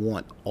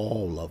want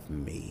all of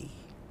me.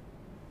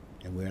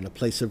 And we're in a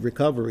place of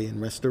recovery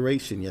and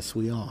restoration. Yes,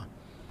 we are.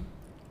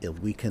 If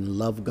we can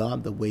love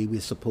God the way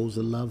we're supposed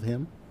to love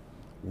him,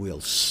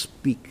 we'll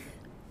speak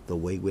the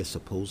way we're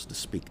supposed to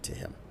speak to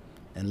him.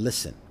 And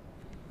listen,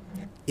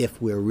 if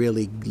we're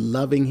really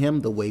loving him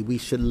the way we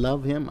should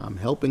love him, I'm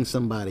helping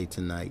somebody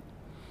tonight.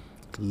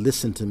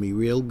 Listen to me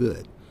real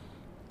good.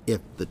 If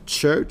the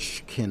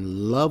church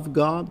can love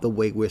God the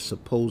way we're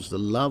supposed to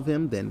love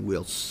him, then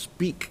we'll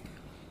speak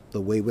the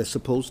way we're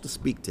supposed to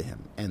speak to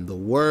him. And the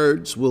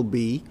words will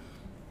be,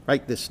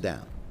 write this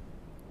down.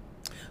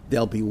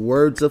 There'll be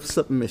words of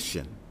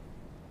submission.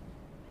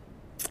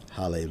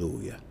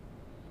 Hallelujah.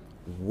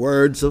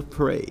 words of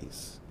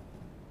praise.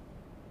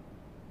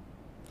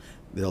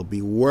 There'll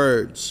be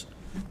words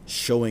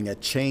showing a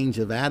change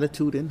of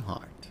attitude and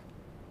heart.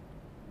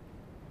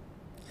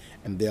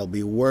 And there'll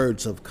be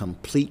words of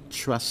complete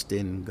trust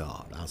in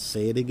God. I'll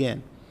say it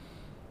again.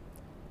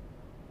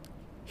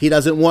 He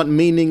doesn't want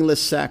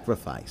meaningless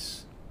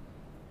sacrifice.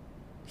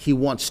 He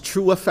wants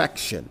true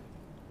affection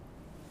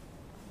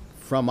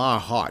from our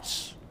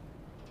hearts.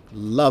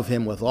 Love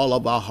him with all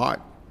of our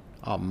heart,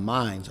 our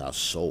minds, our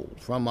soul,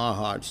 from our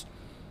hearts.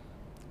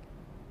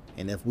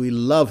 And if we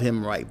love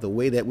him right, the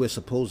way that we're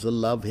supposed to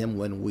love him,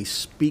 when we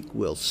speak,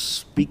 we'll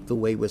speak the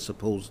way we're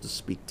supposed to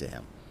speak to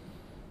him.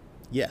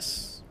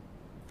 Yes,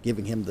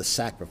 giving him the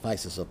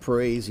sacrifices of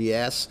praise,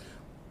 yes.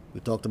 We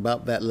talked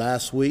about that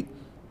last week.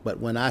 But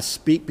when I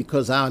speak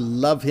because I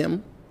love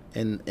him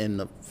in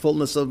the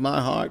fullness of my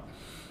heart,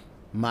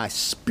 my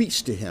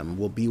speech to him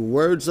will be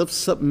words of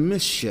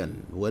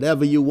submission.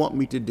 Whatever you want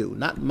me to do,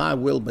 not my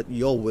will, but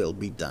your will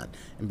be done.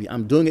 And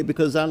I'm doing it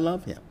because I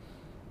love him.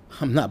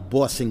 I'm not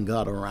bossing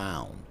God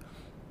around.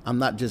 I'm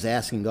not just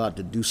asking God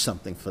to do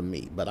something for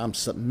me, but I'm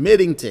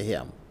submitting to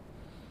him.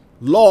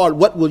 Lord,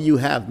 what will you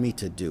have me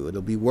to do?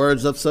 It'll be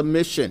words of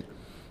submission.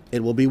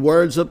 It will be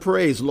words of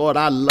praise. Lord,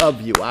 I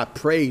love you. I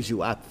praise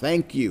you. I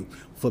thank you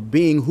for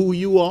being who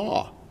you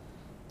are.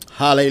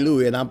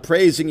 Hallelujah. And I'm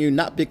praising you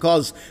not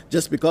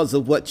just because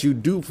of what you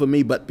do for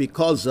me, but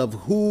because of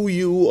who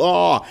you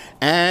are.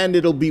 And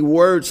it'll be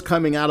words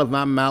coming out of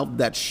my mouth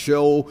that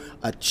show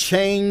a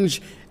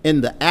change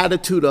in the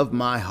attitude of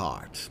my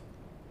heart.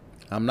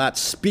 I'm not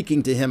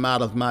speaking to him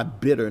out of my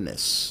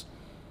bitterness.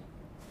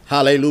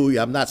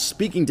 Hallelujah. I'm not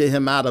speaking to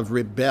him out of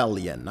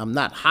rebellion. I'm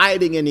not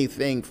hiding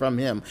anything from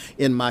him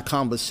in my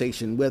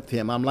conversation with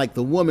him. I'm like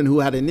the woman who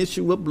had an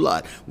issue with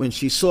blood. When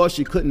she saw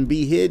she couldn't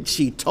be hid,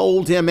 she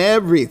told him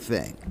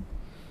everything.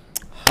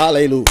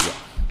 Hallelujah.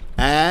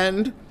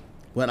 And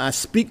when I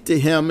speak to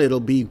him,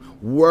 it'll be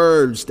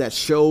words that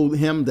show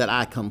him that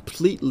I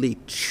completely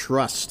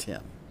trust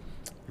him.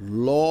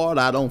 Lord,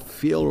 I don't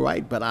feel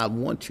right, but I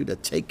want you to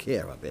take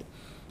care of it.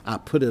 I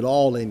put it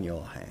all in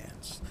your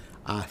hands.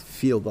 I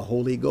feel the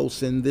Holy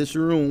Ghost in this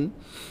room.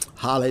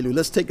 Hallelujah.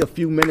 Let's take a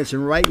few minutes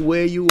and right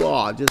where you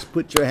are, just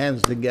put your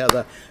hands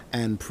together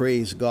and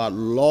praise God.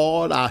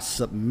 Lord, I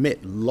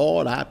submit.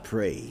 Lord, I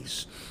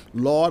praise.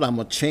 Lord, I'm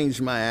going to change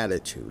my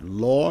attitude.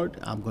 Lord,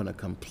 I'm going to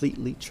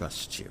completely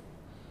trust you.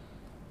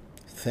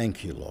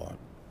 Thank you, Lord.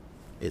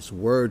 It's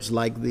words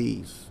like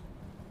these,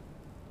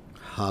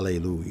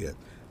 hallelujah,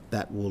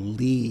 that will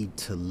lead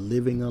to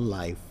living a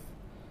life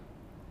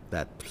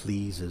that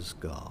pleases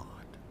God.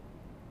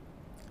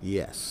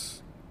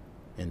 Yes.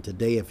 And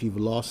today, if you've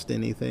lost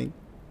anything,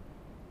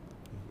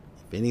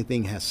 if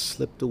anything has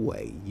slipped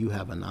away, you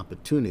have an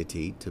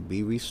opportunity to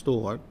be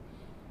restored,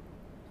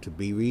 to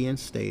be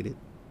reinstated,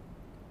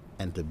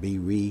 and to be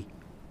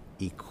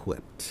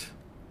re-equipped.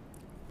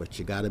 But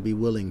you got to be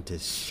willing to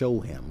show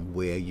him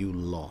where you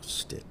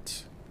lost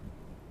it.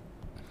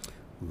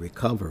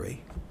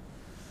 Recovery.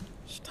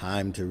 It's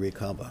time to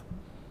recover.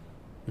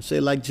 And say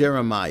like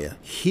Jeremiah,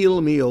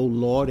 heal me, O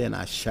Lord, and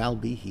I shall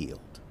be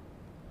healed.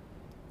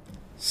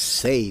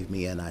 Save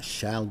me, and I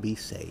shall be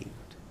saved.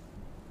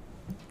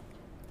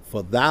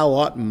 For thou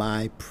art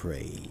my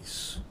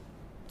praise.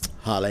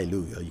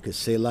 Hallelujah. You could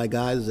say like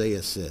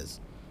Isaiah says,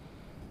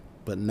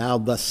 but now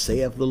thus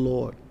saith the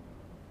Lord,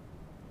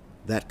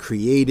 that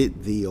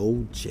created thee,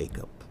 O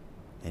Jacob,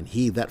 and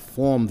he that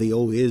formed thee,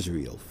 O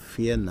Israel,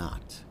 fear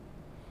not.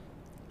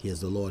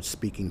 Here's the Lord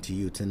speaking to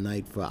you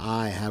tonight, for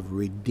I have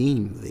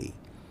redeemed thee,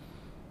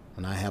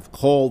 and I have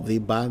called thee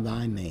by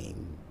thy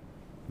name.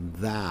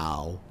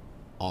 Thou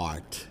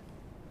art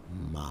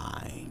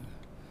mine.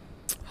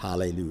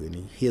 Hallelujah.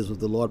 And here's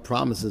what the Lord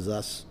promises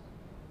us.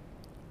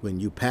 When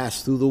you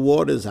pass through the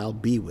waters, I'll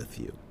be with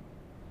you.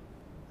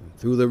 And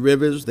through the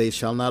rivers, they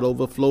shall not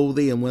overflow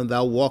thee. And when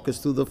thou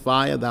walkest through the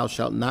fire, thou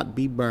shalt not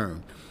be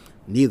burned,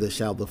 neither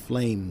shall the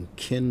flame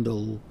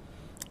kindle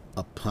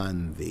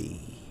upon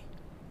thee.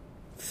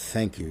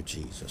 Thank you,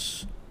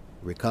 Jesus.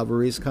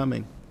 Recovery is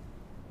coming.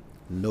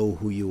 Know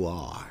who you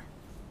are.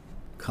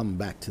 Come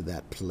back to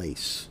that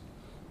place.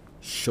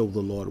 Show the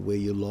Lord where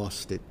you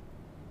lost it,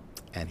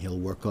 and he'll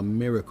work a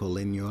miracle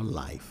in your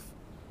life.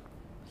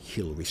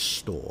 He'll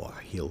restore.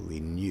 He'll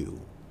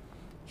renew.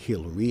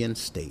 He'll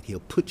reinstate. He'll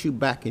put you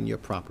back in your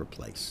proper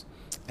place,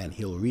 and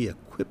he'll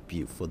re-equip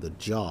you for the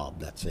job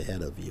that's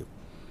ahead of you.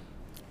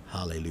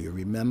 Hallelujah.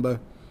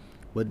 Remember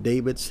what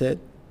David said?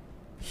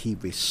 He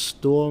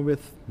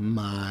restoreth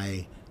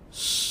my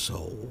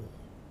soul.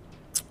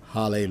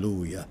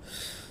 Hallelujah.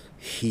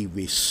 He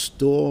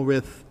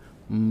restoreth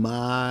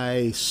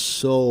my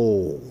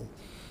soul.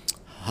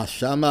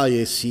 Hashama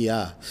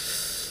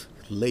Yesiah.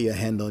 Lay your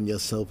hand on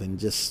yourself and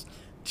just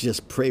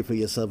pray for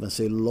yourself and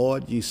say,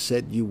 Lord, you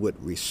said you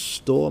would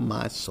restore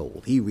my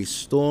soul. He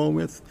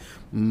restoreth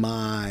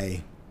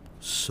my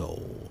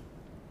soul.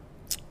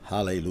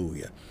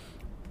 Hallelujah.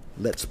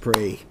 Let's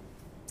pray.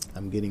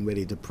 I'm getting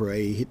ready to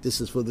pray.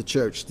 This is for the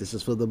church. This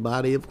is for the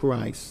body of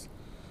Christ.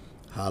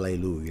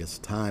 Hallelujah. It's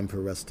time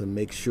for us to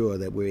make sure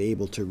that we're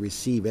able to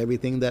receive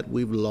everything that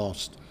we've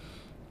lost,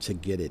 to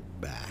get it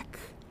back,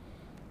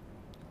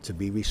 to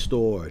be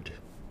restored,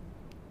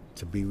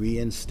 to be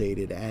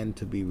reinstated, and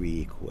to be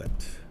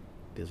re-equipped.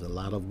 There's a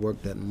lot of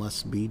work that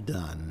must be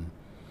done.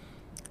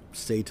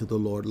 Say to the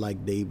Lord,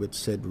 like David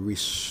said,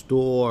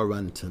 restore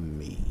unto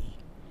me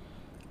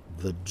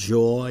the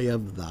joy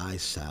of thy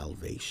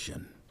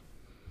salvation,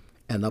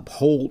 and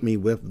uphold me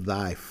with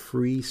thy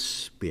free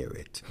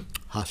spirit.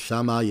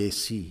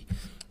 Hashamayesi,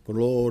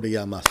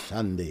 Gloria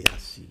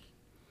Mashandeasi.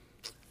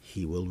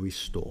 He will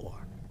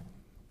restore.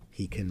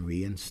 He can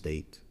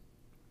reinstate,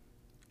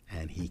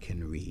 and he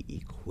can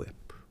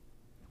re-equip.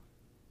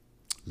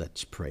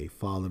 Let's pray.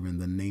 Father, in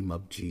the name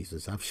of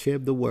Jesus, I've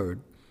shared the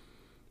word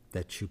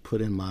that you put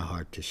in my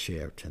heart to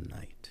share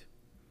tonight.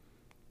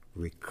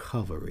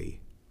 Recovery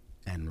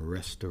and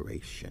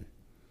restoration.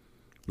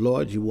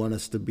 Lord, you want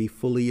us to be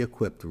fully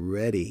equipped,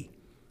 ready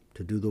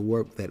to do the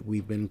work that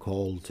we've been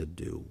called to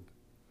do.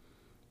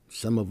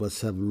 Some of us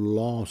have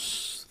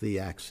lost the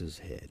axe's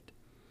head.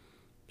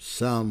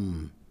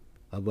 Some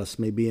of us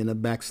may be in a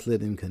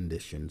backslidden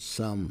condition.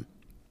 Some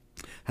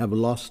have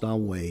lost our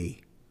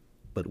way,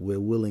 but we're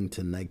willing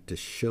tonight to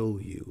show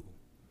you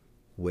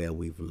where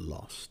we've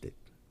lost it,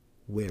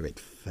 where it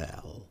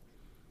fell.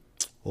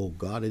 Oh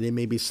God, and there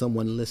may be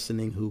someone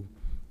listening who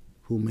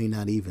may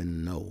not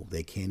even know.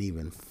 They can't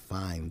even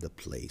find the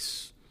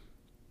place.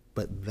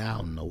 But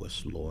thou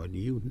knowest, Lord.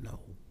 You know.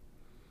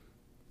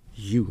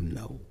 You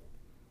know.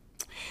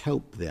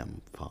 Help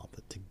them,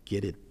 Father, to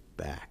get it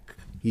back.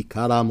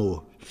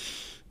 Ikaramu.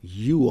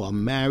 You are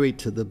married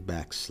to the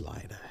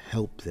backslider.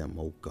 Help them,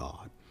 oh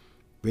God.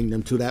 Bring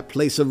them to that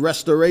place of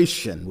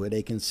restoration where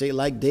they can say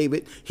like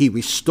David, he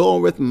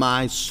restoreth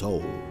my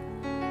soul.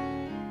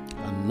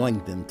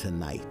 Anoint them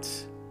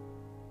tonight.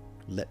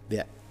 Let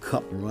that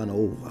cup run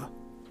over.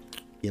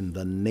 In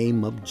the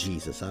name of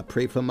Jesus, I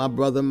pray for my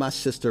brother and my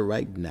sister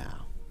right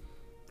now,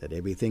 that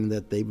everything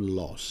that they've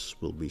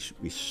lost will be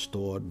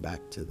restored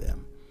back to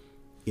them.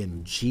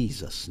 In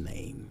Jesus'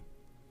 name.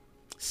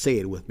 Say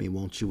it with me,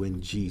 won't you?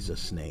 In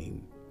Jesus'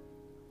 name.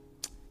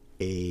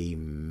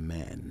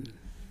 Amen.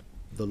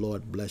 The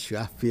Lord bless you.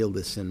 I feel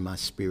this in my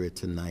spirit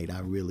tonight.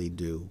 I really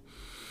do.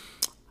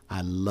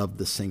 I love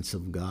the saints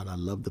of God. I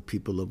love the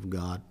people of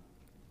God.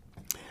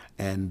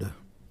 And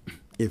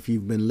if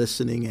you've been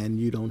listening and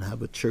you don't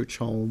have a church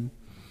home,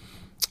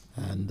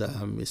 and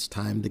it's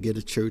time to get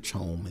a church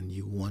home, and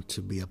you want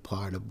to be a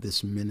part of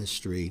this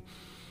ministry,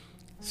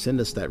 send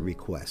us that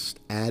request,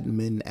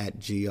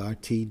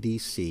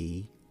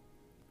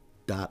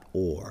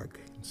 admin@grtdc.org.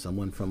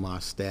 Someone from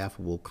our staff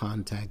will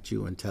contact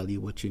you and tell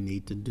you what you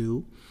need to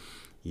do.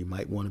 You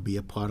might want to be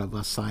a part of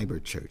our cyber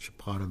church, a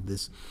part of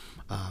this,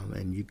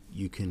 and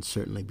you can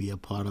certainly be a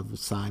part of the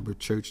cyber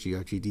church, the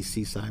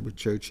RTDC cyber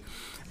church,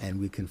 and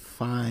we can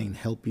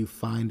help you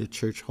find a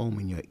church home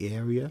in your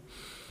area,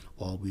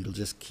 or we'll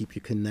just keep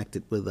you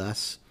connected with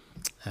us.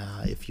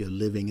 If you're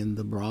living in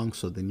the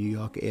Bronx or the New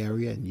York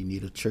area and you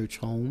need a church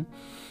home,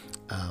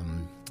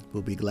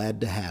 we'll be glad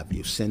to have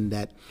you. Send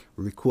that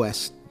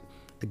request,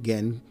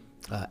 again,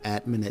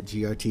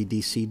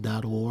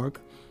 admin@grtdc.org.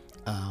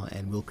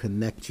 And we'll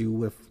connect you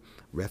with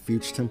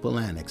Refuge Temple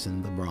Annex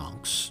in the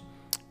Bronx.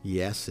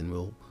 Yes,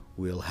 and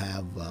we'll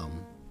have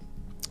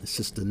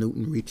Sister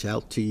Newton reach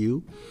out to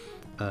you.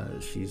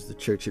 She's the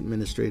church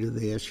administrator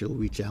there. She'll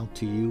reach out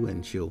to you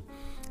and she'll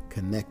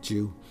connect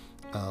you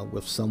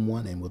with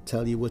someone, and we'll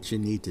tell you what you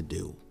need to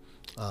do.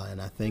 And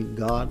I thank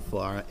God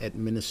for our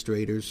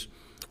administrators.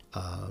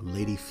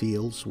 Lady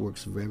Fields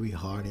works very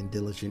hard and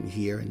diligent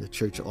here in the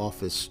church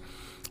office,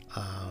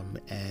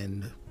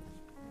 and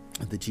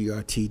the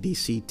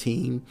GRTDC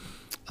team,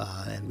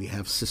 and we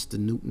have Sister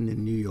Newton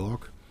in New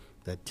York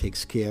that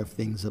takes care of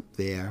things up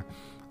there,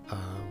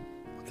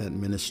 with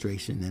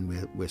administration, and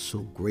we're so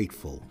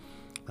grateful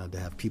to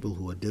have people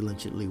who are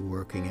diligently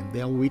working, and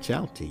they'll reach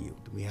out to you.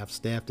 We have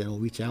staff that will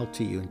reach out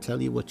to you and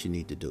tell you what you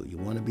need to do. You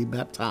want to be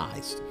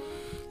baptized,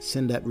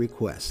 send that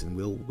request, and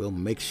we'll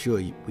make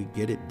sure we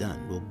get it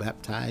done. We'll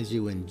baptize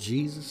you in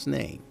Jesus'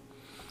 name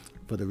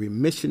for the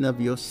remission of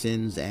your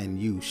sins,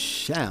 and you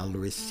shall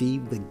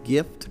receive the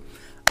gift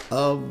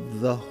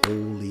of the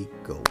Holy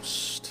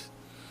Ghost.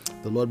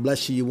 The Lord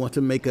bless you. You want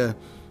to make a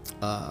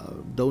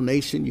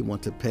donation, you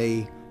want to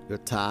pay your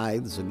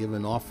tithes or give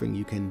an offering,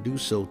 you can do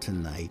so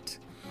tonight.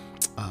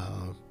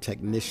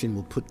 Technician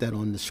will put that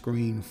on the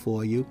screen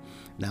for you.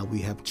 Now we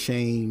have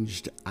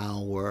changed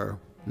our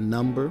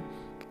number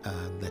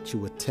that you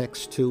would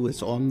text to.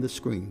 It's on the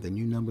screen. The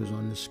new number is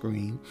on the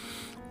screen.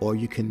 Or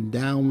you can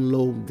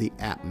download the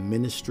app,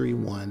 Ministry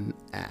One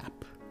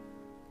app.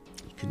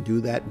 You can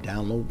do that.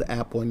 Download the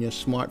app on your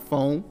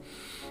smartphone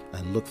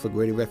and look for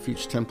Greater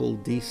Refuge Temple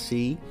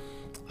DC,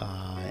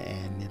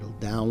 and it'll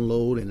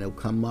download and it'll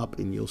come up,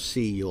 and you'll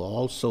see. You'll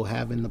also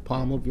have in the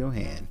palm of your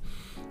hand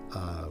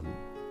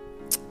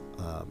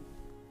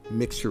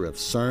mixture of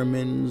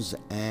sermons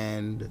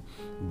and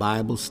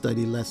Bible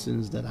study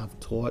lessons that I've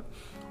taught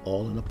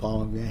all in the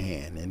palm of your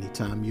hand.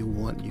 Anytime you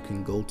want, you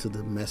can go to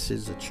the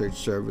message, a church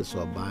service,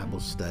 or a Bible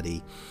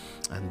study.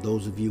 And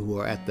those of you who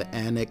are at the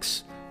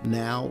annex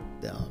now,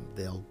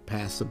 they'll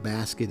pass a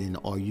basket,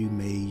 or you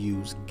may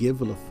use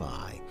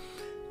Givelify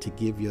to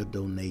give your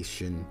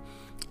donation.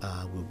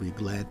 We'll be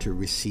glad to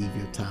receive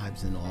your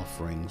tithes and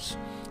offerings.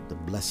 The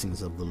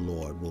blessings of the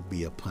Lord will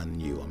be upon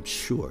you, I'm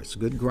sure. It's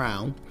good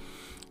ground,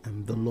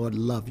 and the Lord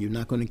love you.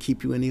 Not going to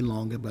keep you any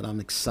longer, but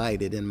I'm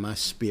excited in my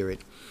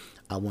spirit.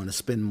 I want to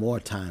spend more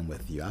time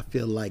with you. I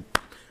feel like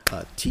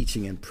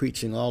teaching and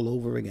preaching all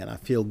over again. I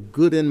feel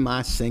good in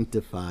my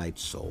sanctified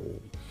soul.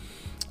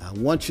 I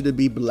want you to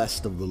be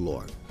blessed of the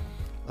Lord.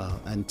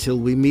 Until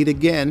we meet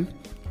again,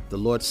 the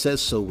Lord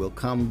says so. We'll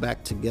come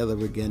back together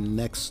again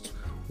next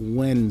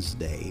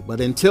Wednesday. But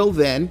until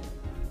then,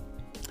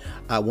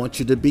 I want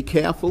you to be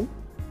careful,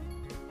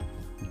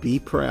 be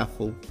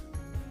prayerful,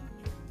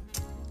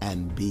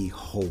 and be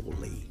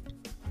holy.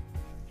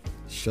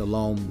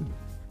 Shalom,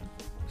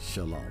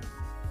 shalom.